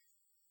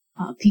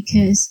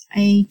 because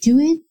I do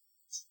it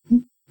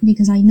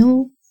because I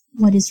know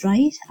what is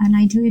right, and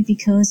I do it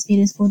because it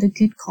is for the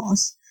good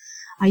cause.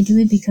 I do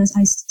it because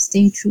I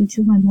stay true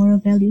to my moral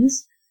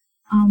values.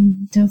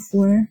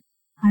 Therefore,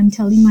 I'm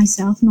telling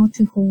myself not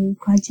to hold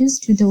grudges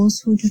to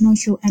those who do not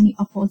show any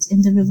efforts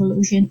in the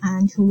revolution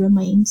and who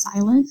remain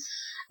silent.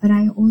 But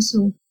I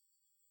also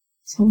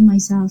told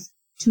myself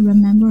to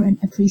remember and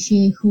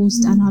appreciate who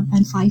stand up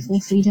and fight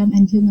for freedom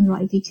and human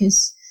rights,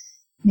 because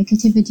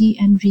negativity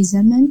and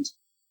resentment,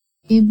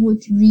 it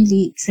would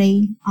really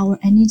drain our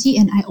energy.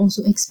 And I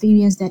also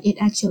experienced that it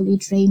actually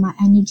drained my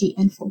energy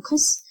and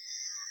focus.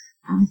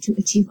 to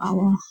achieve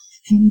our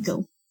end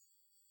goal.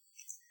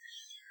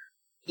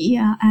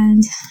 Yeah,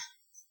 and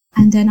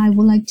then I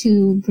would like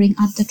to bring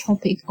up the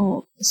topic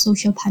of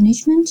social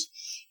punishment.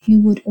 You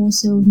would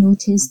also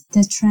notice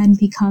the trend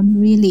become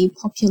really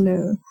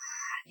popular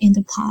in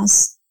the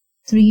past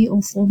 3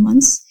 or 4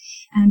 months,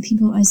 and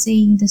people are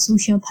saying the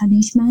social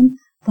punishment,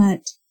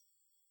 but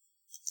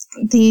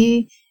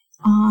they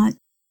are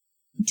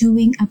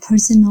doing a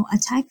personal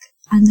attack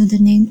under the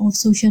name of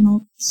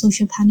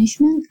social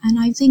punishment. And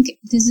I think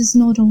this is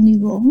not only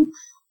wrong,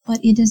 but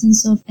it doesn't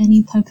serve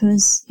any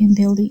purpose in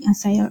building a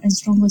fair and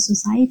stronger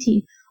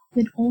society.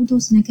 With all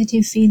those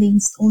negative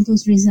feelings, all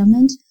those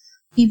resentment,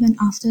 even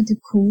after the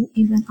coup,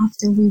 even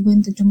after we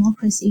win the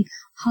democracy,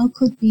 how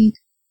could we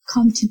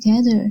come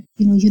together,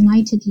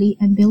 unitedly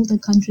and build the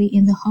country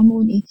in the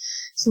harmony?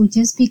 So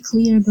just be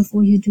clear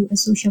before you do a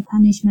social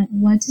punishment.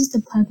 What is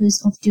the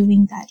purpose of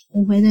doing that,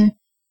 or whether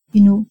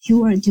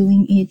you are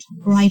doing it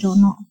right or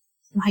not.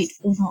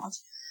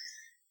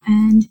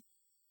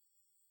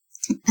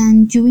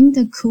 And during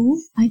the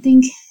coup, I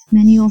think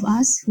many of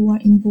us who are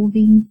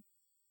involving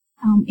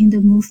in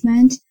the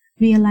movement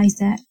realize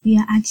that we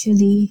are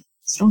actually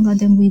stronger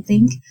than we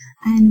think,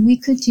 and we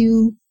could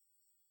do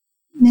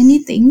many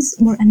things,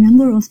 or a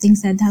number of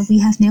things that we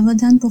have never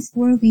done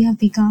before. We have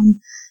become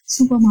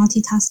super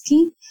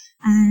multitasking,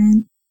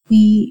 and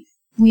we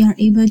are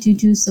able to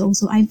do so.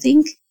 So I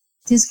think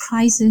this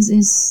crisis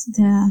is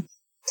the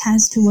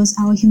test towards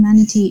our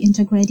humanity,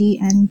 integrity,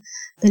 and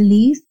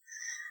belief.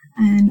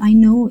 And I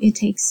know it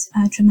takes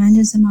a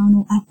tremendous amount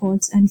of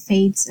efforts and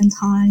faith and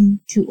time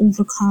to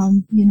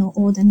overcome,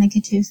 all the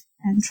negative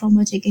and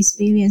traumatic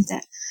experience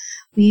that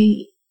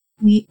we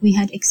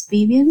had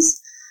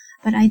experienced.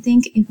 But I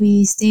think if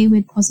we stay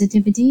with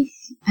positivity,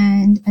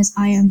 and as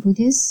I am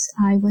Buddhist,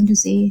 I want to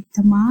say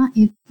Dhamma,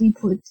 if we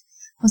put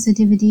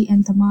positivity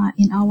and Dhamma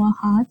in our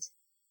heart,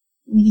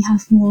 we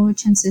have more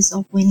chances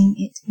of winning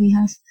it. We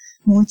have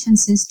more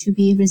chances to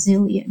be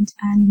resilient,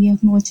 and we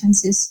have more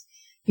chances,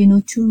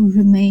 to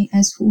remain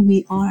as who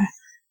we are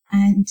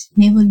and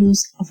never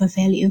lose our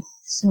value.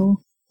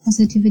 So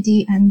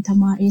positivity and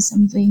Dhamma is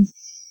something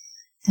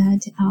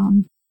that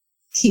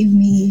keep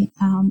me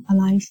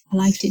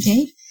alive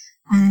today.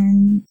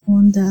 And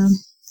on the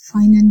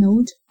final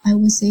note, I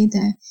would say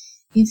that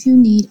if you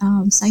need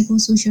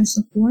psychosocial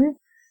support,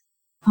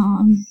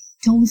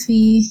 don't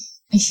feel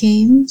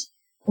ashamed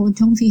or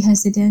don't be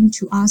hesitant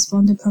to ask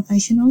from the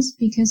professionals,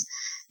 because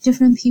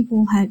different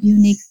people have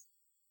unique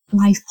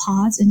life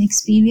paths and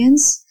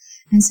experience,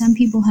 and some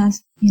people have,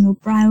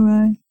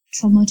 prior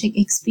traumatic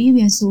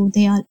experience, so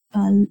their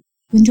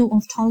window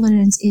of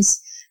tolerance is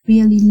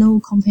really low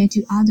compared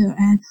to other.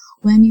 And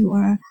when you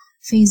are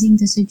facing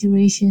the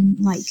situation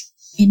like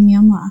in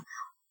Myanmar,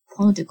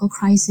 political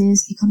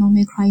crisis,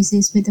 economic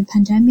crisis with the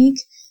pandemic,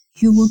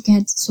 you will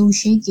get so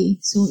shaky.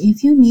 So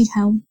if you need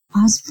help,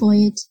 ask for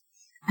it.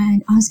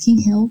 And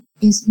asking help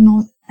is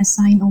not a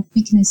sign of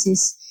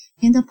weaknesses.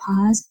 In the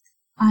past,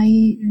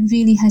 I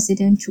really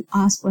hesitant to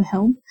ask for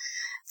help.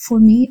 For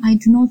me, I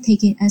do not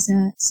take it as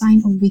a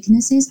sign of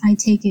weaknesses. I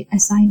take it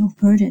as a sign of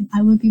burden.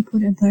 I will be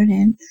put a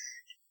burden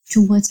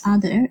towards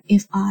other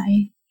if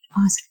I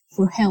ask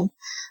for help.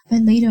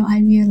 But later I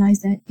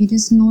realized that it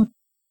is not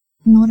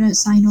a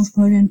sign of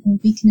burden or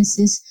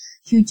weaknesses.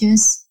 You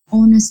just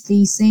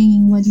honestly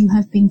saying what you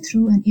have been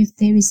through, and if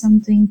there is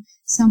something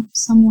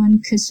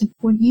someone could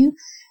support you,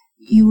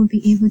 you will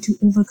be able to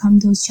overcome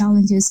those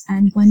challenges.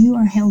 And when you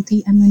are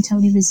healthy and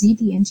mentally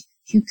resilient,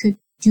 you could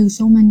do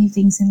so many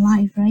things in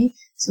life, right?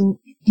 So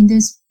in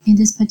this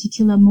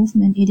particular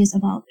movement, it is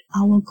about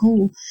our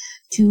goal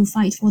to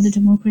fight for the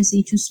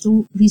democracy,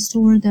 to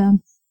restore the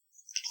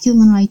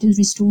human right, to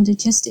restore the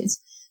justice.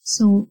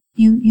 So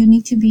you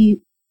need to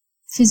be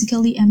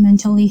physically and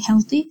mentally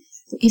healthy.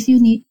 So if you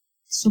need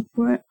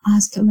support,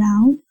 ask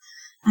around,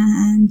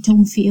 and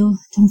don't feel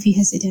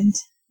hesitant.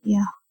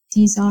 Yeah,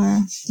 these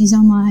are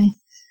my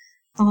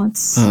thoughts.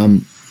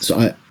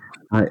 So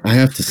I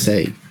have to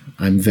say,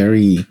 I'm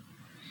very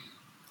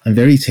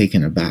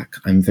taken aback.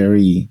 I'm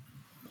very,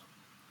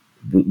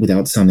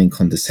 without sounding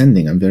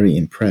condescending, I'm very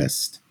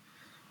impressed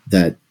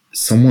that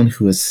someone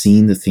who has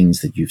seen the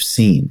things that you've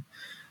seen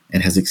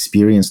and has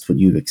experienced what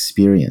you've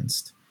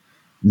experienced,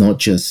 not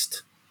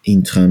just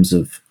in terms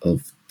of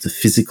the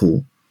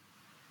physical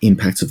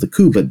impacts of the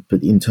coup,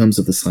 but in terms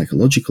of the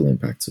psychological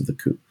impacts of the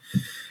coup,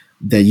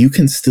 that you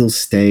can still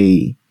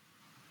stay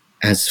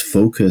as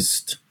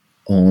focused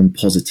on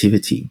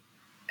positivity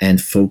and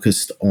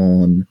focused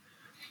on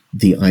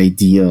the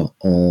idea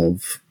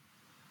of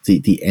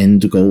the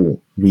end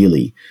goal,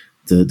 really,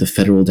 the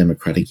Federal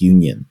Democratic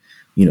Union,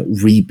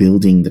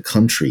 rebuilding the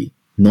country,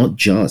 not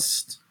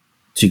just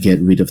to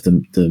get rid of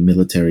the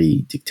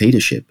military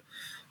dictatorship,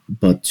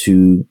 but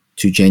to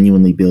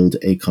genuinely build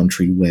a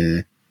country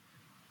where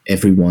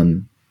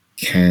everyone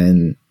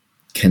can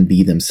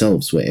be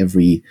themselves, where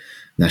every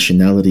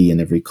nationality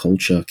and every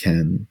culture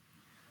can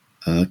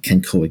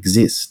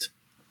coexist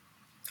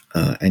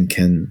and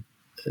can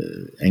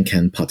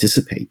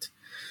participate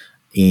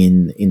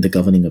in the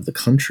governing of the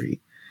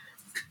country.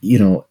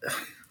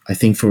 I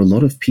think for a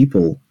lot of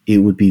people, it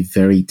would be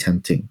very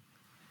tempting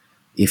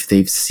if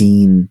they've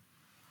seen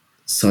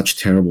such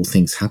terrible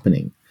things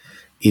happening.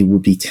 It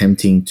would be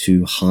tempting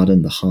to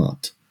harden the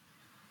heart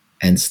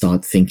and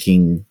start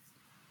thinking,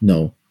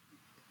 no,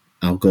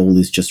 our goal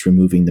is just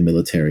removing the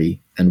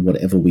military, and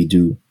whatever we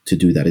do to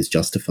do that is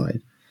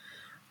justified.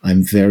 I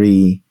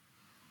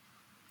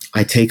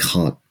take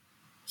heart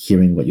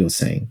hearing what you're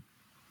saying,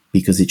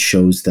 because it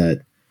shows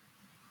that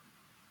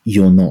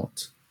you're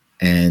not,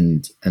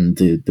 and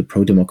the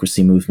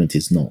pro-democracy movement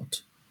is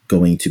not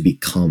going to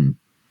become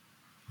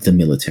the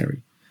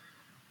military.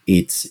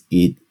 It's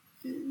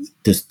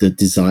the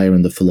desire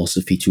and the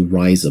philosophy to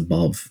rise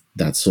above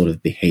that sort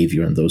of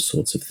behavior and those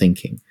sorts of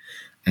thinking,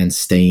 and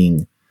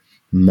staying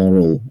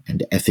moral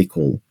and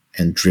ethical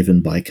and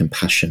driven by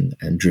compassion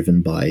and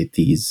driven by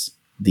these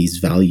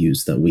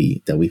values that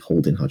we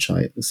hold in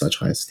such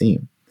high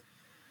esteem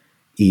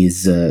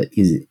is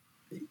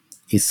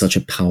such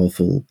a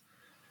powerful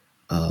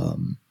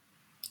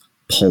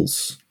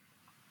pulse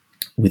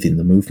within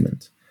the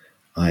movement.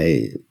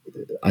 I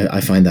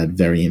find that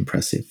very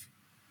impressive.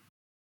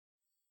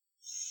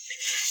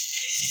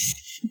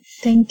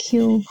 Thank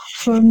you.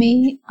 For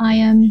me, I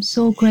am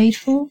so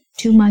grateful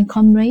to my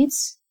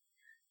comrades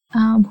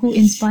who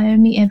inspire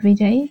me every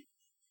day.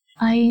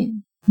 I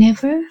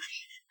never,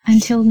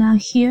 until now,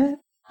 hear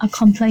a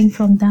complaint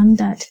from them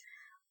that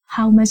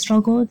how much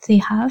struggle they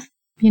have,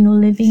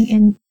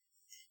 living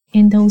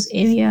in those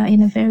areas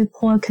in a very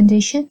poor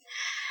condition.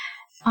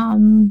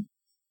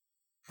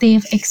 They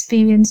have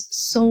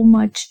experienced so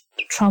much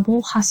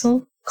trouble,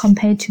 hassle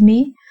compared to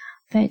me,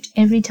 but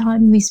every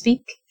time we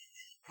speak,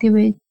 they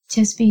will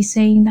just be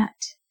saying that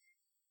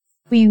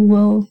we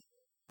will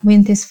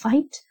win this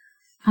fight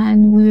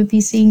and we will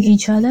be seeing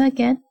each other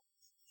again,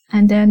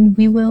 and then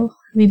we will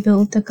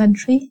rebuild the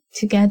country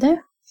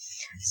together.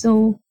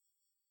 So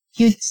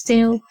you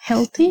stay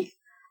healthy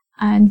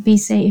and be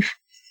safe.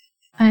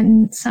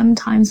 And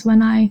sometimes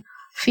when I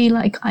feel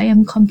like I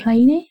am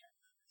complaining,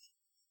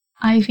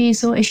 I feel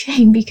so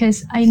ashamed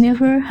because I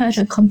never heard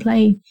a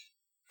complaint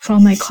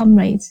from my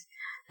comrades.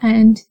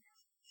 And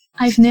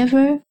I've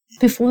never,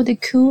 before the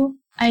coup,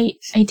 I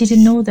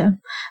didn't know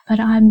them, but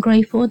I'm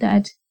grateful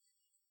that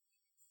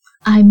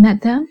I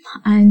met them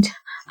and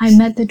I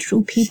met the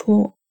true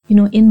people,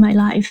 in my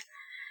life.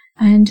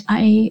 And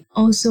I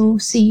also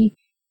see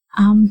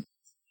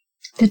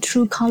the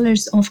true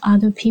colors of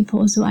other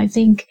people. So I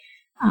think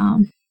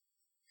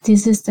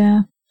this is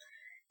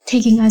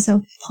taking us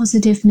a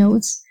positive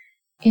notes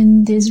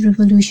in this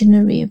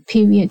revolutionary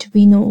period.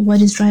 We know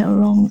what is right or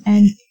wrong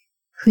and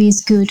who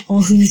is good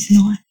or who is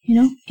not.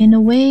 In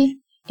a way,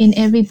 in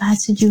every bad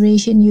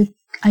situation,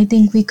 I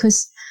think we could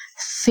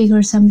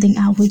figure something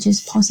out which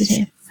is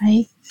positive,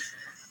 right?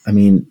 I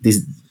mean,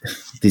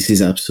 this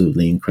is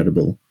absolutely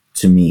incredible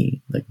to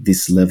me. Like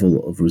this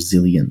level of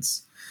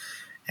resilience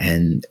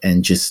and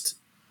just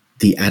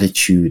the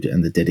attitude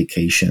and the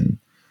dedication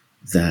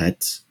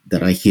that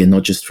I hear,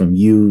 not just from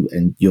you,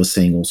 and you're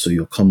saying also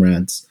your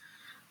comrades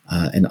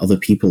and other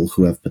people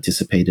who have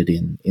participated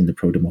in the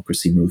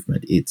pro-democracy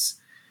movement. It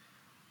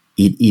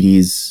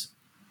is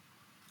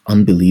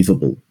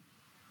unbelievable,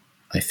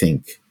 I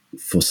think,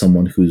 for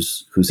someone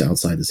who's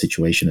outside the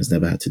situation, has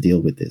never had to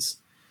deal with this,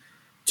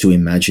 to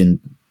imagine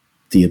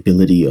the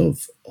ability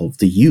of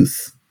the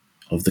youth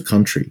of the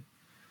country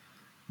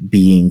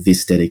being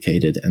this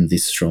dedicated and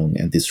this strong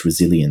and this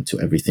resilient to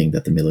everything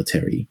that the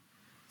military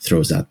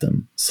throws at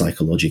them,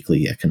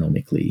 psychologically,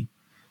 economically,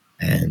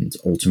 and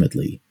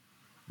ultimately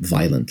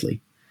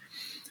violently.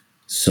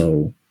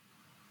 So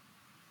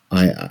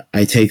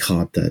I take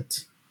heart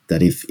that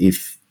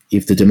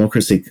if the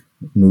democratic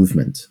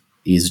movement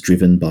is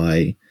driven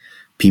by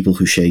people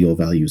who share your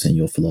values and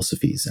your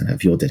philosophies and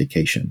have your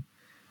dedication,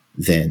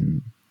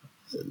 then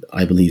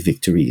I believe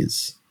victory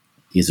is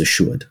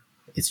assured.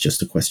 It's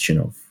just a question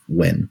of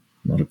when,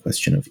 not a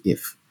question of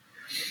if.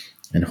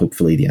 And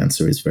hopefully the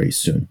answer is very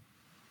soon.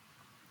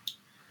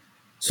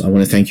 So I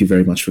want to thank you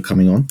very much for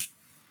coming on.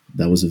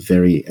 That was a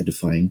very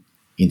edifying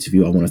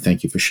interview. I want to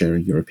thank you for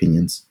sharing your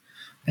opinions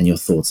and your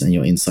thoughts and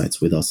your insights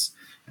with us.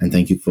 And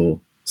thank you for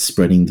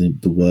spreading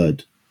the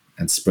word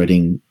and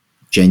spreading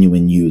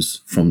genuine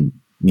news from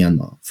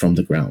Myanmar, from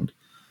the ground,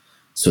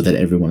 so that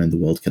everyone in the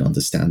world can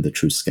understand the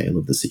true scale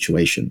of the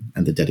situation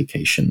and the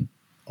dedication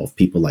of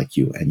people like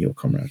you and your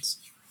comrades.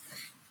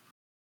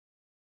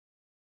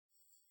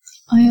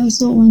 I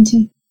also want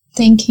to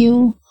thank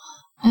you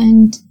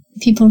and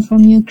people from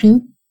your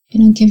group,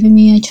 giving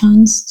me a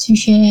chance to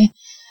share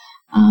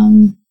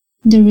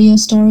the real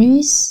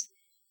stories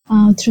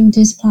through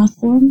this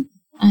platform.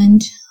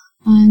 And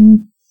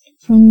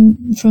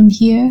from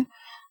here,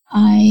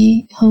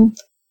 I hope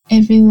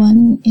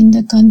everyone in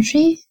the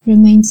country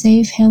remain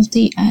safe,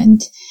 healthy,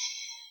 and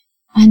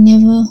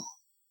never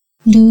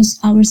lose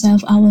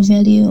ourselves, our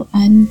value,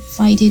 and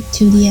fight it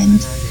to the end.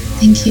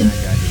 Thank you.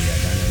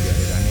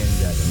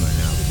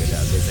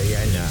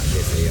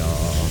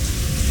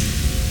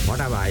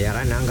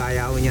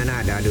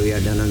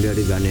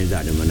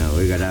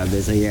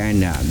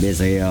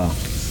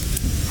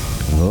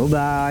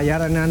 Oba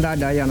Yarananda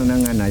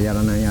Dayananga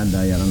Yaranaya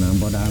Dayanam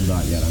Boda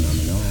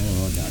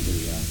Yaranamano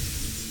Dadia.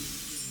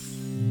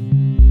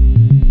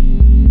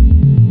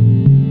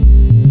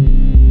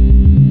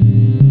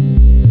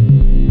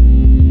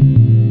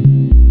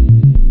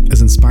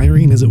 As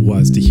inspiring as it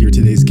was to hear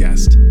today's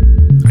guest,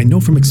 I know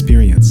from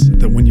experience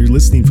that when you're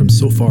listening from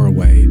so far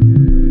away,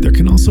 there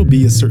can also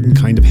be a certain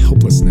kind of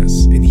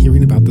helplessness in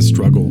hearing about the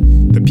struggle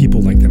that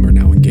people like them are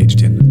now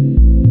engaged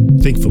in.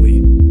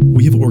 Thankfully,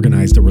 we have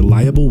organized a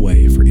reliable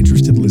way for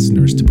interested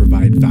listeners to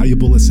provide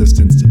valuable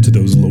assistance to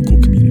those local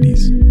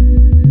communities.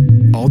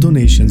 All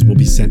donations will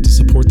be sent to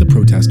support the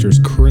protesters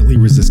currently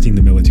resisting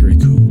the military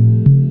coup.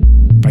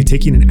 By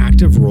taking an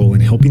active role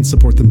in helping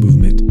support the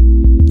movement,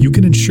 you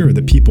can ensure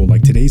that people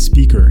like today's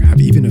speaker have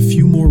even a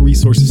few more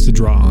resources to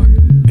draw on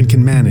and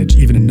can manage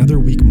even another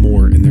week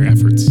more in their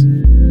efforts.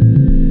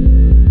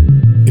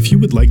 If you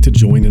would like to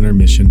join in our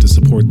mission to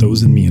support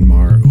those in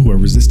Myanmar who are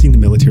resisting the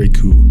military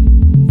coup,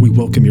 we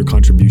welcome your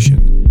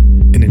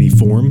contribution in any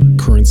form,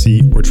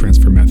 currency, or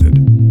transfer method.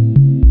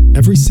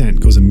 Every cent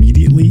goes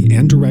immediately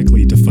and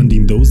directly to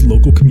funding those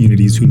local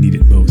communities who need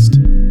it most.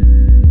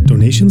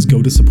 Donations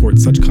go to support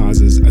such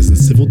causes as the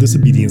Civil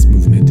Disobedience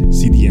Movement,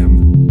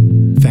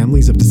 CDM,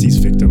 families of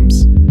deceased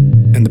victims,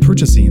 and the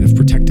purchasing of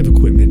protective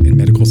equipment and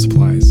medical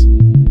supplies.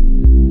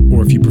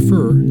 Or if you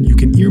prefer, you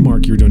can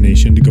earmark your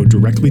donation to go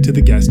directly to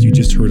the guest you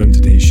just heard on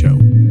today's show.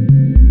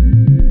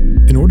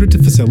 In order to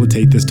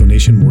facilitate this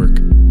donation work,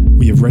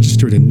 we have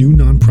registered a new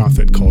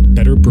nonprofit called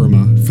Better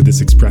Burma for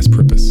this express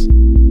purpose.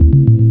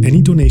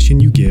 Any donation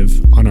you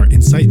give on our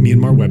Insight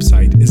Myanmar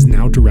website is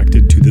now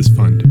directed to this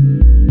fund.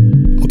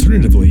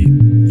 Alternatively,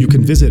 you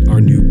can visit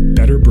our new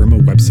Better Burma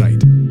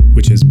website,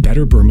 which is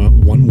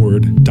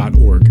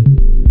betterburma.org,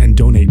 and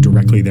donate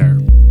directly there.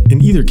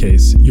 In either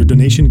case, your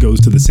donation goes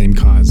to the same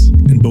cause,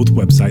 and both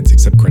websites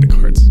accept credit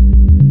cards.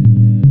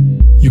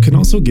 You can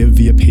also give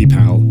via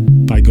PayPal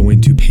by going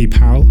to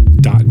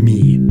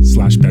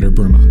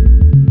paypal.me/betterburma.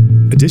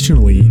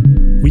 Additionally,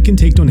 we can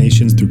take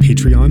donations through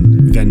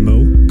Patreon,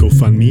 Venmo,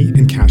 GoFundMe,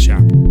 and Cash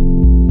App.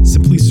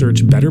 Simply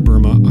search Better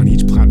Burma on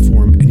each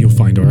platform and you'll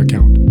find our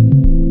account.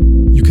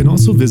 You can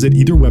also visit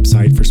either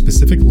website for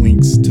specific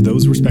links to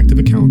those respective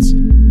accounts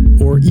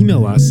or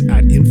email us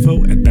at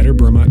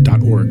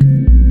info@betterburma.org.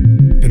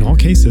 In all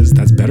cases,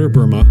 that's Better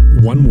Burma,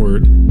 one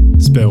word,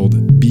 spelled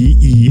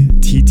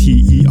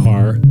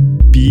BETTERBURMA.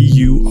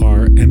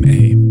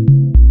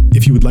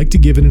 If you would like to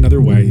give in another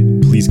way,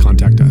 please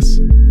contact us.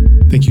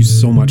 Thank you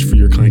so much for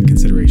your kind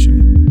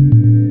consideration.